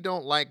know, usually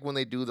don't like when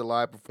they do the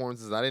live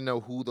performances. I didn't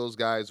know who those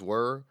guys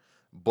were,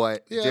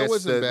 but Yeah, it just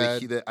wasn't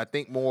the I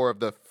think more of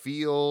the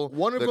feel,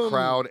 One of the them-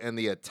 crowd, and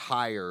the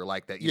attire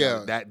like that. You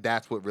know,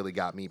 that's what really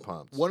got me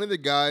pumped. One of the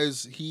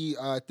guys, he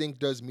I think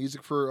does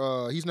music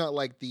for. He's not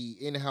like the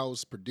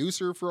in-house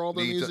producer for all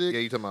the music. Yeah,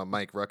 you talking about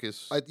Mike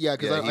Ruckus? Yeah,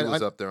 because he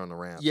was up there on the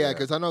ramp. Yeah,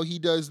 because I know he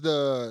does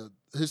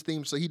his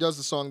theme. So he does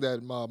the song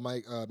that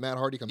Matt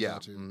Hardy comes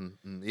out to.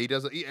 He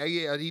does.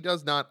 He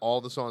does not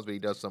all the songs, but he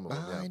does some of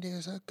them. Mind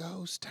is a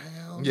ghost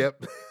town.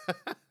 Yep.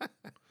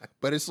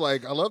 But it's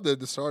like I love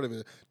the start of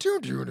it.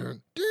 Dun, dun, dun,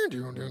 dun,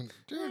 dun, dun,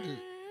 dun, dun.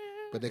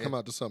 But they come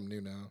out to something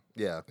new now.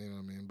 Yeah. You know what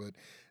I mean? But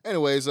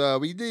anyways,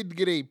 we did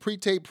get a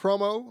pre-tape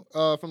promo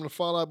from the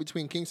fallout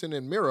between Kingston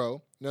and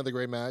Miro. Another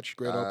great match,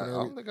 great I opener.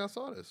 don't think I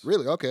saw this.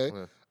 Really? Okay.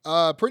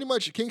 Pretty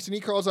much Kingston, he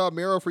calls out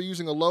Miro for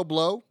using a low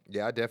blow.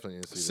 Yeah, I definitely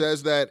didn't see this.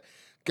 Says that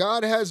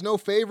God has no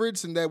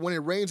favorites and that when it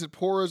rains, it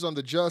pours on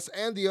the just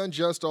and the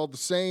unjust all the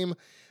same.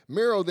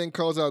 Miro then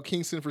calls out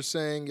Kingston for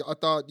saying, I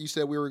thought you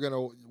said we were going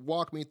to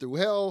walk me through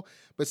hell,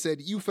 but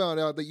said you found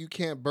out that you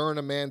can't burn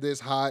a man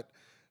this hot.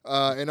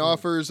 And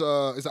offers,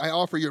 I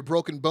offer your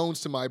broken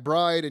bones to my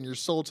bride and your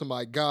soul to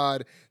my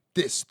God.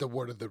 This, the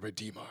word of the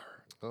Redeemer.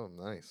 Oh,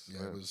 nice. Yeah,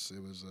 Man. it was.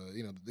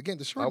 You know, again,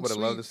 the short. I and would have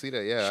sweet, loved to see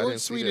that. Yeah, I short,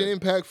 didn't see sweet, that.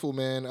 and impactful,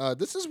 man.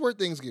 This is where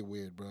things get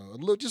weird,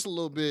 bro. Just a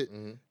little bit.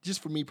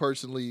 Just for me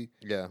personally,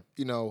 Yeah.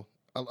 you know,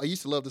 I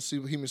used to love the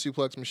human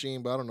suplex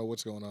machine, but I don't know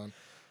what's going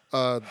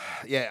on.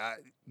 Yeah.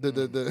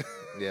 The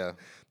Yeah.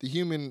 the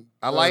human.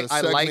 I like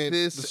segment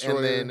this, destroyer.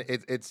 and then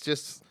it's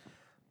just.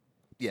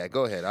 Yeah,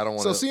 go ahead. I don't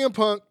want So to. CM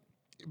Punk,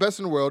 best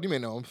in the world. You may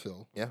know him,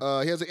 Phil.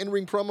 Yeah. He has an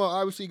in-ring promo.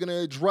 Obviously, going to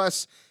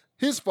address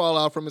his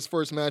fallout from his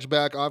first match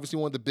back. Obviously,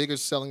 one of the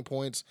biggest selling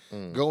points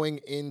going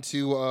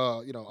into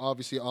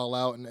obviously All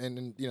Out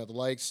and the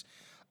likes.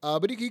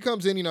 But he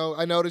comes in.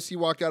 I noticed he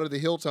walked out of the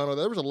Hill Tunnel.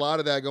 There was a lot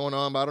of that going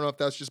on, but I don't know if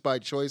that's just by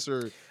choice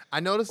or. I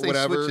noticed they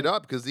whatever. switched it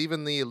up because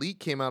even the Elite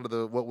came out of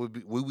the what we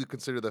would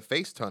consider the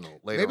face tunnel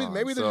later on.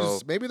 Maybe so,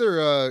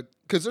 they're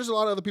because there's a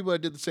lot of other people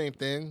that did the same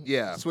thing.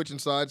 Yeah. switching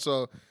sides.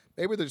 So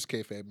maybe they're just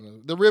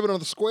kayfabe. The ribbon on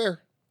the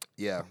square.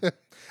 yeah.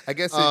 I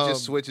guess it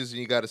just switches, and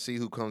you got to see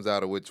who comes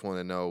out of which one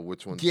and know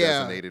which one's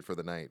designated for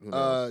the night. Who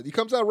knows? He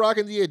comes out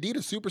rocking the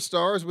Adidas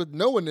Superstars with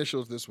no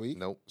initials this week.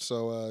 Nope.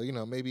 So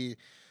maybe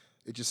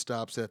it just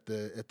stops at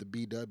the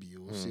BW.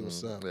 We'll see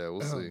what's up. Yeah,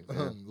 we'll see.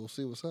 Yeah. We'll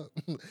see what's up.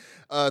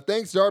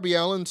 Thanks, Darby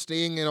Allin,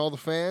 staying in all the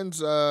fans.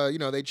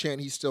 They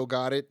chant he's still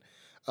got it.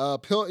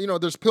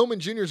 There's Pillman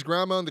Jr.'s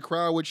grandma in the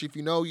crowd, which if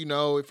you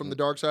know from the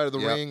dark side of the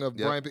ring of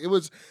Brian. It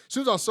was as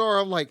soon as I saw her,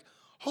 I'm like,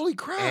 holy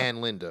crap.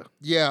 And Linda.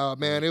 Yeah,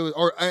 man. It was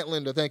Aunt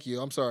Linda. Thank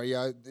you. I'm sorry.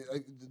 Yeah,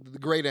 the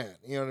great aunt.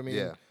 You know what I mean?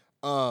 Yeah.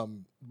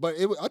 But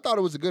I thought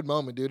it was a good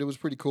moment, dude. It was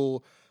pretty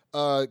cool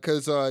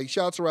because he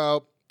shouts her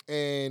out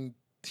and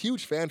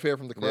huge fanfare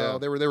from the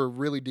crowd. Yeah. They were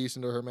really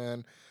decent to her,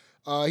 man.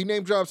 He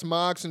name drops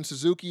Mox and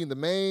Suzuki in the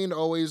main.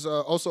 Always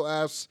also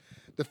asks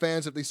the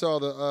fans if they saw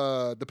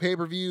the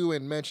pay-per-view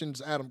and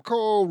mentions Adam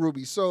Cole,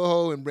 Ruby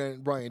Soho,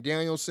 and Bryan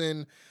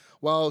Danielson,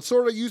 while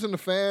sort of using the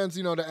fans,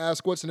 to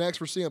ask what's next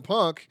for CM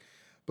Punk.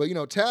 But,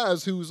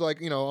 Taz, who's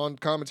on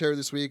commentary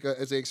this week,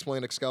 as they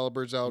explain,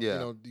 Excalibur's out,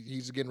 Yeah.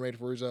 He's getting ready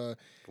for his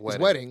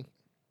wedding.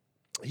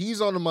 He's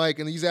on the mic,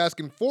 and he's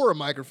asking for a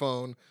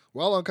microphone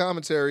while on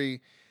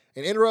commentary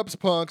and interrupts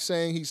Punk,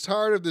 saying he's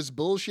tired of this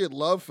bullshit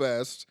love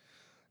fest.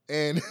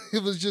 And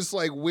it was just,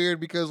 weird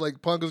because,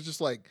 Punk was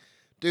just like,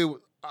 dude,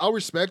 I'll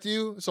respect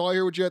you, so I'll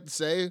hear what you have to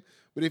say.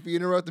 But if you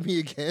interrupted me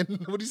again,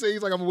 what do you say?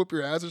 He's like, I'm going to whip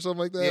your ass or something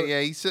like that?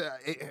 Yeah, he said,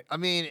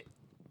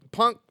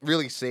 Punk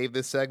really saved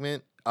this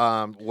segment.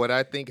 What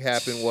I think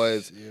happened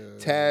was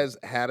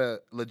Taz had a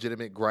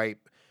legitimate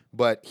gripe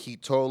but he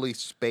totally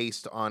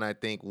spaced on, I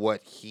think,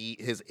 what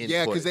his input.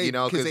 Yeah, 'cause they-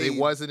 'cause because they- it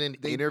wasn't an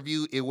they-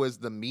 interview; it was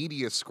the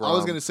media scrum. I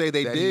was gonna say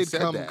they that he did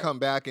said that. come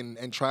back and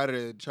try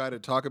to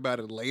talk about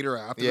it later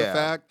after the Yeah.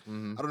 fact.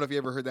 Mhm. I don't know if you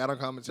ever heard that on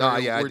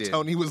commentary. yeah, I where did.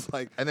 Tony was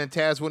like, And then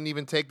Taz wouldn't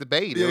even take the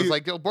bait. Yeah, It was he-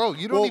 like, yo, bro,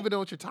 you don't Well- even know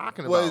what you're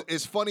talking well, about.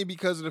 it's funny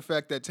because of the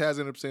fact that Taz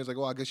ended up saying, like,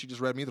 well, I guess you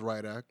just read me the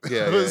right act.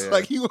 Yeah, it was yeah.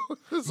 like he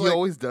was He like,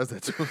 always does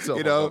that to himself.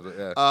 you know,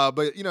 Yeah.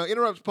 but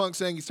interrupts Punk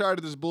saying he's tired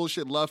of this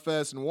bullshit love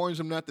fest and warns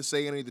him not to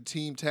say any of the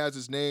team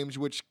Taz's names,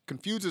 which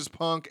confuses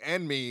Punk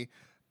and me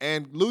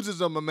and loses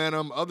the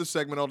momentum of the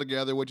segment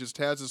altogether, which is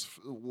Taz's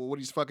what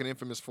he's fucking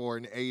infamous for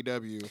in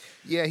AEW.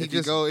 Yeah, he if you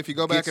just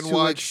go back gets and too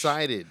watch,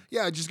 excited.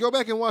 yeah, just go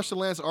back and watch the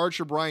Lance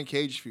Archer Brian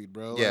Cage feud,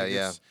 bro. Yeah, Like,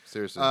 yeah, it's-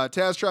 seriously.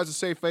 Taz tries to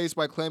save face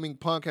by claiming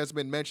Punk has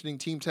been mentioning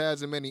Team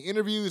Taz in many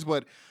interviews,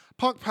 but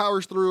Punk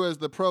powers through as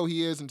the pro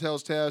he is and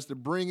tells Taz to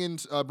bring him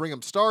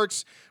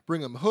Starks,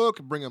 bring him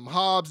Hook, bring him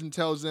Hobbs, and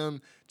tells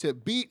them to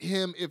beat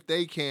him if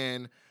they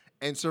can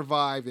and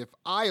survive if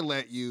I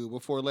let you,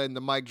 before letting the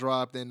mic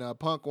drop. Then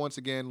Punk once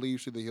again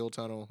leaves through the heel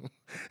tunnel.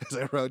 As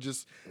I wrote,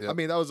 I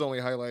mean, that was the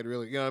only highlight,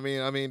 really. You know what I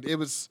mean? I mean, it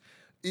was,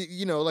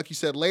 like you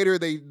said, later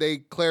they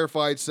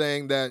clarified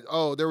saying that,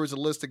 there was a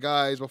list of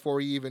guys before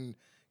he even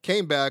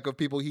came back of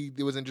people he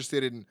was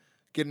interested in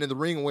getting in the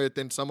ring with,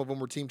 and some of them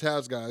were Team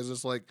Taz guys.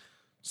 It's like,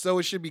 so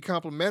it should be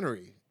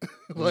complimentary.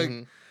 Like,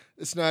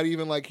 it's not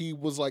even like he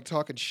was like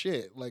talking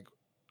shit. Like,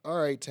 all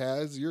right,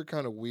 Taz, you're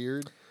kind of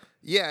weird.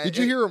 Yeah. Did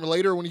you hear him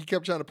later when he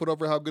kept trying to put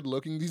over how good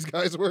looking these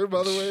guys were,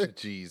 by the way?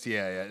 Jeez,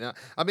 yeah. No,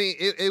 I mean,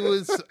 it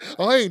was.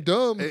 I ain't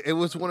dumb. It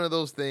was one of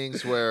those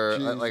things where,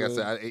 like I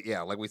Jeez,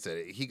 said, like we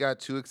said, he got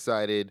too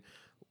excited,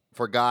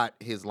 forgot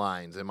his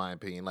lines, in my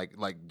opinion. Like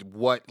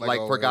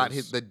forgot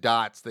always. the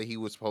dots that he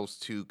was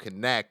supposed to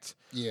connect.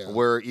 Yeah.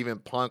 Where even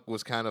Punk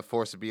was kind of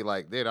forced to be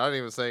like, dude, I didn't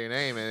even say your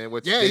name, and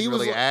which Yeah, he didn't was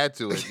really like- add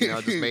to it.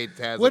 Just made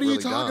Taz What look are you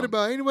really talking dumb.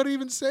 about? Anybody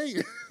even say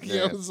it?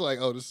 Yeah. I was like,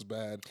 oh, this is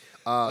bad.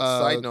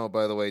 Side note,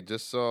 by the way,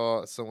 just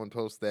saw someone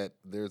post that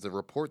there's a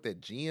report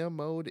that GM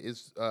mode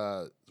is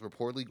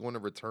reportedly going to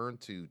return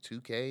to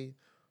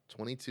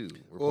 2K22.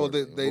 Well,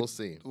 We'll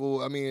see.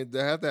 Well, I mean, they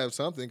have to have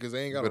something because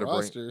they ain't got a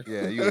roster.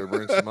 You better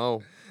bring some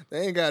Mo.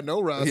 They ain't got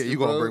no roster. Yeah, you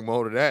gonna bro. bring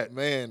Mo to that.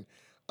 Man.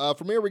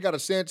 From here, we got a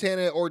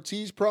Santana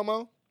Ortiz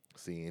promo.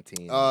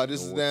 CNT.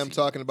 This is them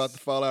talking about the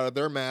fallout of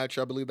their match.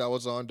 I believe that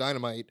was on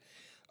Dynamite.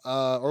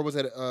 Or was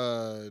it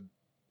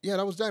yeah,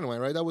 that was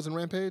Dynamite, right? That was in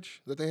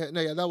Rampage that they had.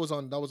 No, yeah, that was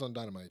on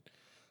Dynamite.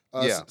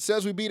 Yeah.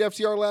 Says we beat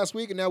FTR last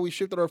week and now we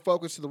shifted our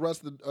focus to the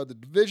rest of the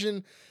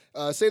division.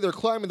 Say they're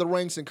climbing the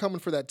ranks and coming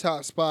for that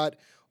top spot.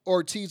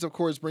 Ortiz, of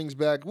course, brings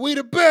back "We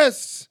the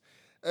best"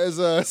 as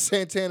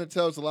Santana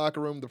tells the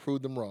locker room to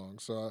prove them wrong.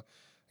 So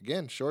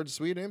again, short,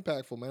 sweet, and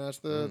impactful, man. That's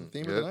the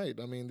theme of the night.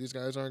 I mean, these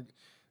guys aren't,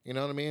 you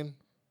know what I mean?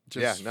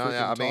 Just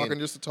I talking mean,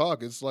 just to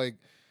talk. It's like,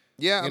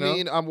 yeah, you I know?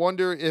 mean, I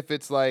wonder if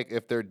it's like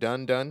if they're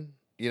done.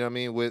 You know what I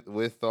mean?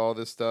 With all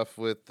this stuff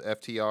with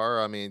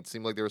FTR, I mean, it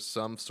seemed like there was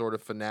some sort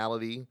of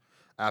finality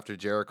after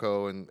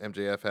Jericho and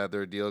MJF had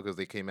their deal because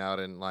they came out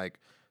and like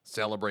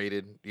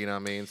celebrated. You know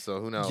what I mean?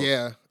 So who knows?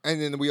 yeah. And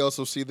then we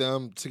also see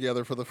them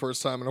together for the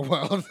first time in a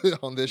while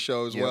on this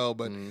show as Yep. well.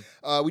 But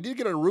we did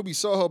get a Ruby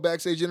Soho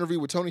backstage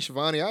interview with Tony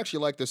Schiavone. I actually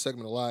like this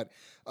segment a lot.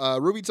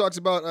 Ruby talks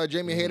about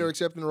Jamie Hayter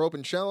accepting her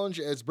open challenge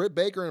as Britt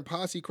Baker and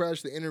Posse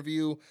crash the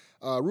interview.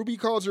 Ruby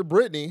calls her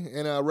Brittany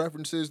and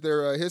references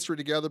their history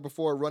together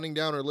before running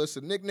down her list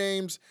of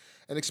nicknames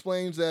and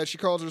explains that she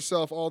calls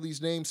herself all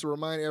these names to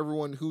remind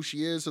everyone who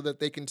she is so that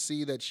they can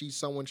see that she's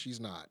someone she's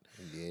not.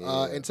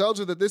 Yeah. And tells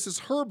her that this is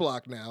her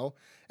block now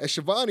as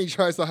Schiavone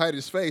tries to hide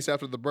his face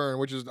after the burn,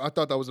 which is I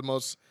thought that was the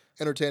most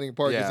entertaining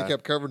part because Yeah. he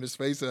kept covering his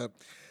face up.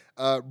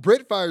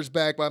 Britt fires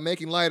back by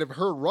making light of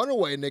her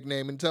runaway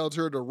nickname and tells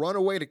her to run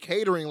away to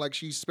catering like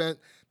she spent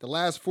the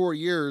last 4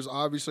 years,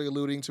 obviously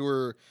alluding to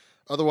her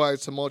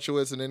otherwise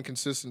tumultuous and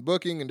inconsistent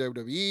booking in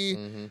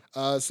WWE.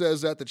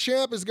 Says that the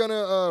champ is going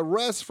to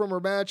rest from her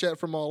match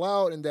from All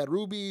Out and that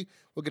Ruby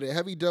will get a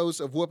heavy dose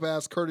of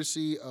whoop-ass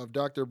courtesy of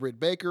Dr. Britt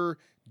Baker,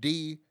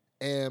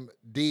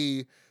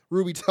 DMD.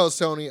 Ruby tells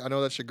Tony, I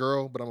know that's your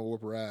girl, but I'm going to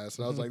whoop her ass.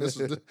 And I was like, this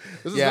is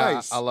yeah,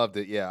 nice. I loved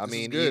it. Yeah, I This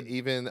is mean, good.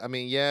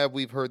 yeah,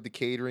 we've heard the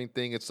catering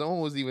thing. If someone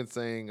was even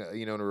saying,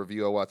 in a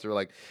review I watched, they were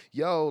like,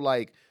 "Yo,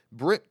 like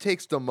Britt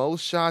takes the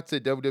most shots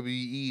at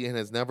WWE and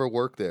has never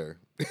worked there."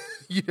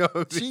 You know,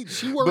 what I mean?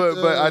 She worked.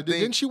 but I think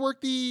didn't she work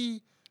the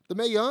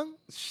Mae Young?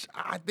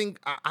 I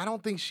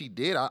don't think she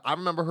did. I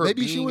remember her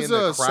Maybe being she was in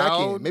the a crowd.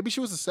 second. Maybe she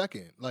was a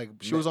second. Like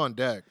she was on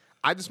deck.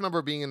 I just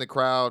remember being in the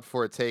crowd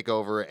for a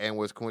takeover and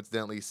was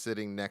coincidentally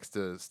sitting next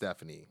to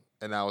Stephanie,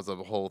 and that was a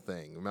whole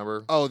thing.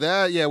 Remember? Oh,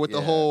 that with the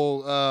Yeah.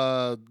 whole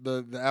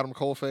the Adam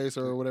Cole face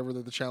or whatever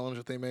the challenge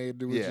that they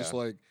made. It was Yeah. just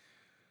like,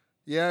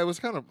 yeah, it was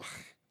kind of.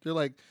 They're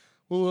like,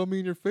 well, I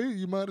mean, your face,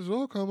 you might as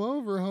well come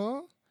over,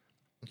 huh?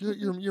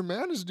 Your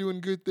man is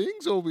doing good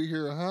things over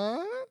here,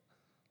 huh?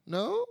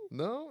 No.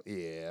 No?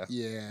 Yeah.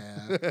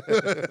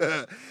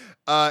 Yeah.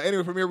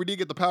 Anyway, from here we did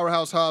get the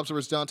Powerhouse Hobbs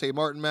versus Dante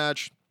Martin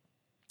match.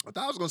 I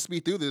thought I was going to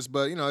speed through this,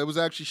 but, it was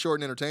actually short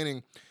and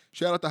entertaining.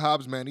 Shout out to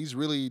Hobbs, man. He's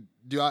really,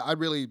 I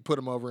really put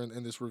him over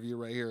in this review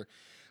right here.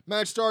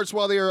 Match starts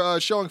while they're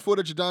showing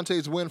footage of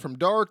Dante's win from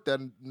Dark that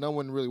no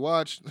one really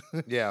watched.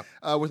 Yeah.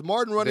 With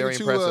Martin running Very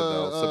into impressive,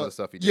 though, some of the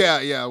stuff he did.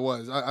 Yeah, it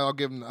was. I'll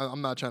give him.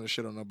 I'm not trying to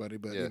shit on nobody,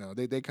 but Yeah.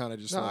 they kind of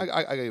just. No, like,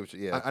 I get what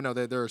you. Yeah. I know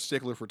they're a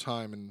stickler for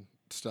time and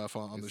stuff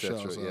on the show.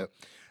 Etc., So. yep.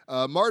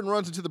 Martin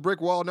runs into the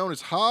brick wall known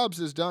as Hobbs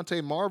as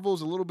Dante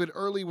marvels a little bit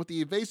early with the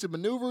evasive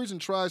maneuvers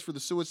and tries for the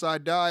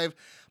suicide dive,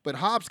 but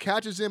Hobbs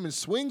catches him and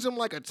swings him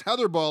like a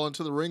tetherball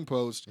into the ring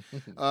post.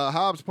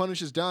 Hobbs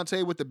punishes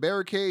Dante with the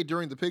barricade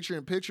during the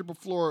picture-in-picture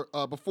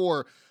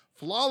before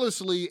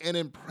flawlessly and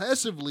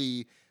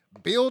impressively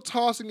Bill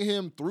tossing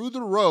him through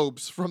the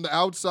ropes from the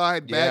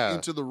outside back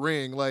into the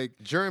ring. Like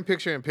during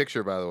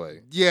picture-in-picture, by the way.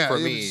 Yeah, For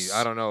it me, was-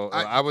 I don't know.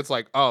 I was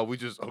like, oh, we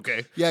just,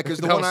 okay. Yeah, because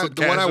the That one was I some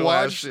the one I casual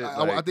ass watched, shit,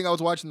 I like- think I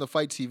was watching the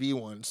Fight TV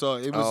one, so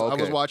it was Oh, I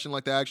was okay. watching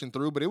like the action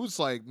through, but it was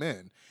like,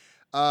 man.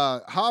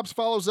 Hobbs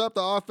follows up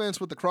the offense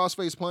with the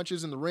crossface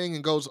punches in the ring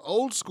and goes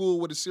old school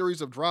with a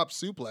series of drop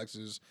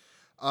suplexes,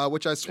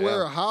 which I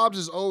swear Yeah. Hobbs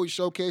is always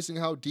showcasing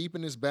how deep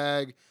in his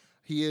bag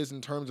he is in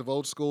terms of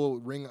old school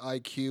ring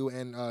IQ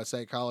and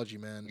psychology,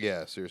 man.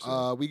 Yeah, seriously.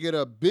 We get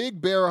a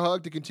big bear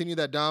hug to continue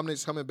that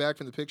dominance coming back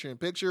from the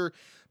picture-in-picture.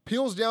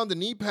 Peels down the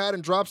knee pad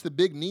and drops the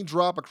big knee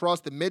drop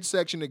across the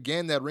midsection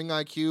again. That ring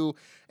IQ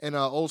and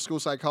old school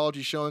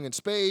psychology showing in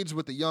spades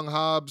with the young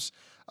Hobbs.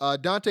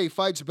 Dante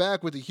fights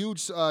back with a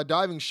huge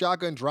diving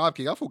shotgun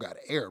dropkick. I forgot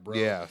air, bro.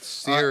 Yeah,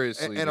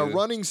 seriously, and a dude.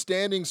 running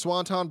standing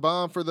swanton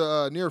bomb for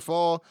the near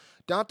fall.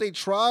 Dante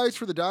tries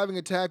for the diving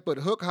attack, but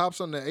Hook hops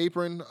on the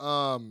apron.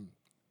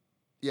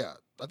 Yeah,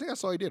 I think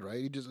that's all he did, right?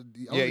 He just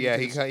He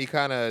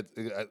kind of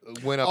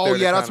went up Oh there.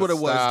 yeah, to that's kinda what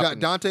it was. stop and-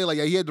 Dante, like,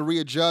 he had to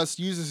readjust,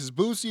 uses his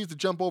boosties to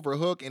jump over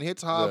Hook and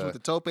hits Hobbs with the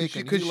tope.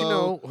 Because you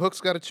know,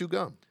 Hook's got to chew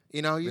gum.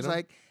 he's know?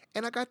 like,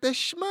 and I got the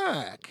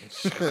schmack.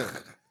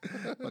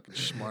 Fucking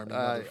smarmy We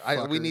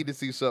motherfucker. need to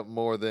see something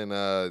more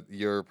than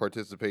your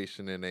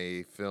participation in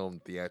a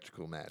film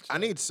theatrical match. I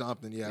need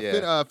something, yeah.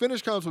 Yeah.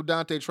 Finish comes with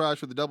Dante tries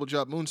for the double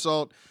jump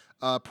moonsault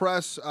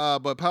press,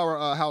 but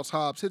Powerhouse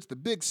Hobbs hits the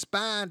big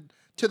spine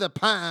to the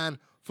pine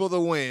for the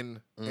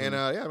win. And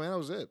yeah, man, that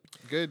was it.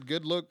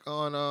 Good look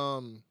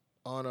on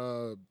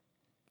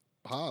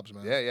Hobbs,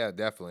 man. Yeah,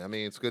 definitely. I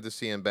mean, it's good to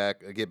see him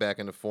get back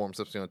into form,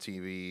 especially on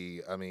TV.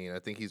 I mean, I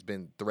think he's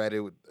been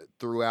threaded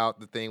throughout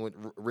the thing with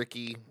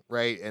Ricky,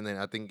 right? And then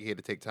I think he had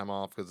to take time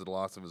off because of the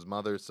loss of his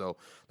mother. So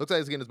looks like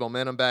he's getting his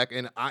momentum back.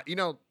 And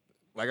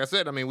like I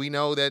said, I mean, we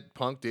know that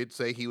Punk did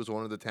say he was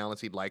one of the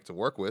talents he'd like to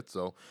work with.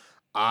 So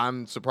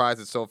I'm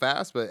surprised it's so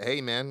fast. But hey,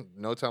 man,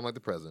 no time like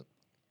the present.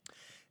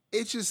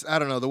 It's just, I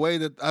don't know, the way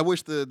that I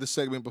wish the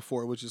segment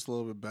before was just a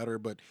little bit better,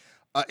 but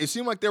it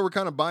seemed like they were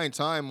kind of buying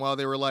time while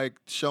they were like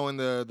showing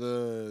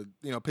the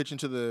pitching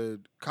to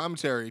the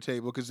commentary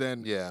table, because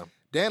then Yeah.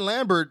 Dan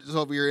Lambert is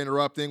over here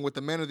interrupting with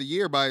the Man of the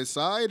Year by his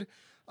side.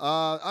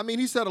 I mean,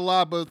 he said a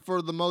lot, but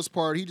for the most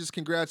part, he just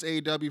congrats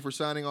AEW for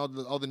signing all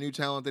the new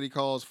talent that he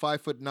calls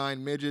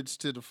 5'9" midgets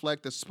to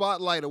deflect the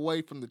spotlight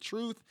away from the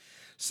truth.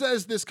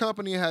 Says this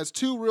company has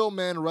two real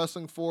men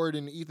wrestling for it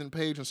in Ethan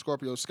Page and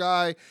Scorpio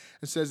Sky,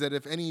 and says that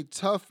if any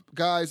tough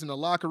guys in the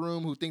locker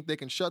room who think they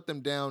can shut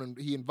them down, and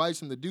he invites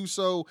them to do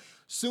so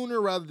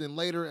sooner rather than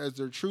later, as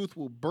their truth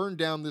will burn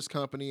down this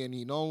company, and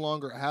he no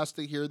longer has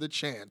to hear the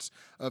chants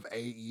of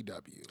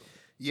AEW.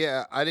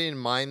 Yeah, I didn't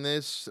mind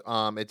this.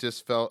 It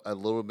just felt a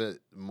little bit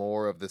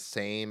more of the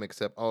same,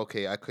 except,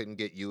 okay, I couldn't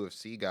get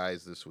UFC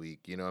guys this week.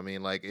 You know what I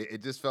mean? Like,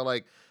 it just felt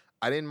like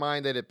I didn't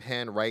mind that it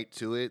panned right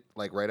to it,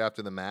 like right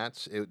after the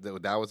match.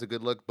 That was a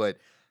good look, but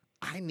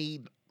I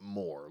need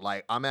more.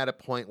 Like, I'm at a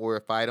point where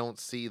if I don't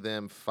see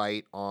them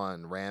fight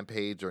on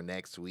Rampage or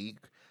next week,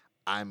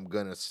 I'm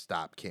going to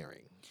stop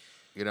caring.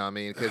 You know what I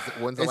mean? Because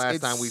when's the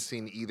last time we've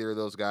seen either of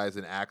those guys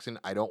in action?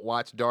 I don't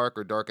watch Dark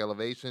or Dark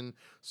Elevation,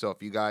 so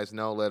if you guys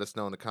know, let us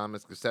know in the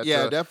comments, etc.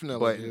 Yeah, definitely,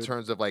 But in dude.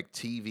 terms of like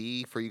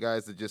TV, for you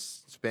guys to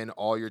just spend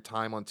all your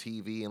time on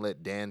TV and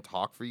let Dan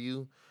talk for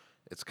you,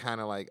 it's kind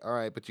of like, all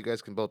right, but you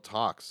guys can both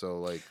talk. So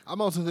like, I'm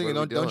also thinking,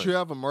 what are we don't you doing?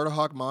 have a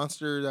Murderhawk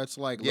monster that's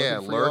like Yeah,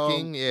 looking for y'all?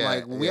 lurking, yeah,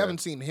 like we yeah. haven't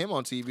seen him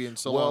on TV in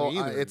so well, long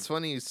either. it's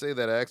funny you say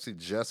that. I actually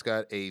just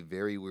got a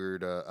very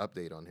weird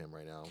update on him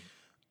right now.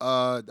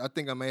 I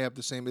think I may have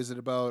the same. Is it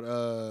about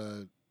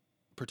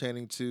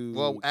pertaining to?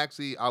 Well,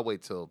 actually, I'll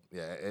wait till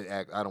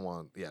I don't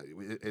want. Yeah,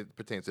 it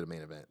pertains to the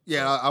main event.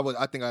 yeah, so.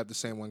 I think I have the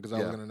same one because I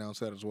was Yeah. going to announce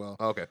that as well.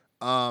 Okay.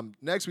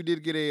 Next, we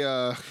did get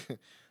a,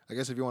 I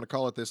guess if you want to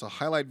call it this, a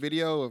highlight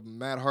video of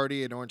Matt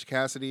Hardy and Orange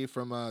Cassidy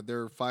from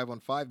their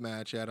 5-on-5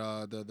 match at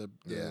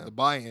the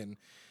buy-in.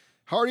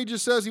 Hardy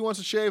just says he wants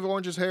to shave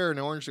Orange's hair, and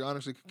Orange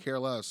honestly could care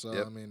less. So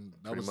Yep, I mean,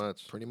 that pretty was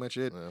much. pretty much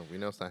it. Well, we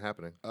know it's not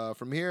happening.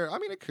 From here, I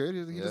mean, it could.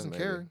 He Yeah, doesn't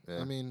maybe, care. yeah.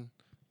 I mean,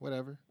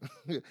 whatever.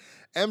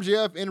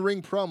 MJF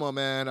in-ring promo,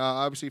 man.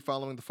 Obviously,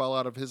 following the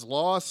fallout of his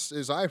loss,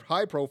 his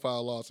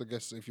high-profile loss, I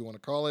guess if you want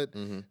to call it,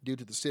 due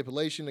to the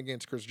stipulation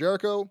against Chris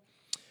Jericho.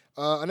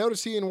 I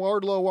noticed he and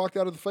Wardlow walked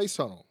out of the face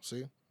tunnel.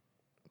 See,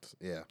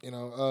 Yeah.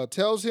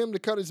 tells him to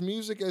cut his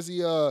music as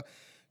he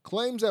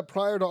claims that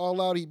prior to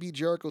All Out, he beat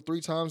Jericho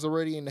 3 times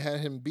already and had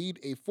him beat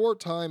a 4th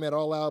time at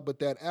All Out, but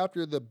that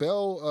after the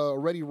bell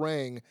already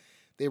rang,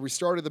 they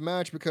restarted the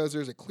match because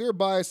there's a clear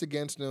bias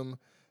against him,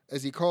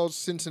 as he calls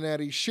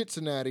Cincinnati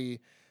Shit-Cincinnati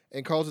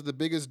and calls it the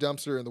biggest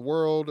dumpster in the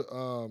world,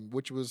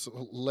 which was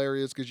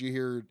hilarious because you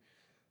hear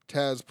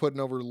Taz putting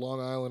over Long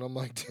Island. I'm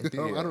like, dude,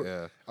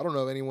 I don't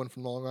know anyone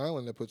from Long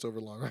Island that puts over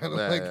Long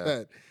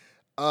Island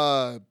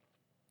that.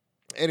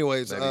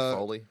 Anyways,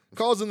 Foley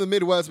calls in the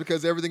Midwest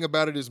because everything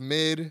about it is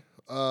mid.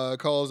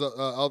 Calls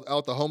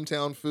out the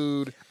hometown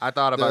food. I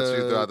thought about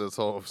you throughout this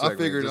whole segment.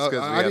 I figured just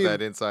because we have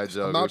that inside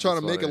joke. I'm not trying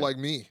to make it like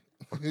me.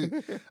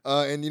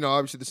 And,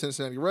 obviously the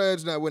Cincinnati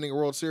Reds, not winning a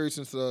World Series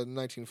since the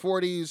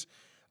 1940s,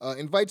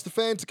 invites the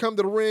fans to come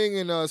to the ring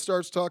and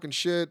starts talking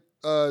shit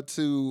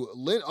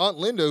to Aunt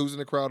Linda, who's in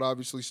the crowd,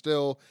 obviously,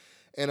 still,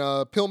 and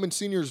Pillman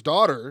Sr.'s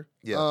daughter,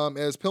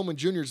 as Pillman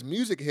Jr.'s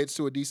music hits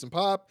to a decent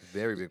pop.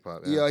 Very big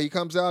pop. Yeah, he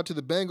comes out to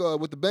the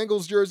with the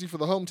Bengals jersey for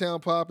the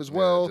hometown pop as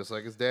well. Just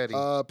like his daddy.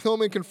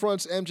 Pillman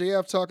confronts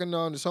MJF talking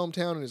on his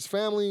hometown and his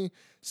family.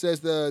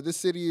 Says this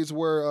city is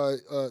where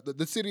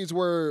the city is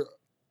where.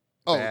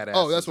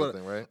 That's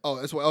what. Right? Oh,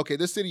 that's what. Okay,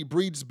 this city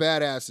breeds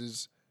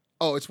badasses.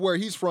 Oh, it's where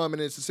he's from,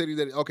 and it's the city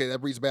that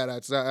breeds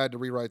badasses. I had to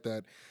rewrite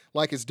that.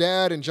 Like his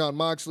dad and John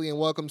Moxley, and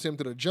welcomes him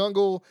to the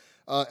jungle.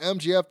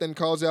 MGF then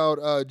calls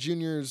out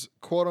Junior's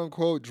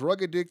quote-unquote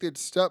drug-addicted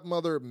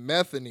stepmother,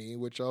 Methany,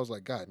 which I was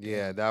like, God damn.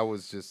 Yeah, that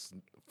was just...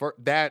 For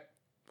that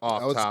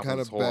off was top kind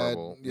was of bad.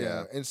 horrible.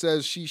 Yeah, and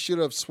says she should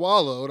have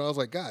swallowed. I was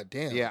like, God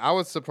damn. Yeah, I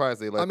was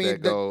surprised they let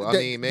that go.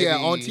 Maybe... Yeah,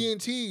 on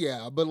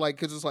TNT, but like,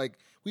 because it's like,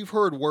 we've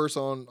heard worse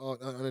on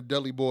a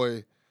Dudley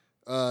Boy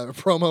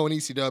promo in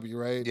ECW,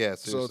 right? Yeah,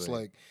 seriously. So it's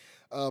like,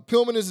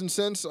 Pillman is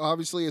incensed,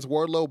 obviously, as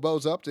Wardlow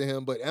bows up to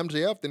him, but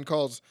MJF then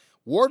calls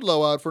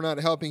Wardlow out for not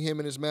helping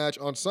him in his match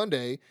on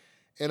Sunday,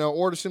 and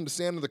orders him to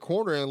stand in the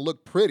corner and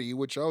look pretty,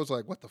 which I was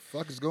like, what the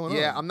fuck is going on?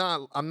 Yeah, I'm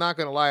not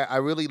gonna lie. I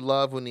really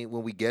love when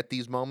we get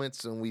these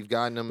moments, and we've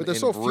gotten them. But they're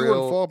in so few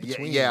and far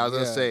between. Yeah, I was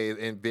gonna say,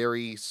 in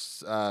very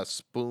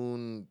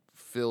spoon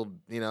filled,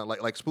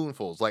 like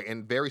spoonfuls, like,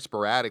 and very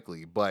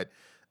sporadically, but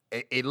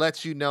it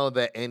lets you know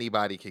that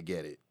anybody could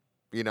get it.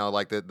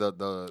 Like the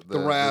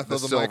wrath the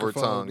of the silver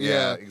microphone. tongue.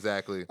 Yeah,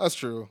 exactly. That's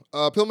true.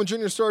 Pillman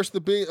Jr. starts to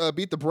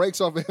beat the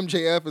brakes off of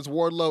MJF as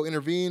Wardlow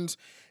intervenes,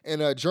 and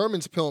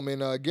German's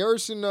Pillman.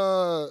 Garrison,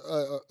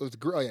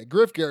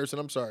 Griff Garrison,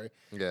 I'm sorry,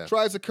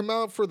 tries to come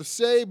out for the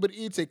save, but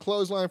eats a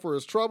clothesline for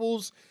his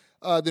troubles.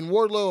 Then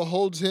Wardlow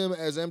holds him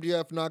as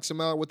MJF knocks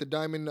him out with the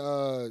diamond,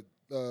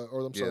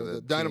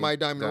 the dynamite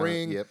diamond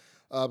ring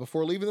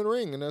before leaving the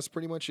ring, and that's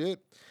pretty much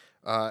it.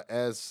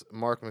 As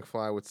Mark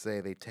McFly would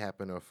say, they tap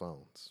in our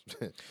phones.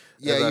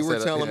 Yeah, you were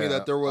telling me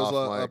that there was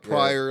a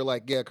prior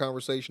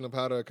conversation of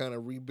how to kind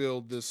of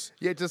rebuild this.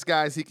 Yeah, just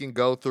guys he can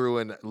go through,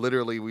 and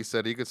literally we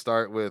said he could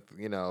start with,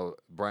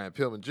 Brian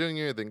Pillman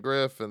Jr., then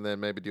Griff, and then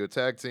maybe do a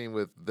tag team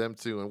with them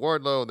two and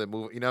Wardlow, and then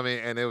move,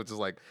 and it was just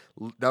like,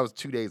 that was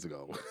 2 days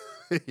ago.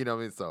 You know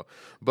what I mean? So,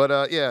 but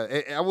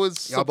I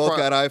was Y'all both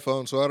got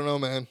iPhones, so I don't know,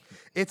 man.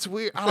 It's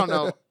weird. I don't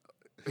know.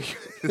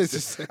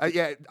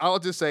 I'll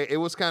just say it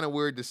was kind of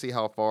weird to see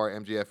how far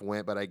MJF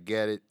went, but I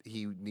get it.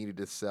 He needed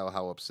to sell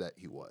how upset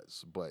he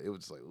was, but it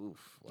was like, oof.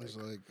 It's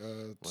like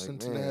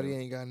Cincinnati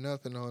ain't got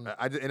nothing on.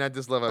 I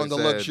just love how on the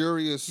said,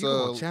 luxurious. You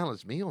gonna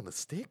challenge me on the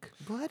stick,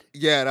 bud?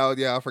 Yeah,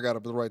 I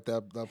forgot to write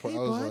that part.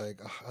 Hey,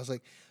 I was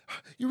like,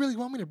 you really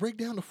want me to break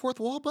down the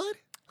fourth wall, bud?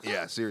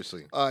 Yeah,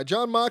 seriously.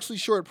 John Moxley,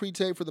 short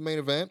pre-tape for the main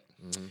event,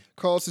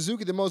 calls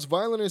Suzuki the most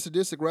violent and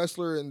sadistic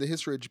wrestler in the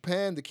history of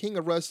Japan, the king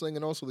of wrestling,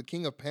 and also the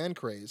king of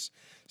pancrase.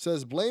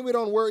 Says blame it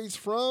on where he's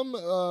from,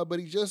 but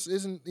he just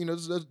isn't,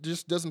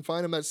 just doesn't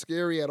find him that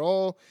scary at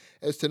all.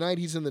 As tonight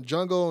he's in the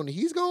jungle and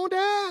he's gonna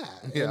die.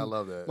 Yeah, and I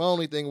love that. My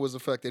only thing was the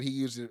fact that he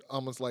used it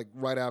almost like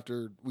right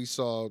after we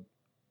saw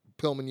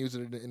Pillman use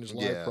it in his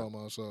live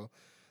promo. So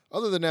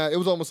other than that, it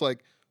was almost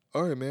like,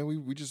 all right, man,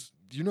 we just.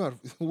 You're not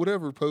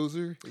whatever,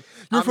 poser.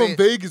 You're from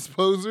Vegas,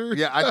 poser.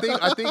 Yeah, I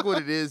think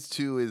what it is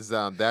too is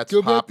that's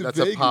Vegas.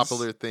 A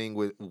popular thing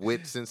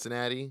with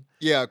Cincinnati.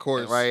 Yeah, of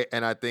course. Right,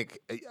 and I think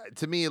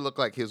to me it looked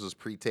like his was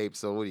pre-taped.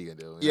 So what are you gonna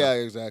do? Yeah,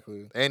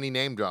 exactly. And he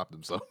name dropped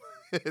him, so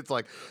it's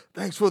like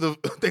thanks for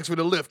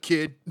the lift,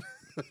 kid.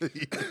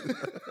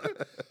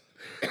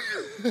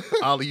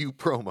 Alley-oop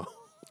promo.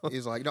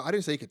 He's like, no, I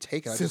didn't say you could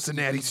take it.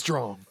 Cincinnati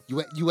strong.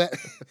 You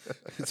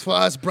it's for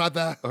us,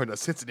 brother. Or no,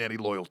 Cincinnati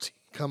loyalty.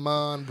 Come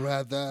on,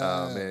 brother.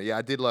 Oh, man. Yeah,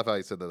 I did love how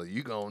he said that. Like,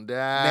 you gonna die.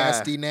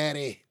 Nasty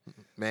natty.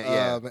 Man,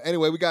 yeah. But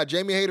anyway, we got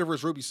Jamie Hayter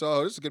versus Ruby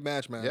Soho. This is a good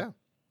match, man.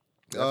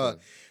 Yeah.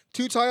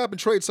 2 tie-up and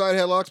trade side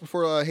headlocks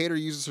before Hayter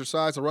uses her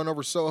size to run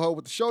over Soho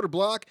with the shoulder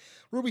block.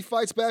 Ruby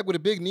fights back with a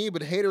big knee,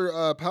 but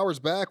Hayter powers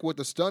back with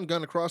the stun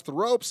gun across the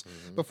ropes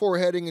before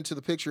heading into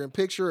the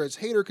picture-in-picture as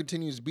Hayter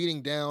continues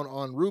beating down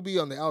on Ruby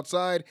on the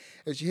outside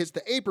as she hits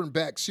the apron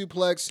back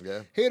suplex.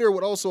 Yeah. Hayter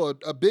with also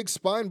a big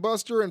spine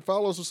buster and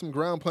follows with some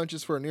ground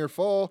punches for a near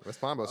fall. The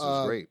spine buster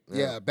was great.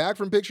 Yeah, back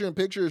from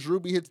picture-in-picture as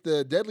Ruby hits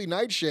the deadly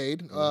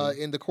nightshade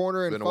in the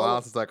corner. It's been a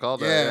while since I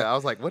called that. Yeah, I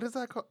was like, what is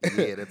that called?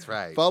 Yeah, that's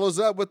right. Follows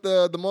up with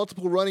the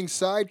multiple running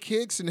side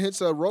kicks and hits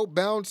a rope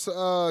bounce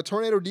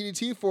tornado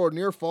DDT for a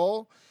near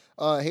fall.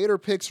 Hayter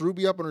picks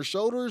Ruby up on her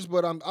shoulders,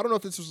 but I don't know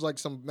if this was like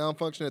some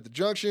malfunction at the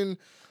junction.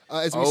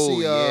 As we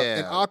see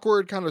an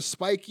awkward kind of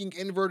spiking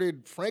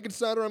inverted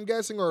Frankensteiner, I'm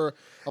guessing, or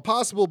a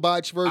possible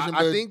botch version.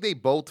 I think they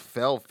both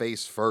fell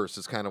face first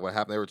is kind of what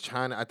happened. They were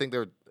trying to, I think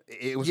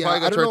it was Yeah, probably I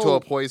going to don't turn to know.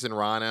 a poison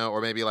Rana or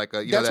maybe like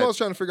a, That's what I was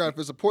trying to figure out, if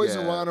it's a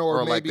poison Rhino or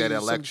like maybe that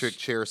some electric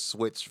chair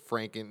switch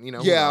Franken, who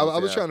Yeah, knows, I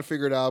was trying to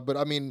figure it out, but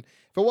I mean,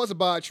 if it was a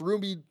botch,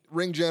 Ruby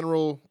ring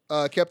general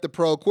kept the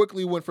pro,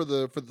 quickly went for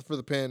the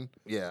pin.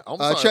 Yeah.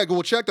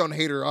 Checked on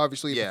Hayter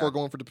obviously before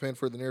going for the pin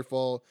for the near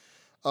fall.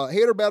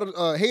 Hayter battles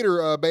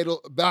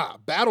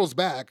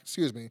back,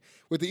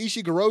 with the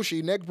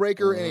Ishigoroshi neck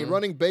breaker and a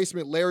running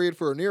basement lariat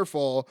for a near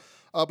fall.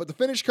 But the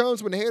finish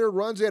comes when Hayter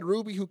runs at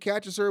Ruby, who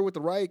catches her with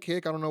the riot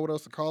kick. I don't know what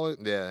else to call it.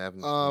 Yeah.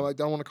 I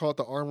don't want to call it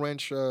the arm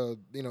wrench,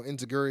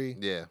 enziguri.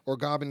 Yeah. Or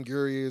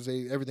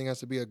Gabanguri everything has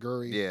to be a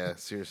guri. Yeah,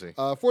 seriously.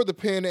 For the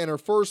pin and her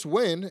first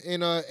win in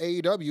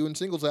AEW in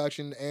singles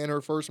action and her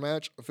first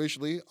match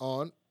officially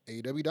on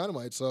AEW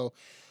Dynamite. So,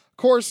 of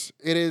course,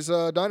 it is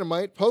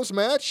Dynamite.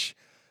 Post-match,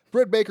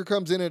 Britt Baker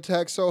comes in and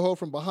attacks Soho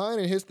from behind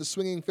and hits the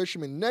swinging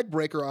fisherman neck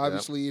breaker.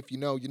 Obviously, if you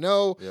know, you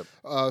know.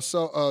 Yep.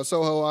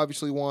 Soho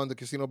obviously won the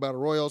Casino Battle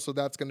Royal, so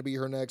that's going to be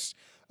her next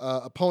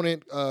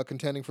opponent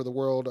contending for the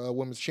World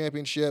Women's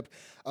Championship.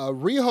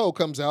 Riho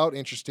comes out,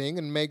 interesting,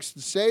 and makes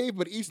the save,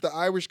 but eats the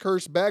Irish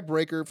Curse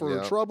backbreaker for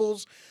her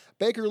troubles.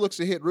 Baker looks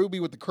to hit Ruby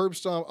with the curb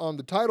stomp on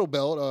the title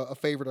belt, a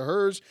favorite of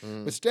hers.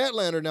 But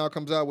Statlander now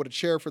comes out with a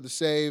chair for the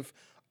save.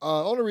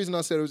 Only reason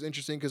I said it was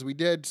interesting because we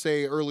did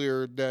say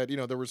earlier that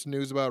there was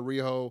news about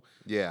Riho,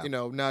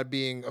 not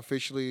being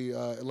officially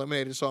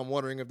eliminated. So I'm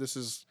wondering if this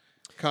is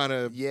kind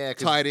of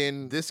tied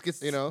in. This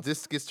gets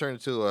turned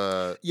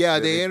into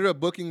they ended up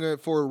booking it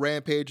for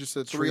Rampage. It's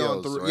a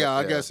 3-on-3. Right? Yeah,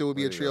 I guess it would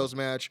be a trios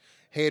match.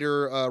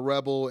 Hayter,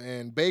 Rebel,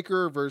 and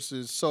Baker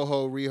versus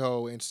Soho,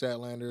 Riho, and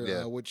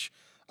Statlander. Which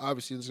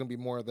obviously there's going to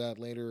be more of that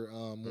later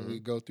when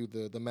we go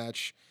through the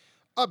match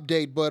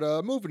update. But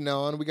moving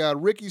on, we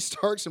got Ricky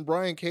Starks and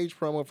Brian Cage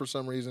promo for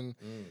some reason.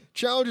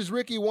 Challenges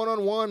Ricky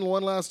one-on-one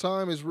one last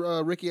time, as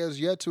Ricky has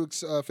yet to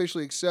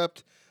officially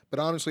accept. But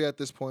honestly, at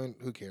this point,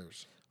 who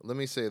cares? Let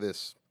me say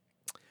this.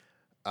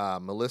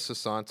 Melissa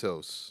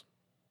Santos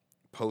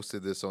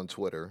posted this on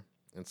Twitter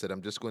and said,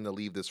 I'm just going to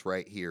leave this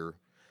right here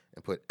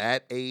and put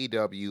at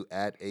AEW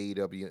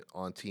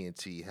on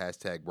TNT,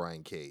 hashtag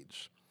Brian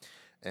Cage.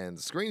 And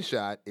the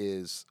screenshot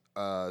is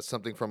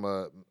something from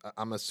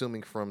I'm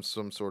assuming from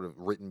some sort of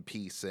written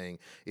piece saying,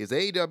 is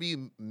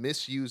AEW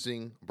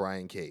misusing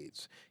Brian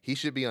Cage? He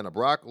should be on a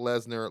Brock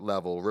Lesnar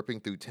level, ripping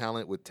through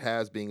talent with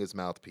Taz being his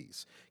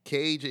mouthpiece.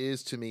 Cage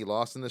is, to me,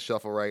 lost in the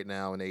shuffle right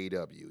now in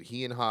AEW.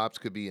 He and Hobbs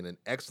could be in an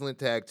excellent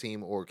tag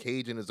team, or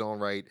Cage in his own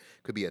right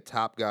could be a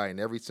top guy in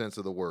every sense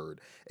of the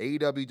word.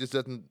 AEW just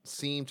doesn't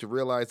seem to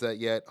realize that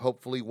yet.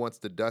 Hopefully, once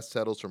the dust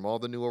settles from all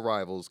the new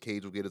arrivals,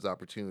 Cage will get his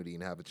opportunity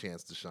and have a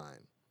chance to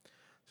shine.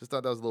 Just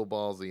thought that was a little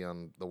ballsy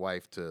on the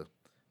wife to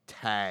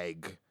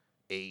tag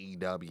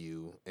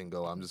AEW and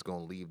go, I'm just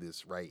going to leave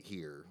this right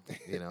here,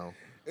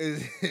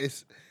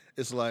 It's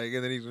like,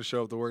 and then he's going to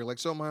show up to work like,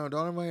 so am I on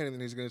Dynamite? And then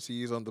he's going to see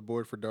he's on the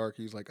board for Dark.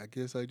 He's like, I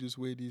guess I just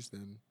wait these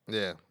then.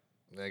 Yeah,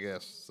 I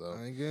guess so.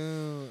 I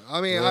guess. I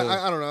mean,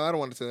 I don't know. I don't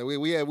want to say that.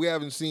 We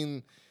haven't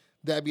seen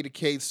that be the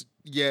case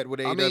yet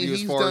with AEW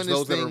as far as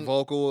those that are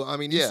vocal. I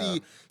mean, you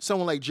see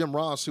someone like Jim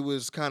Ross, who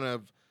was kind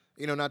of,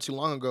 not too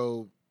long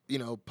ago,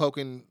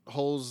 poking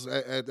holes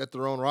at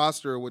their own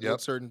roster with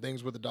certain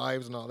things with the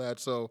dives and all that.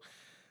 So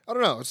I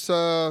don't know.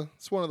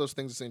 It's one of those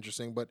things that's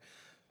interesting. But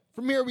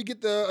from here, we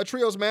get a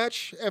trios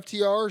match.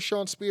 FTR,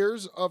 Sean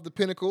Spears of the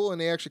Pinnacle, and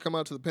they actually come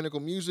out to the Pinnacle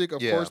music. Of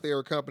course, they are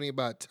accompanied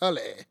by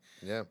Tully.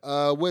 Yeah.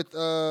 With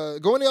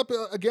going up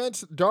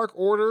against Dark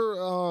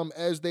Order,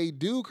 as they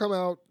do come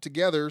out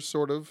together,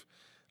 sort of.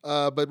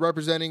 But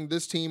representing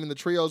this team in the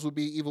trios would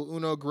be Evil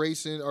Uno,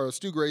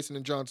 Stu Grayson,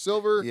 and John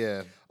Silver.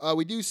 Yeah.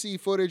 We do see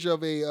footage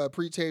of a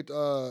pre-taped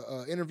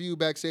interview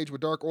backstage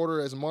with Dark Order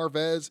as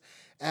Marvez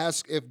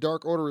asks if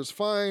Dark Order is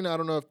fine. I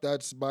don't know if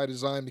that's by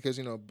design because,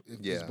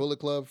 is Bullet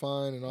Club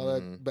fine and all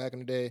that back in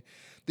the day.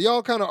 They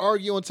all kind of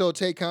argue until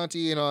Tay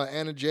Conti and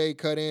Anna Jay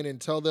cut in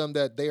and tell them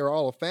that they are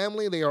all a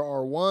family, they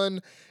are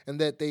one, and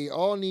that they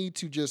all need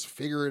to just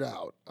figure it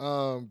out.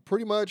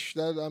 Pretty much,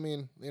 that. I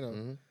mean,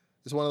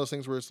 it's one of those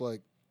things where it's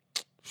like,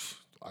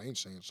 I ain't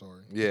saying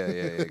sorry. Yeah,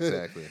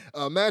 exactly.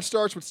 Match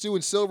starts with Stu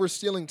and Silver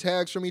stealing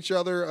tags from each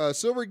other.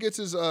 Silver gets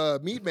his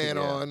meat man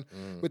on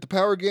with the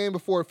power game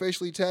before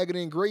officially tagging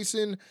in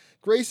Grayson.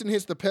 Grayson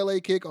hits the Pele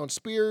kick on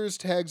Spears,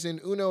 tags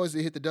in Uno as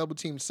they hit the double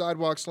team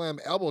sidewalk slam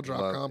elbow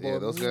drop combo.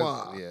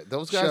 Yeah,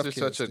 those guys are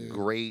such a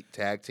great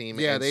tag team.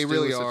 Yeah, and they Stu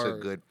really is are. such a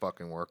good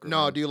fucking worker.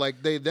 No, man. dude,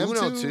 like them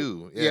Uno two.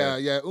 too.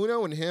 Yeah,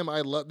 Uno and him,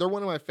 I love. They're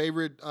one of my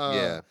favorite.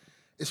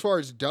 As far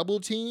as double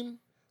team.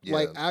 Yeah.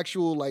 Like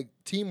actual like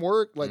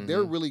teamwork, like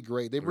they're really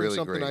great. They bring Really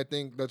something great. I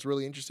think that's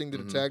really interesting to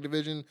the tag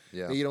division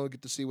that you don't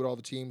get to see with all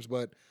the teams.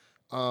 But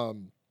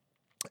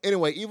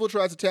anyway, Evil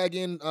tries to tag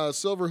in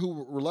Silver,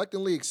 who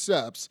reluctantly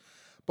accepts.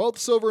 Both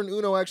Silver and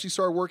Uno actually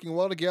start working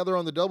well together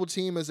on the double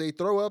team as they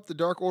throw up the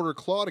Dark Order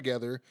claw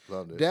together.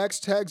 Loved it. Dax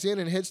tags in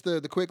and hits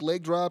the quick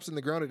leg drops and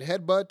the grounded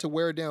headbutt to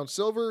wear down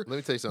Silver. Let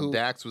me tell you something. who-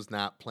 Dax was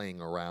not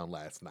playing around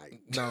last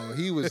night. No,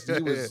 he was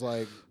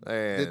like,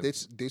 Man.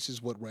 this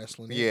is what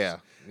wrestling is. Yeah.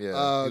 He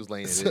was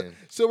laying it in.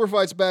 Silver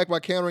fights back by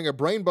countering a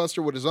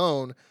brainbuster with his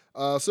own.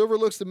 Silver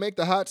looks to make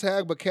the hot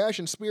tag, but Cash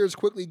and Spears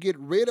quickly get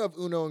rid of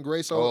Uno and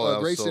Grayson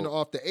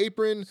off the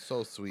apron.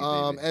 So sweet,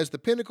 baby. As the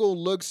Pinnacle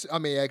looks, I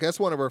mean, that's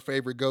one of our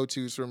favorite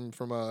go-tos from.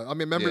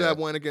 Remember that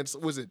one against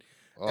was it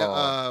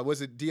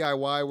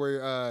DIY where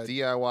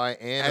DIY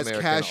and as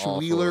American Cash Alpha.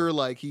 Wheeler,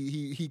 like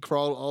he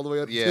crawled all the way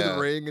up to Yeah. the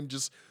ring and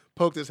just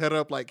poked his head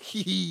up like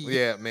hee.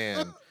 Yeah,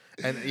 man.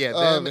 And Oh,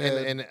 them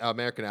man. and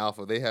American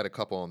Alpha, they had a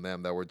couple on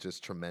them that were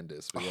just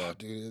tremendous. But yeah. Oh,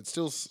 dude, it's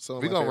still some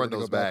of We my gonna favorite run to go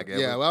those back. Yeah,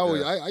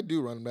 Yeah. I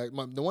do run them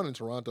back. The one in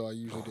Toronto, I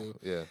usually do.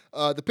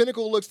 Yeah. The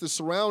Pinnacle looks to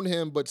surround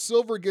him, but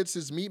Silver gets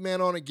his meat man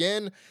on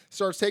again,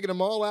 starts taking them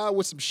all out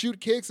with some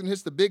shoot kicks and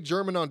hits the big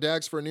German on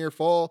Dax for a near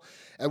fall.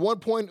 At one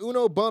point,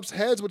 Uno bumps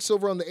heads with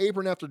Silver on the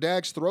apron after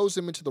Dax throws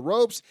him into the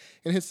ropes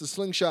and hits the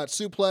slingshot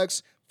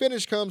suplex.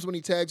 Finish comes when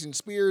he tags in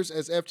Spears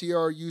as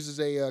FTR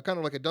uses a kind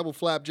of like a double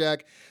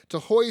flapjack to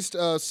hoist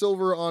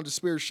Silver onto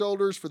Spears'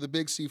 shoulders for the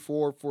big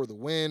C4 for the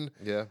win.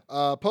 Yeah.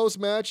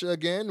 Post-match,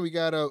 again, we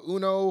got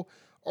Uno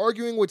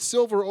arguing with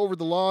Silver over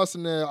the loss,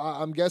 and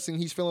I'm guessing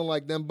he's feeling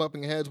like them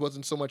bumping heads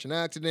wasn't so much an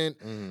accident.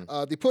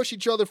 They push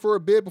each other for a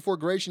bit before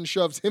Grayson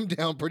shoves him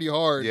down pretty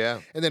hard. Yeah.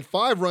 And then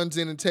 5 runs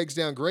in and takes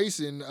down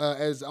Grayson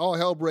as all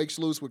hell breaks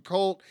loose with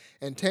Colt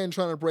and 10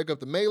 trying to break up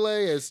the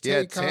melee. As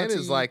Tay 10 Conti,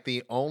 is like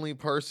the only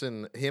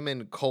person, him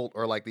and Colt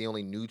are like the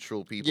only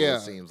neutral people, Yeah.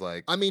 it seems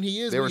like. I mean, he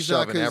is. They were Mizak,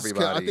 shoving 'cause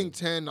everybody. I think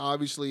 10,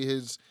 obviously,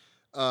 his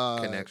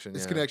Connection,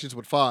 his yeah. connections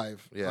with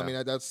 5. Yeah. I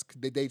mean, that's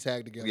they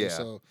tag together. Yeah.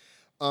 So,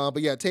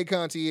 but yeah, Tay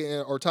Conti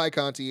or Ty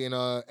Conti and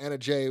Anna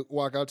Jay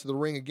walk out to the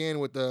ring again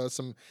with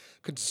some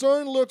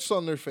concerned looks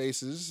on their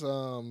faces.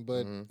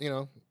 But you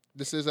know,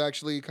 this is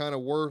actually kind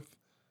of worth.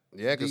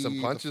 Yeah, because some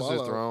the punches are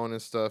fallout. thrown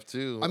and stuff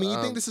too. I mean,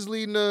 you think this is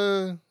leading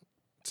to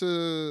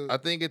I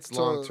think it's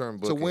long-term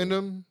booking. to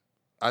Wyndham,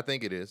 I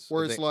think it is.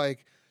 where I it's think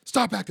like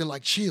stop acting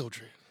like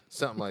children.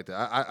 something like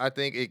that. I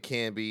think it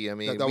can be. I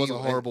mean, That was we- a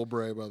horrible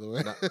bray, by the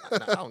way.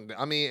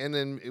 I mean, and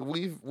then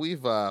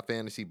we've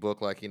fantasy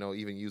book like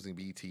even using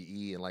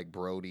BTE and like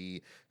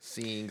Brody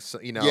seeing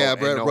Yeah,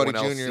 and no Brody one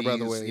else Jr., by the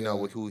sees, way, you know,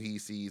 yeah. with who he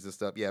sees and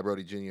stuff. Yeah,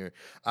 Brody Jr.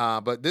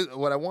 But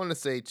what I wanted to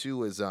say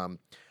too is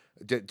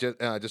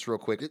just real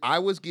quick, I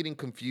was getting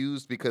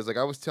confused because like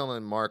I was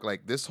telling Mark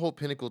like this whole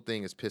Pinnacle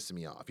thing is pissing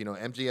me off.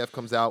 MJF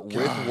comes out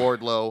with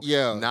Wardlow,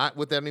 Yeah. not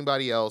with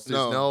anybody else.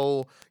 There's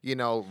no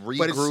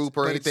regroup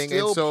or but anything. It's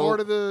still and so part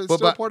of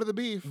the part of the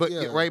beef. but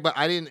yeah. right, but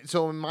I didn't.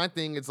 So my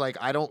thing is like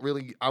I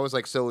was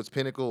like, so it's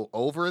Pinnacle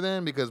over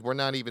then because we're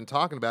not even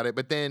talking about it.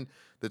 But then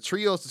the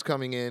trios is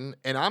coming in,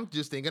 and I'm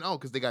just thinking, oh,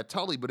 because they got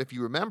Tully. But if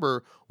you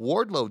remember,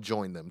 Wardlow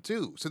joined them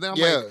too. So then I'm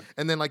Yeah. like,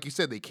 and then like you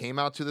said, they came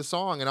out to the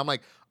song, and I'm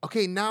like,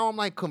 okay, now I'm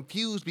like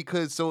confused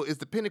because so is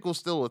the Pinnacle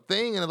still a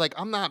thing? And like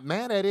I'm not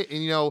mad at it,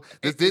 and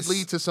this did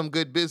lead to some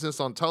good business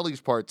on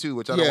Tully's part too,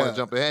 which I don't want Yeah. to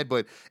jump ahead,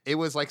 but it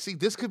was like, see,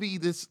 this could be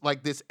this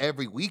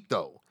every week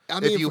though. I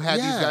mean, if you had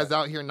yeah. these guys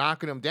out here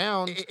knocking them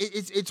down.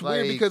 It's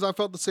weird like- because I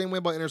felt the same way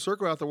about Inner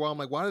Circle after a while. I'm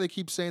like, why do they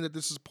keep saying that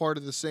this is part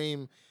of the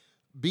same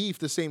beef,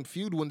 the same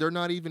feud, when they're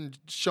not even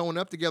showing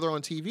up together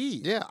on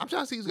TV? Yeah, I'm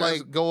trying to see these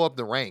guys go up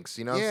the ranks.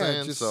 You know what I'm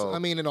saying? just So I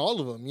mean, in all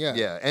of them, yeah.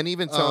 yeah, and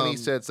even Tony Um,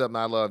 said something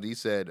I loved. He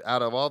said,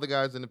 out of all the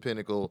guys in the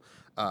Pinnacle,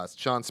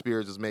 Sean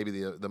Spears is maybe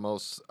the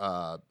most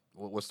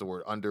what's the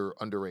word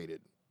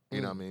underrated. You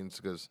know what I mean?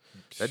 Because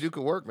that dude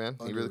could work, man.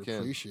 He really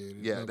can.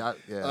 Underappreciated, Yeah,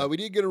 man. We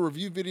did get a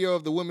review video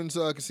of the women's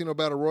Casino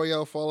Battle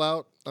Royale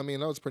fallout. I mean,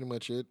 that was pretty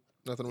much it.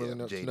 Nothing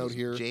really to note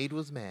here. Jade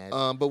was mad,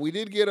 But we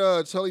did get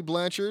Tully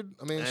Blanchard.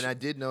 I mean, and I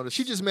did notice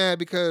she just mad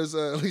because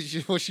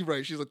she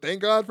right. She's like,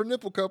 thank God for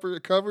nipple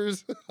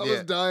covers. I was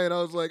Yeah. dying. I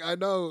was like, I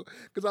know,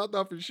 because I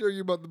thought for sure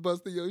you about to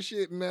bust through your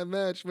shit in that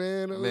match,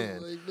 man. I was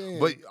Man. like, damn.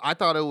 But I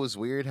thought it was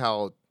weird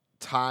how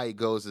Ty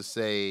goes to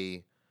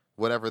say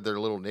whatever their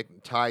little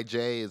nick. Ty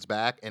J is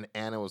back, and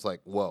Anna was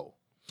like, "Whoa."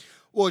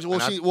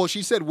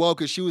 she said well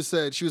because she was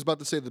about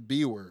to say the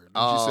B word.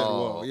 And she said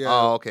Oh. well, yeah.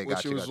 Oh, okay, Which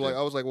gotcha, she was gotcha. like,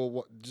 I was like,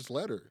 well, just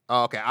let her.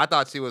 Oh, okay, I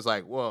thought she was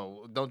like,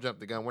 "Whoa, don't jump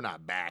the gun. We're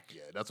not back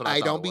yet." That's what I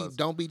thought.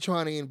 Don't be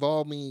trying to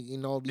involve me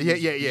in all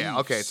these. Yeah.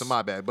 Okay, beefs. so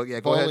my bad. But yeah,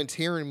 go ahead.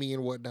 Volunteering me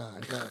and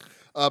whatnot.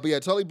 But yeah,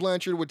 Tully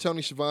Blanchard with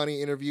Tony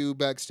Schiavone interview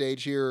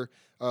backstage here,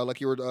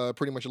 like you were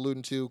pretty much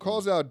alluding to,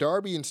 calls out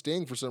Darby and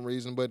Sting for some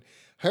reason, but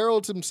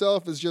Harold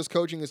himself is just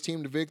coaching his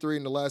team to victory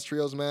in the last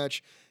trios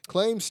match.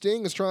 Claims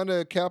Sting is trying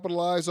to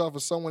capitalize off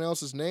of someone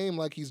else's name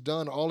like he's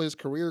done all his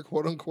career,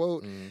 quote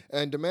unquote,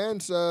 and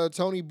demands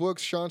Tony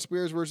books Sean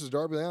Spears versus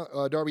Darby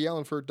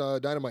Allin for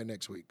Dynamite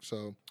next week.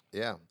 So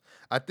Yeah.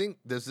 I think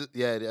I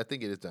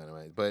think it is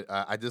Dynamite. But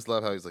I just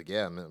love how he's like,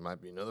 yeah, it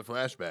might be another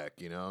flashback,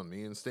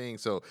 me and Sting.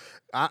 So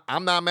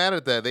I'm not mad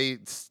at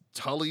that.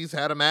 Tully's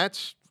had a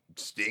match.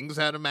 Sting's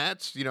had a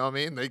match. You know what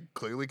I mean? They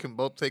clearly can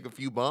both take a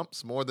few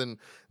bumps more than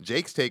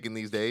Jake's taking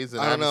these days.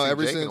 And I don't know. haven't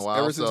Ever seen Jake in since a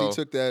while, he so-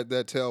 took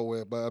that tail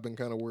whip, I've been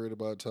kind of worried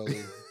about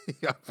Tully.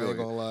 Yeah, I I feel ain't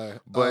you. gonna lie.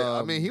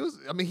 But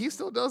he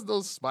still does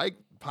those spike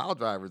pile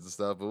drivers and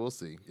stuff. But we'll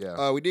see.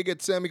 Yeah. We did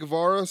get Sammy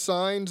Guevara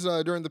signed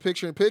during the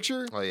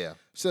picture-in-picture. Oh yeah.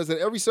 Says that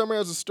every summer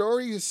has a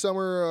story. His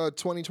summer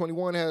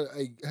 2021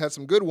 had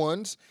some good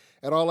ones.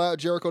 At All Out,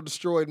 Jericho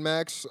destroyed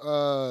Max.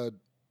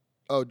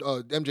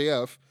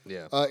 MJF.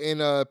 Yeah.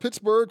 In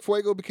Pittsburgh,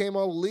 Fuego became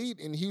All Elite.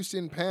 In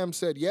Houston, Pam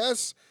said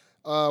yes.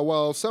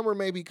 While summer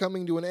may be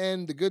coming to an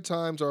end, the good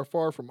times are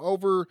far from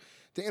over.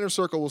 The inner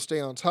circle will stay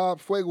on top.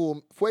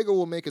 Fuego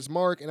will make his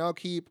mark, and I'll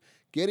keep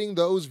getting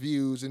those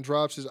views, and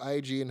drops his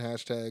IG and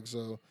hashtag.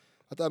 So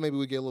I thought maybe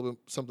we'd get a little bit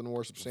something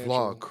more substantial.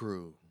 Vlog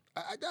crew.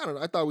 I don't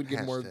know. I thought we'd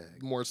get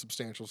Hashtag. more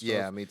substantial stuff.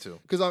 Yeah, me too.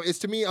 Because it's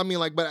to me, I mean,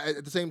 like, but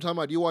at the same time,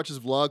 I do watch his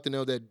vlog to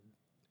know that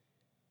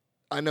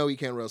I know he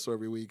can't wrestle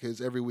every week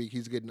because every week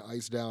he's getting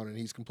iced down and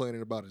he's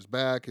complaining about his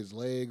back, his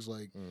legs.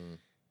 Like,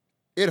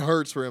 it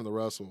hurts for him to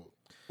wrestle.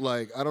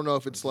 Like, I don't know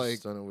if it's like.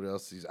 I don't know what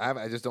else he's.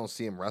 I just don't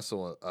see him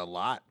wrestle a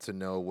lot to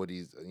know what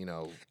he's. You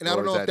know. And I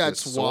don't or know is if that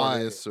that's just why.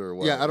 soreness or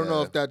what. Yeah, I don't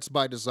know if that's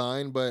by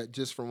design, but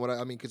just from what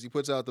I mean, because he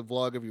puts out the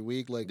vlog every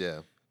week. Like,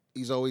 Yeah.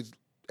 he's always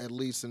at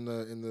least in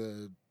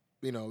the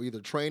either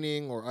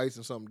training or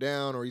icing something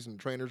down, or he's in the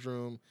trainer's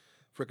room,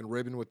 freaking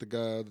ribbing with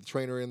the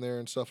trainer in there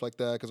and stuff like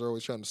that, because they're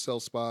always trying to sell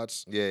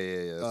spots. Yeah.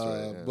 That's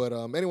right. Yeah. But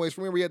anyways,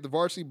 from here we had the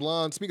Varsity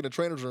Blonde. Speaking of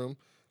trainer's room,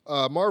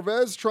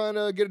 Marvez trying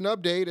to get an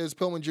update, as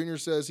Pillman Jr.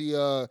 says he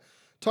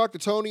talked to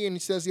Tony, and he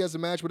says he has a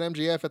match with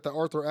MJF at the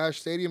Arthur Ashe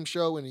Stadium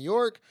show in New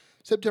York,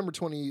 September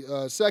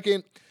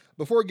 22nd.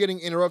 Before getting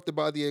interrupted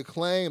by the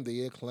acclaim,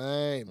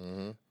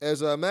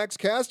 as Max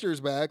Caster's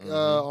back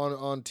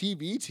on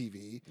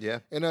TV, Yeah.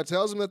 and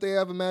tells him that they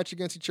have a match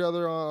against each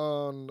other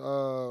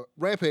on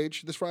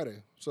Rampage this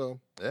Friday. So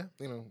Yeah.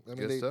 I mean,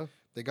 Good stuff.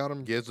 they got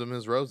him. Gives him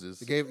his roses.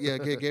 They gave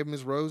him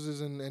his roses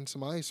and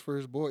some ice for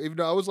his boy. Even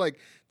though I was like,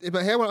 in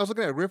my head when I was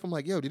looking at Griff, I'm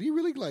like, yo, did he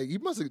really he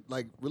must have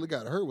really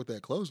got hurt with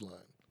that clothesline.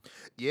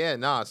 Yeah,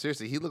 nah,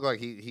 seriously, he looked like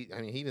he.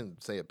 I mean, he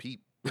didn't say a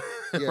peep.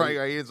 Yeah.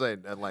 Right, he didn't say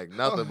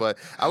nothing. But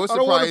I was I surprised.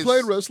 don't want to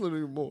play wrestling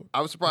anymore.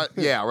 I was surprised.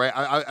 Yeah, right.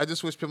 I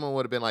just wish Pillman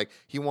would have been like,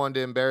 he wanted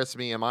to embarrass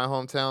me in my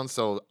hometown,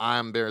 so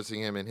I'm embarrassing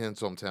him in his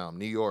hometown,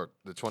 New York,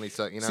 the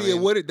 22nd. You know See,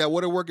 what I mean? that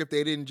would have worked if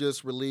they didn't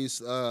just release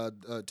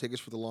tickets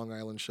for the Long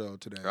Island show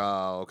today.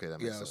 Oh, okay, that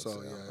makes Yeah, sense.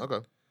 so, yeah.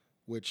 Okay.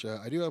 Which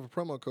I do have a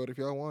promo code if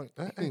y'all want.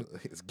 Hey,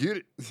 let's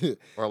get it.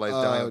 Or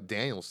like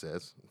Daniel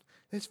says,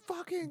 let's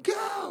fucking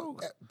go.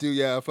 Dude,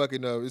 yeah, I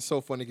fucking know. It's so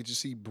funny because you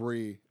see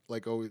Bree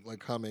always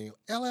commenting,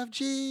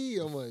 LFG.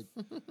 I'm like,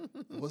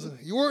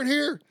 you weren't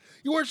here.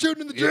 You weren't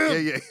shooting in the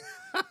gym. Yeah.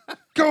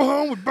 Go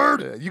home with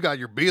Bird. Yeah, you got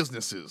your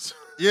businesses.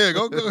 Yeah,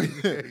 go.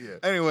 Yeah.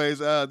 Anyways,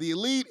 the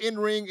Elite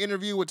in-ring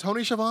interview with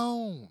Tony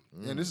Schiavone.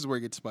 And this is where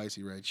it gets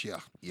spicy, right?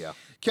 Yeah.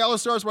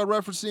 Callis starts by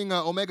referencing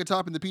Omega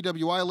topping the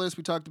PWI list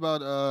we talked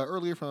about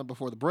earlier from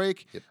before the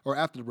break, or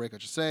after the break, I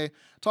should say.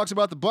 Talks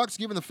about the Bucks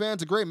giving the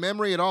fans a great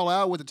memory at All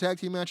Out with the tag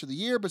team match of the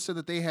year, but said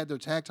that they had their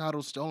tag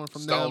titles stolen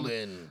from them.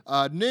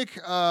 Nick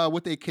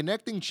with a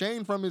connecting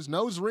chain from his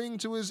nose ring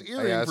to his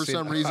earring for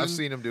some reason. I've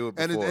seen him do it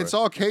before. And it's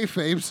all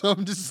kayfabe, so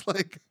I'm just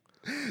like,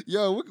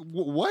 yo,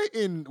 what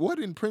in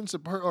Prince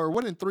of or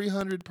what in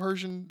 300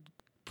 Persian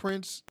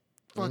Prince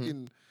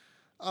fucking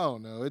I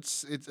don't know.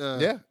 It's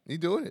yeah, he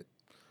doing it.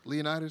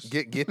 Leonidas.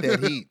 Get that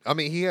heat. I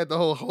mean, he had the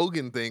whole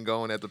Hogan thing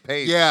going at the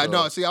page. Yeah, so.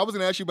 no, see, I was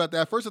gonna ask you about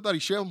that. First I thought he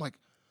shaved. I'm like,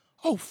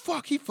 oh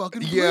fuck, he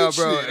fucking Yeah, bleached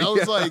bro. it. I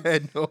was like, I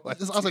had no I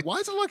was like, why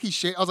is it like he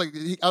shaved? I was like,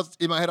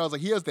 in my head, I was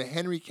like, he has the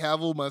Henry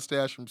Cavill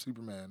mustache from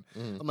Superman.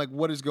 I'm like,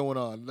 what is going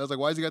on? And I was like,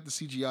 why has he got the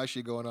CGI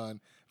shit going on? And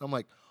I'm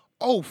like,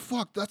 oh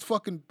fuck, that's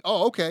fucking.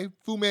 Oh, okay,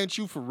 Fu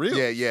Manchu for real.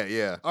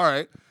 Yeah. All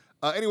right.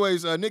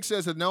 Anyways, Nick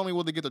says that not only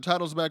will they get their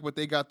titles back, but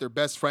they got their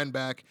best friend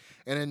back,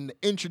 and then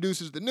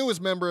introduces the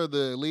newest member of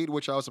the Elite,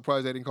 which I was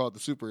surprised they didn't call it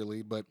the Super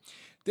Elite. But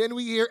then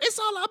we hear, it's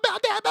all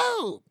about that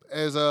boo,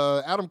 as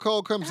Adam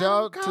Cole comes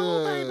out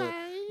to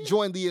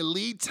join the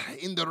Elite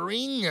in the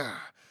ring.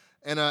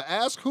 And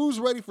ask who's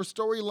ready for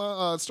story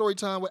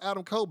time with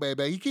Adam Cole,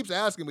 baby. He keeps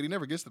asking, but he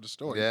never gets to the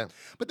story. Yeah.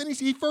 But then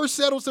he first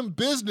settles some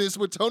business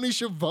with Tony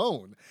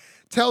Schiavone.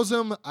 Tells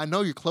him, I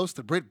know you're close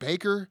to Britt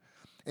Baker.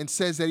 And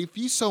says that if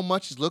you so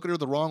much as look at her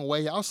the wrong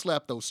way, I'll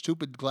slap those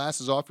stupid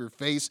glasses off your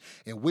face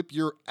and whip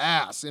your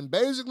ass. And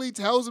basically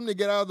tells him to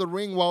get out of the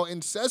ring while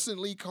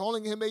incessantly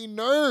calling him a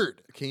nerd.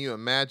 Can you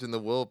imagine the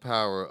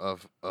willpower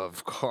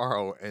of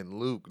Carl and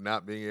Luke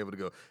not being able to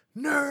go,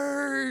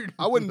 nerd?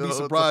 I wouldn't be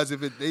surprised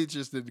if they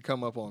just didn't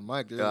come up on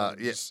mic.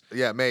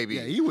 Yeah, maybe.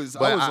 Yeah, he was.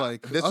 But I was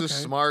like, this okay. is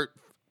smart.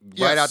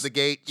 Yes. Right out the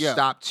gate, Yeah.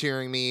 stop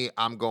cheering me.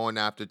 I'm going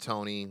after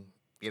Tony.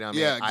 You know what I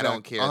mean? Yeah, exactly. I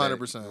don't care.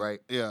 100%.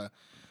 Right? Yeah.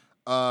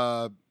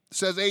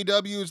 Says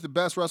AEW is the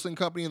best wrestling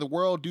company in the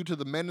world due to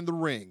the men in the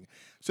ring.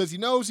 Says he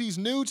knows he's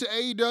new to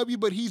AEW,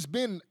 but he's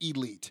been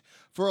elite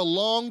for a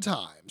long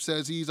time.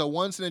 Says he's a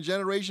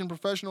once-in-a-generation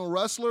professional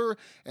wrestler,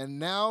 and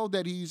now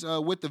that he's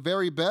with the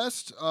very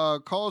best,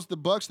 calls the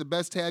Bucks the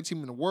best tag team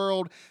in the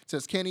world.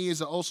 Says Kenny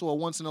is also a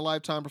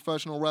once-in-a-lifetime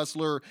professional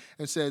wrestler,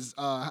 and says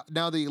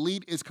now the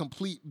elite is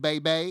complete,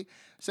 baby.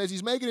 Says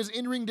he's making his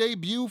in-ring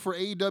debut for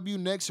AEW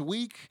next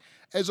week.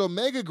 As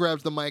Omega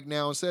grabs the mic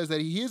now and says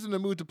that he is in the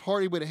mood to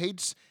party but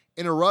hates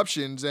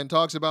interruptions, and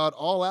talks about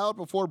All Out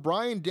before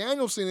Bryan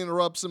Danielson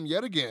interrupts him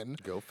yet again.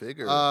 Go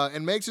figure.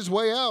 And makes his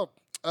way out.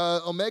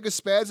 Omega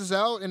spazzes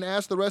out and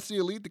asks the rest of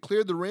the elite to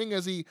clear the ring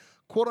as he,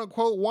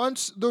 quote-unquote,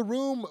 wants the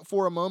room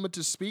for a moment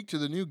to speak to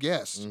the new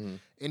guest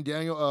in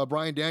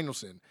Bryan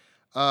Danielson.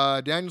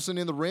 Danielson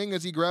in the ring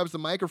as he grabs the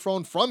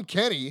microphone from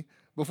Kenny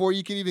before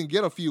he can even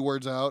get a few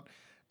words out.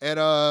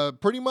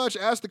 And pretty much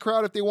asks the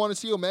crowd if they want to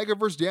see Omega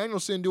versus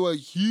Danielson do a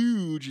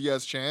huge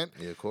yes chant.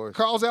 Yeah, of course.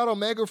 Calls out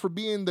Omega for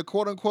being the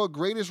quote-unquote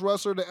greatest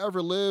wrestler to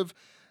ever live,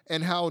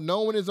 and how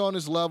no one is on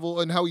his level,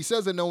 and how he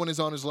says that no one is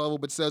on his level,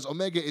 but says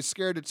Omega is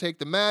scared to take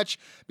the match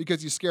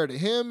because he's scared of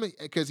him,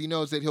 because he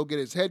knows that he'll get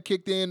his head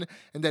kicked in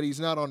and that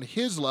he's not on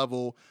his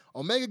level.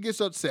 Omega gets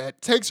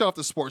upset, takes off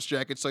the sports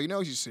jacket, so he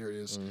knows he's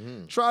serious.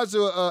 Tries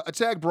to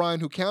attack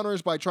Bryan, who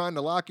counters by trying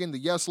to lock in the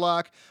yes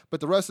lock, but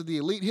the rest of the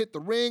elite hit the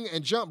ring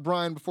and jump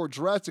Bryan before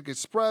Jurassic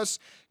Express,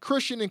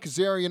 Christian, and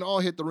Kazarian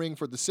all hit the ring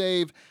for the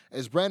save,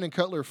 as Brandon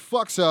Cutler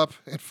fucks up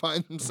and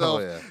finds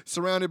himself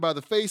surrounded by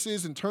the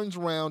faces and turns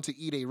around to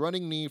eat a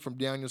running knee from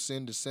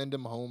Danielson to send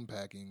him home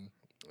packing.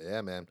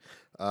 Yeah, man.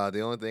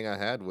 The only thing I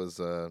had was,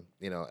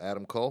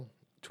 Adam Cole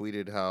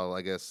tweeted how,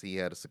 I guess, he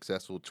had a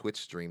successful Twitch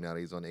stream now that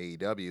he's on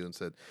AEW, and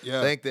said,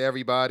 thank to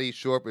everybody,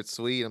 short but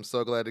sweet. I'm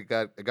so glad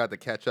I got to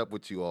catch up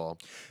with you all.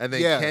 And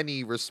then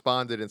Kenny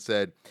responded and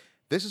said,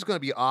 this is going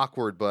to be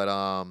awkward, but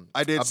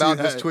I did about see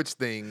this that. Twitch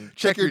thing,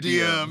 Check your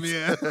DM, DMs.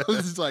 yeah.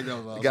 It's like, that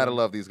was awesome. You got to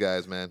love these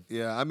guys, man.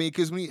 Yeah, I mean,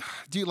 because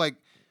dude, like,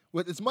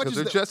 with as much as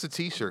Because they're just a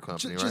T-shirt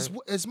company, just right?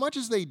 as much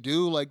as they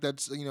do, like,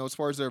 that's, as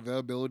far as their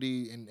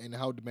availability and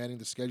how demanding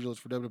the schedule is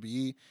for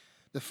WWE,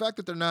 the fact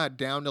that they're not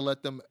down to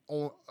let them,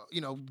 earn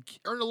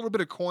a little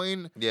bit of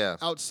coin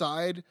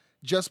outside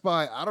just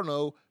by, I don't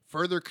know,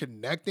 further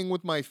connecting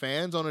with my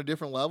fans on a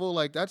different level,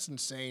 like, that's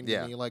insane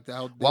to me. Like,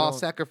 while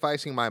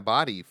sacrificing my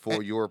body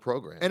for your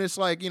program. And it's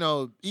like,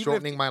 even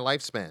shortening my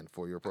lifespan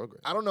for your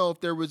program. I don't know if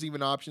there was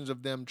even options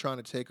of them trying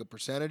to take a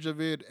percentage of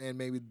it, and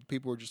maybe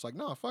people were just like,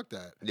 no, fuck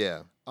that.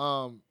 Yeah.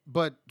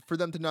 But for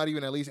them to not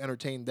even at least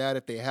entertain that,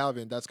 if they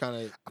haven't, that's kind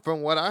of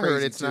from what I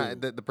heard, it's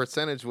not the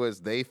percentage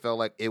was they felt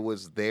like it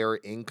was their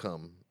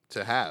income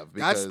to have.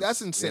 Because,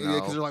 that's insane.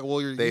 Because they're like,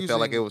 well, they felt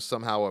like it was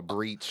somehow a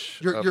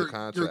breach of the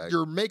contract.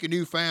 You're making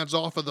new fans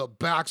off of the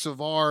backs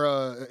of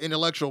our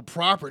intellectual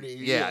property.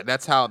 Yeah,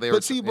 that's how they were.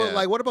 But see, but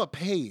like, what about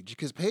Paige?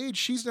 Because Paige,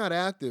 she's not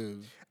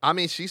active. I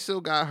mean, she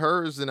still got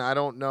hers, and I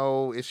don't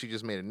know if she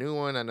just made a new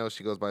one. I know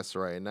she goes by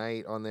Soraya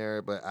Knight on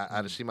there, but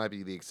she might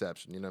be the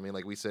exception. You know what I mean?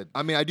 Like we said.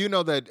 I mean, I do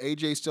know that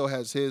AJ still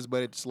has his,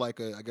 but it's like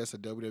I guess a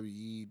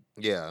WWE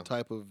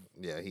type of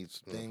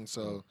thing.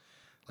 So,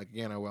 like,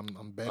 again,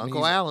 I'm betting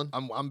Uncle Alan.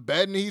 I'm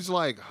betting he's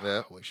like,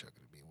 I wish I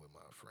could be with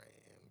my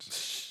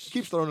friends. He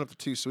keeps throwing up the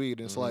too sweet,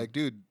 and it's like,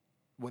 dude,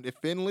 if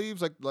Finn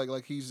leaves,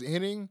 like he's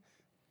hinting,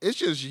 it's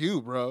just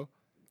you, bro.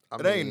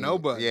 It ain't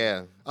nobody.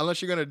 Yeah.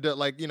 Unless you're gonna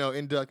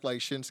induct like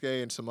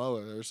Shinsuke and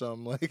Samoa or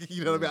something, like,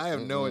 you know what I mean? I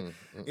have no,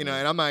 and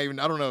I'm not even.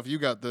 I don't know if you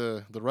got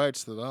the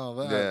rights to all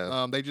that.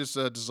 Yeah. They just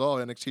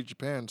dissolved NXT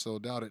Japan, so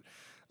doubt it.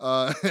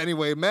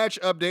 Anyway, match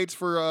updates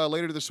for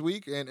later this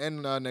week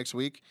and next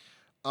week.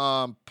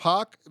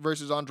 Pac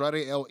versus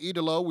Andrade El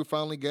Idolo. We're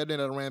finally getting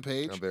it at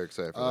Rampage. I'm very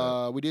excited for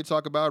that. We did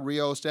talk about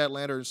Rio,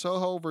 Statlander, and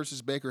Soho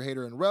versus Baker,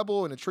 Hayter, and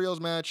Rebel in a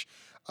trios match.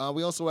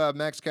 We also have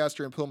Max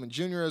Caster and Pillman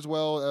Jr. as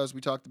well, as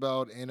we talked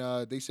about.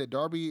 And they said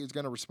Darby is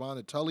going to respond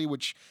to Tully,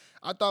 which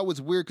I thought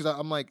was weird because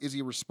I'm like, is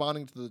he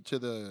responding to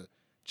the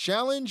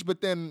challenge?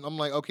 But then I'm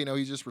like, okay, no,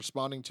 he's just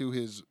responding to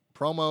his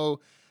promo,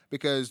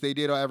 because they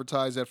did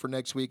advertise that for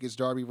next week is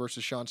Darby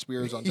versus Shawn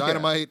Spears on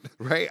Dynamite.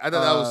 Right? I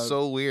thought that was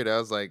so weird. I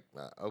was like,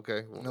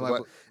 okay.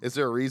 What, is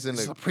there a reason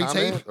to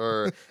comment?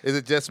 Or is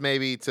it just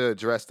maybe to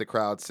address the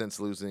crowd since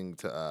losing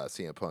to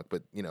CM Punk,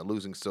 but,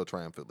 losing still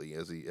triumphantly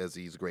as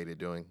he's great at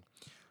doing?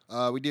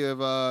 We do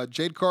have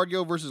Jade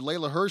Cargill versus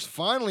Layla Hirsch,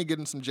 finally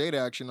getting some Jade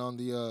action on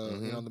the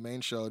on the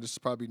main show. This is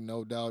probably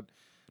no doubt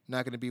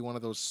not going to be one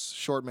of those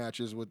short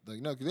matches with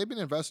because they've been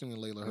investing in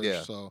Layla Hirsch.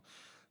 Yeah. So,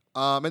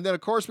 and then of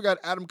course we got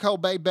Adam Cole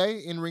Bay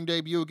in ring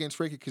debut against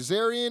Frankie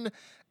Kazarian,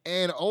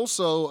 and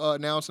also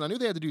announced. And I knew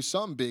they had to do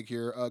something big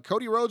here.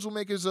 Cody Rhodes will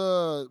make his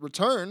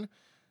return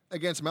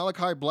against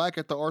Malachi Black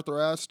at the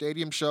Arthur Ashe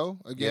Stadium show.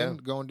 Again,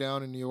 going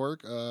down in New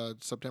York,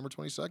 September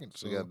 22nd.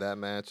 So we got that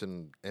match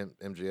and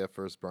MJF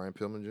versus Brian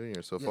Pillman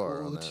Jr. so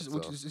far on that.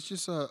 It's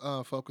just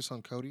focus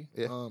on Cody.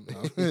 Yeah.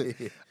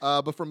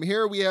 But from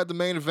here, we had the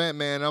main event,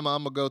 man. I'm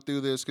going to go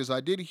through this because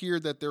I did hear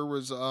that there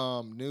was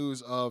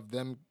news of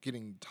them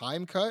getting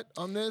time cut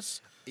on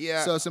this.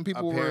 Yeah. So some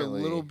people were a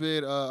apparently. little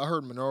bit, I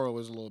heard Minoru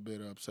was a little bit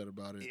upset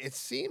about it. It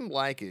seemed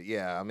like it,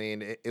 yeah. I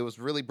mean, it was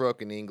really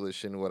broken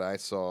English in what I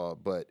saw,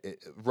 but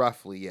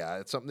roughly, yeah.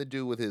 It's something to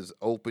do with his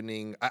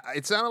opening.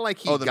 It sounded like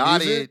he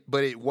got music? it,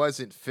 but it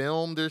wasn't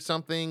filmed or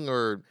something,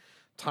 or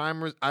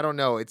timers. I don't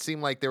know. It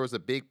seemed like there was a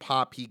big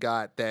pop he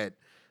got that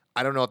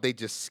I don't know if they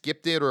just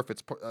skipped it or if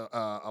it's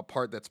a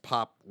part that's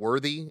pop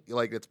worthy,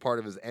 like it's part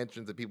of his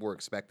entrance that people were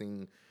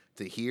expecting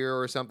to hear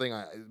or something.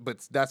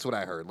 But that's what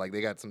I heard. Like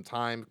they got some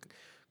time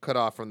cut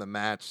off from the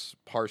match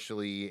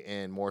partially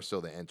and more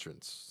so the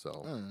entrance.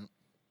 So,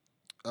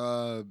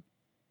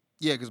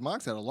 yeah, because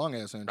Mox had a long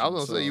ass entrance. I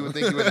was gonna say you would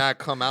think he would not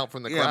come out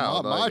from the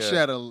crowd. Mox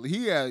had a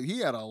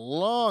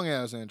long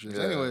ass entrance.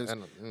 Yeah, Anyways,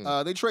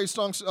 they trade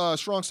strong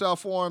style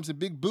forearms and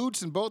big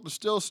boots, and both are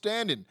still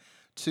standing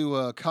to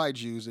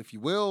kaijus, if you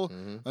will,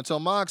 until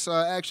Mox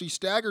actually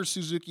staggers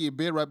Suzuki a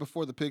bit right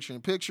before the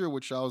picture-in-picture,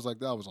 which I was like,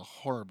 that was a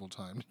horrible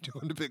time to do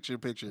in the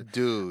picture-in-picture.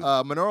 Dude.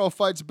 Minoru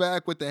fights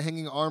back with the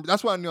hanging arm.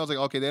 That's why I knew. I was like,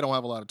 okay, they don't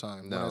have a lot of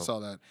time when I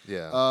saw that.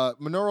 Yeah.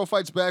 Minoru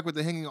fights back with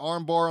the hanging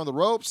arm bar on the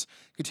ropes,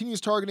 continues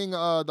targeting the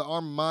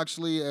arm of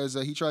Moxley as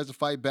he tries to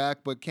fight back,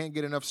 but can't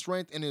get enough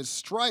strength in his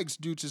strikes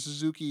due to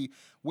Suzuki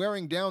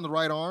wearing down the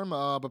right arm,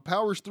 but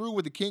powers through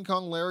with the King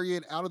Kong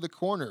Lariat out of the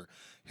corner.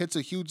 Hits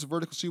a huge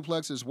vertical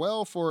suplex as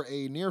well for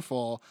a near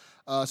fall.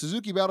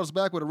 Suzuki battles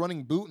back with a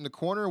running boot in the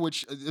corner,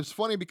 which it's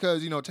funny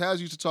because, Taz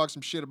used to talk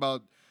some shit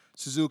about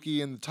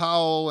Suzuki and the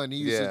towel, and he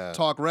used to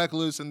talk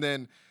reckless. And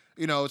then,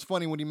 it's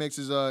funny when he makes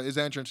his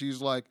entrance,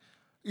 he's like,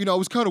 it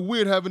was kind of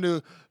weird having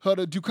to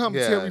do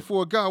commentary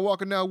for a guy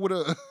walking out with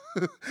a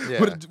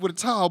with a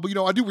towel, but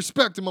I do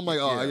respect him. I'm like,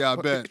 I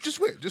bet. Just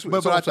weird.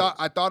 But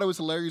I thought it was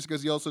hilarious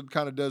because he also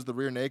kind of does the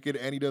rear naked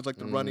and he does like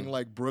the running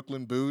like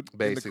Brooklyn boot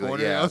basically in the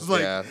corner. Yeah, I was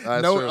like, true.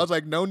 I was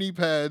like, no knee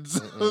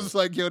pads. I was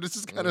like, yo, this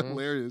is kind of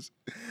hilarious.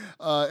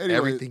 Anyway,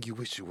 everything you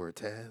wish you were,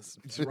 Taz.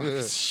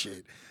 Right,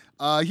 shit.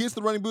 He hits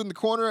the running boot in the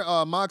corner.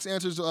 Mox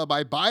answers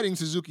by biting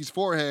Suzuki's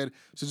forehead.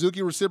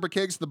 Suzuki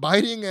reciprocates the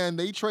biting, and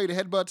they trade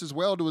headbutts as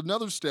well to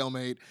another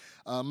stalemate.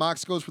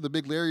 Mox goes for the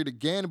big lariat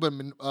again, but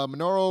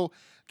Minoru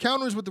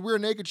counters with the rear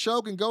naked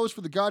choke and goes for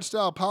the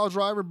God-style pile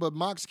driver, but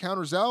Mox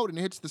counters out and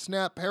hits the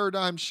snap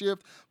paradigm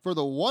shift for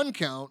the 1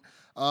 count.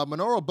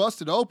 Minoru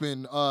busted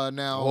open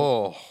now.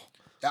 Oh,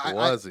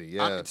 was he?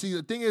 Yeah. See,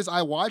 the thing is,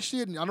 I watched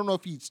it, and I don't know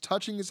if he's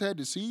touching his head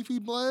to see if he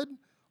bled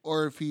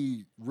or if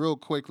he real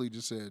quickly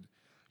just said,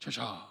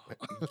 cha-cha.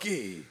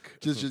 Gig.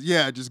 just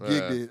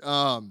gigged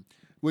it.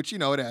 Which,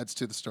 it adds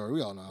to the story.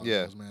 We all know how it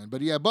goes, man.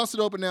 But yeah,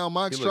 busted open now.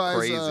 Mox tries.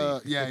 crazy.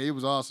 It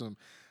was awesome.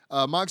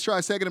 Mox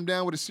tries taking him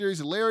down with a series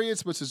of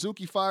lariats, but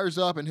Suzuki fires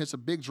up and hits a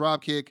big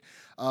drop kick.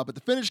 But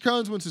the finish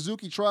comes when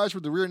Suzuki tries for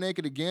the rear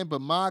naked again,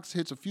 but Mox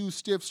hits a few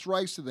stiff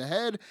strikes to the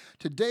head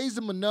to daze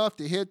him enough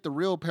to hit the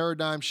real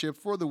paradigm shift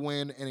for the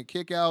win and a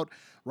kick out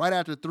right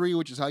after 3,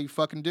 which is how you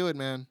fucking do it,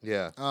 man.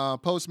 Yeah.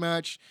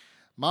 Post-match,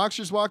 Mox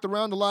just walked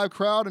around the live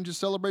crowd and just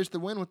celebrates the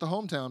win with the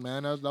hometown,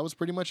 man. That was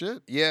pretty much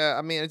it. Yeah,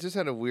 I mean, I just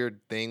had a weird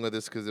thing with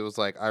this because it was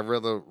like I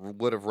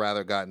would have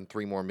rather gotten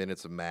 3 more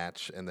minutes of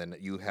match, and then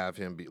you have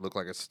him look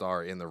like a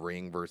star in the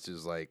ring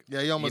versus like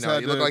he almost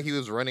he looked like he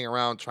was running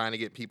around trying to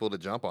get people to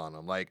jump on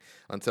him like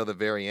until the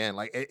very end.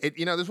 Like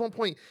there's one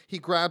point he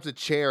grabs a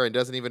chair and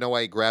doesn't even know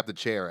why he grabbed the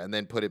chair and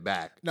then put it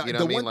back. Now, you know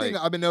the what I mean? one thing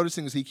I've been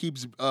noticing is he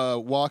keeps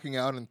walking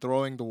out and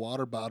throwing the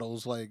water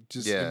bottles like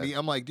just at me.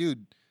 I'm like,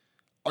 dude,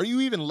 are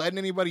you even letting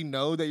anybody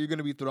know that you're going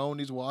to be throwing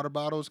these water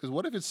bottles? Because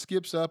what if it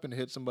skips up and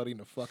hits somebody in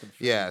the fucking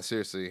face? Yeah,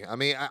 seriously. I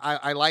mean,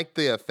 I like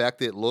the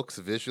effect it looks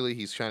visually.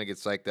 He's trying to get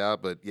psyched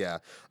out, but yeah.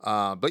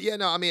 I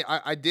mean,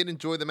 I did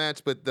enjoy the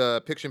match, but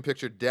the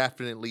picture-in-picture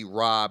definitely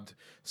robbed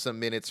some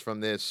minutes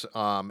from this.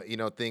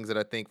 Things that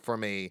I think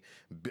from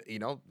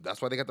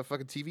that's why they got the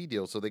fucking TV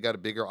deal. So they got a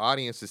bigger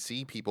audience to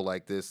see people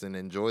like this and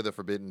enjoy the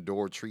Forbidden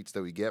Door treats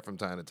that we get from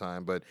time to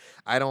time. But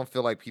I don't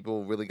feel like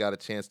people really got a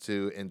chance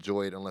to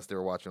enjoy it unless they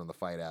were watching on the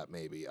Fight app,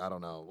 maybe. I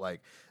don't know.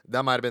 Like,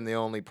 that might have been the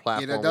only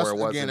platform where it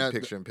wasn't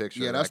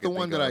picture-in-picture. Yeah, that's the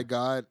one that I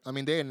got. I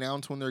mean, they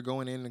announced when they're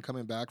going in and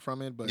coming back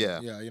from it, but yeah,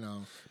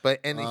 But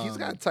he's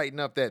got to tighten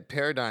up that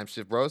paradigm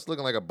shift, bro. It's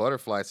looking like a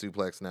butterfly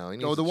suplex now.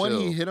 The one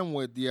he hit him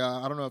with,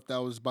 I don't know if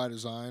that was by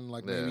design.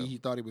 Like, maybe he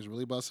thought he was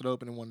really busted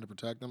open and wanted to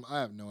protect him. I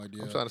have no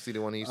idea. I'm trying to see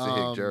the one he used to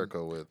hit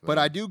Jericho with. Man. But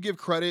I do give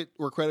credit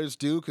where credit's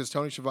due because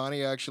Tony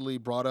Schiavone actually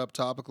brought up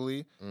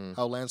topically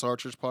how Lance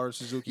Archer's part of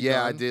Suzuki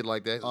Yeah, Gun. I did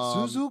like that.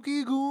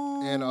 Suzuki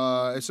Gun. And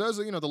it says,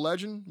 the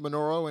legend,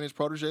 Minoru, and his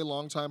protege,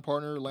 longtime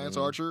partner, Lance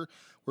Archer,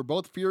 were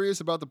both furious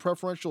about the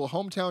preferential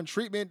hometown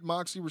treatment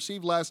Moxley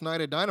received last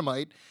night at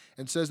Dynamite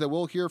and says that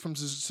we'll hear from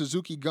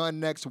Suzuki Gun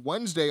next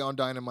Wednesday on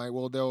Dynamite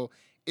where they'll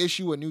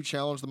issue a new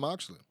challenge to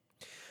Moxley.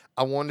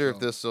 I wonder if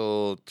this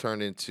will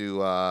turn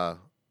into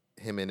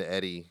him and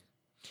Eddie.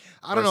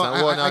 I don't know.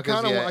 Well, no, I 'cause,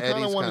 kind of yeah, I kind of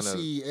Eddie's want to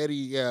kinda- see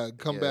Eddie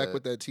come back Yeah.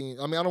 with that team.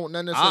 I mean, I don't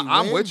not necessarily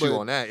I'm win, with you but,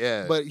 on that.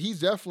 Yeah, but he's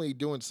definitely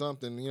doing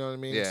something. You know what I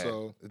mean? yeah,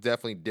 So it's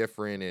definitely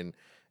different, and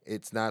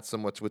it's not so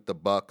much with the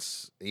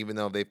Bucks, even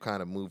though they've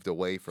kind of moved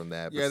away from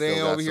that. yeah, but they still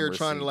ain't got over here some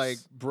trying to like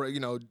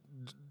receipts.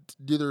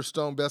 do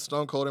their best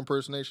Stone Cold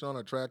impersonation on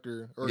a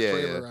tractor or Yeah,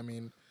 trailer. yeah. I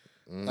mean.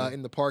 Mhm.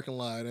 In the parking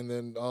lot and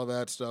then all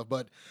that stuff.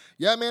 But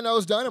yeah, man, that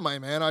was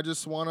dynamite, man. I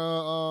just want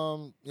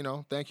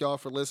to, thank y'all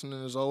for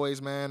listening as always,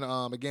 man.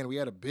 Again, we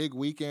had a big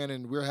weekend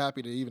and we're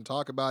happy to even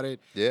talk about it.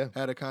 Yeah.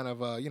 Had to kind of,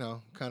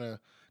 kind of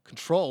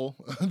control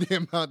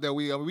the amount that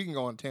we can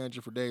go on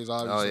tangent for days,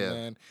 obviously, yeah.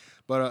 man.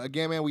 But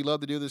again, man, we love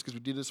to do this because we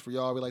do this for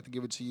y'all. We like to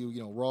give it to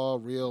you, raw,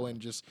 real, and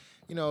just,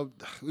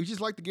 we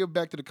just like to give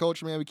back to the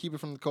culture, man. We keep it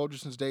from the culture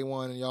since day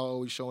one, and y'all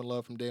always showing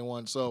love from day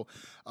one. So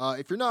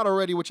if you're not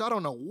already, which I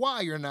don't know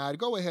why you're not,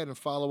 go ahead and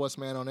follow us,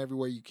 man, on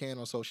everywhere you can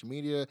on social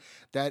media.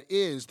 That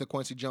is the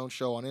Quincy Jones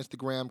Show on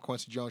Instagram,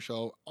 Quincy Jones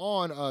Show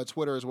on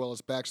Twitter, as well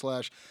as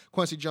 /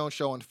 Quincy Jones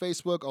Show on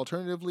Facebook.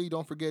 Alternatively,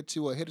 don't forget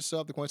to hit us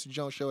up, the Quincy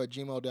Jones Show at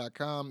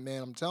gmail.com.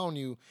 Man, I'm telling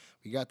you,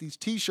 we got these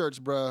T-shirts,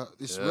 bro.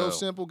 It's real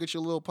simple. Get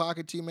your little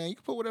pocket tee, man. You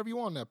can put whatever you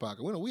want in that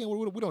pocket.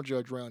 We don't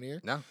judge around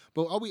here. No.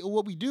 But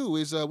what we do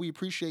is we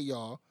appreciate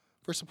y'all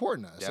for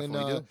supporting us.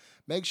 Definitely and do.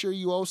 make sure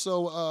you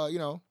also,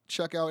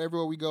 check out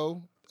everywhere we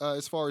go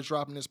as far as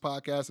dropping this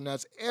podcast, and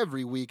that's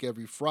every week,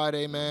 every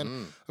Friday, man.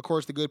 Mhm. Of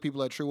course, the good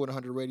people at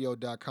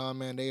True100Radio.com,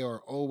 man, they are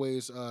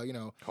always,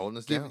 Holding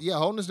us down. Yeah,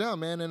 holding us down,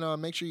 man.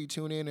 And make sure you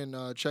tune in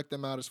and check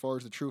them out as far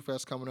as the True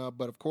Fest coming up.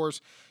 But of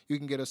course, you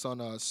can get us on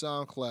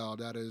SoundCloud.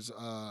 That is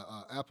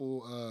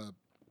Apple.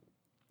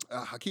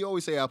 I keep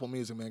always say Apple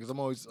Music, man, because I'm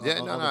always Yeah,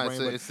 on no, the no.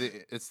 brain,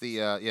 It's the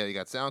you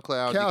got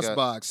SoundCloud, you got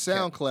Castbox,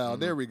 SoundCloud, mhm.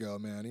 there we go,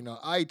 man.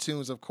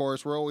 iTunes, of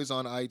course. We're always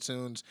on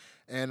iTunes.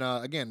 And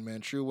again,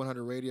 man, True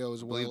 100 Radio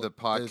as I well. believe the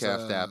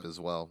podcast app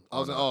as well.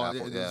 As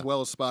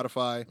well as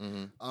Spotify.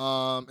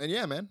 Mhm. And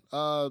yeah, man,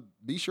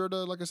 be sure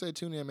to, like I said,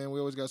 tune in, man. We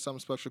always got something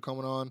special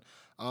coming on.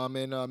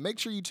 And make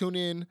sure you tune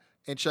in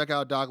and check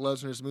out Doc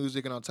Lesnar's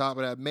music. And on top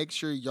of that, make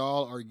sure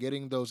y'all are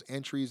getting those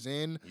entries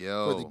in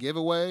for the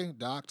giveaway.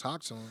 Doc,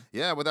 talk to him.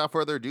 Yeah, without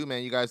further ado,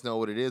 man, you guys know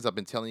what it is. I've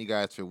been telling you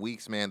guys for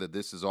weeks, man, that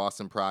this is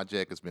awesome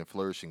project. It's been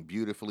flourishing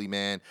beautifully,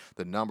 man.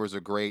 The numbers are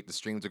great. The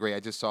streams are great. I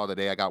just saw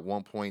today I got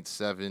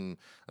 1.7,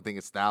 I think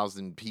it's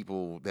 1,000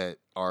 people that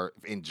are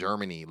in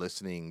Germany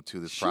listening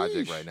to this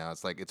project right now.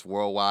 It's like it's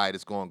worldwide.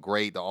 It's going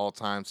great. The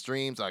all-time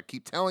streams. I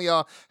keep telling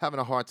y'all, having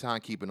a hard time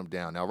keeping them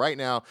down. Now, right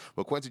now,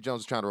 what Quincy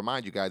Jones is trying to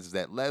remind you guys is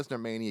that Lesnar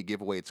Mania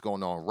giveaway. It's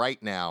going on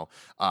right now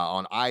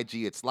on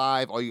IG. It's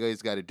live. All you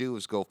guys got to do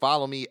is go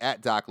follow me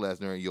at Doc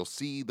Lesnar, and you'll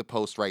see the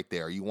post right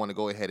there. You want to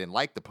go ahead and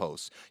like the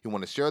post. You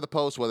want to share the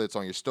post, whether it's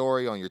on your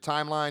story, on your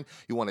timeline.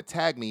 You want to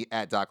tag me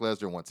at Doc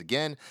Lesnar once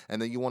again, and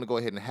then you want to go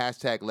ahead and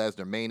hashtag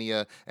Lesnar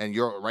Mania, and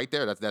you're right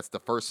there. That's the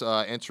first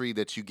entry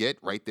that you get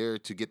right there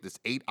to get this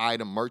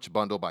 8-item merch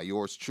bundle by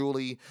yours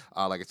truly.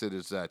 Like I said,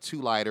 there's 2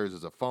 lighters,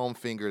 there's a foam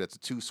finger, that's a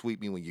 2 sweep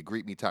me when you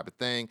greet me type of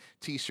thing,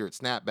 t-shirt,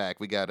 snapback.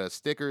 We got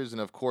stickers,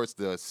 and of course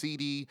the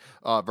CD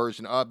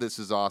version of this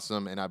is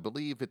awesome, and I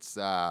believe it's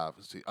a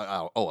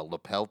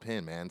lapel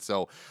pin, man.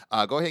 So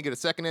go ahead and get a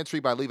second entry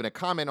by leaving a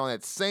comment on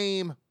that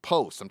same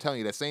post. I'm telling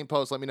you, that same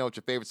post. Let me know what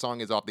your favorite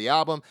song is off the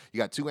album. You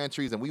got 2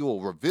 entries, and we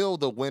will reveal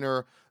the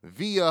winner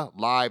via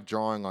live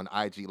drawing on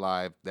IG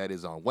Live. That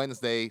is on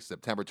Wednesday,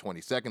 September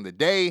 22nd, the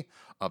day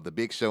of the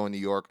big show in New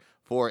York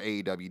for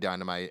AEW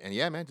Dynamite. And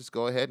yeah, man, just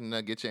go ahead and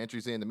get your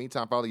entries in. In the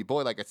meantime, follow your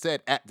boy, like I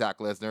said, at Doc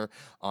Lesnar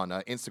on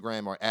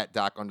Instagram, or at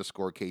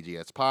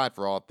Doc_KJS pod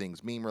for all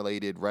things meme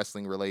related,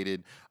 wrestling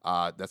related.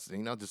 That's,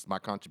 just my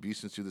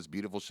contributions to this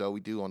beautiful show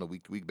we do on a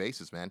week-to-week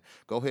basis, man.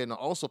 Go ahead and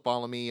also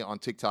follow me on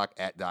TikTok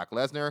at Doc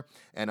Lesnar,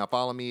 and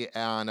follow me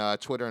on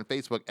Twitter and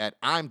Facebook at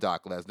I'm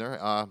Doc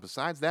Lesnar.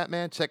 Besides that,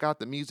 man, check out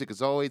the music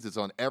as always. It's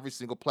on every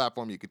single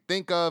platform you could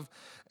think of.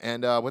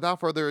 And without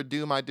further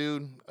ado, my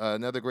dude,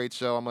 another great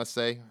show, I must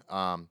say.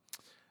 I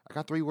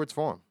got 3 words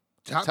for him.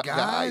 Top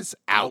guys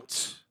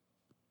out.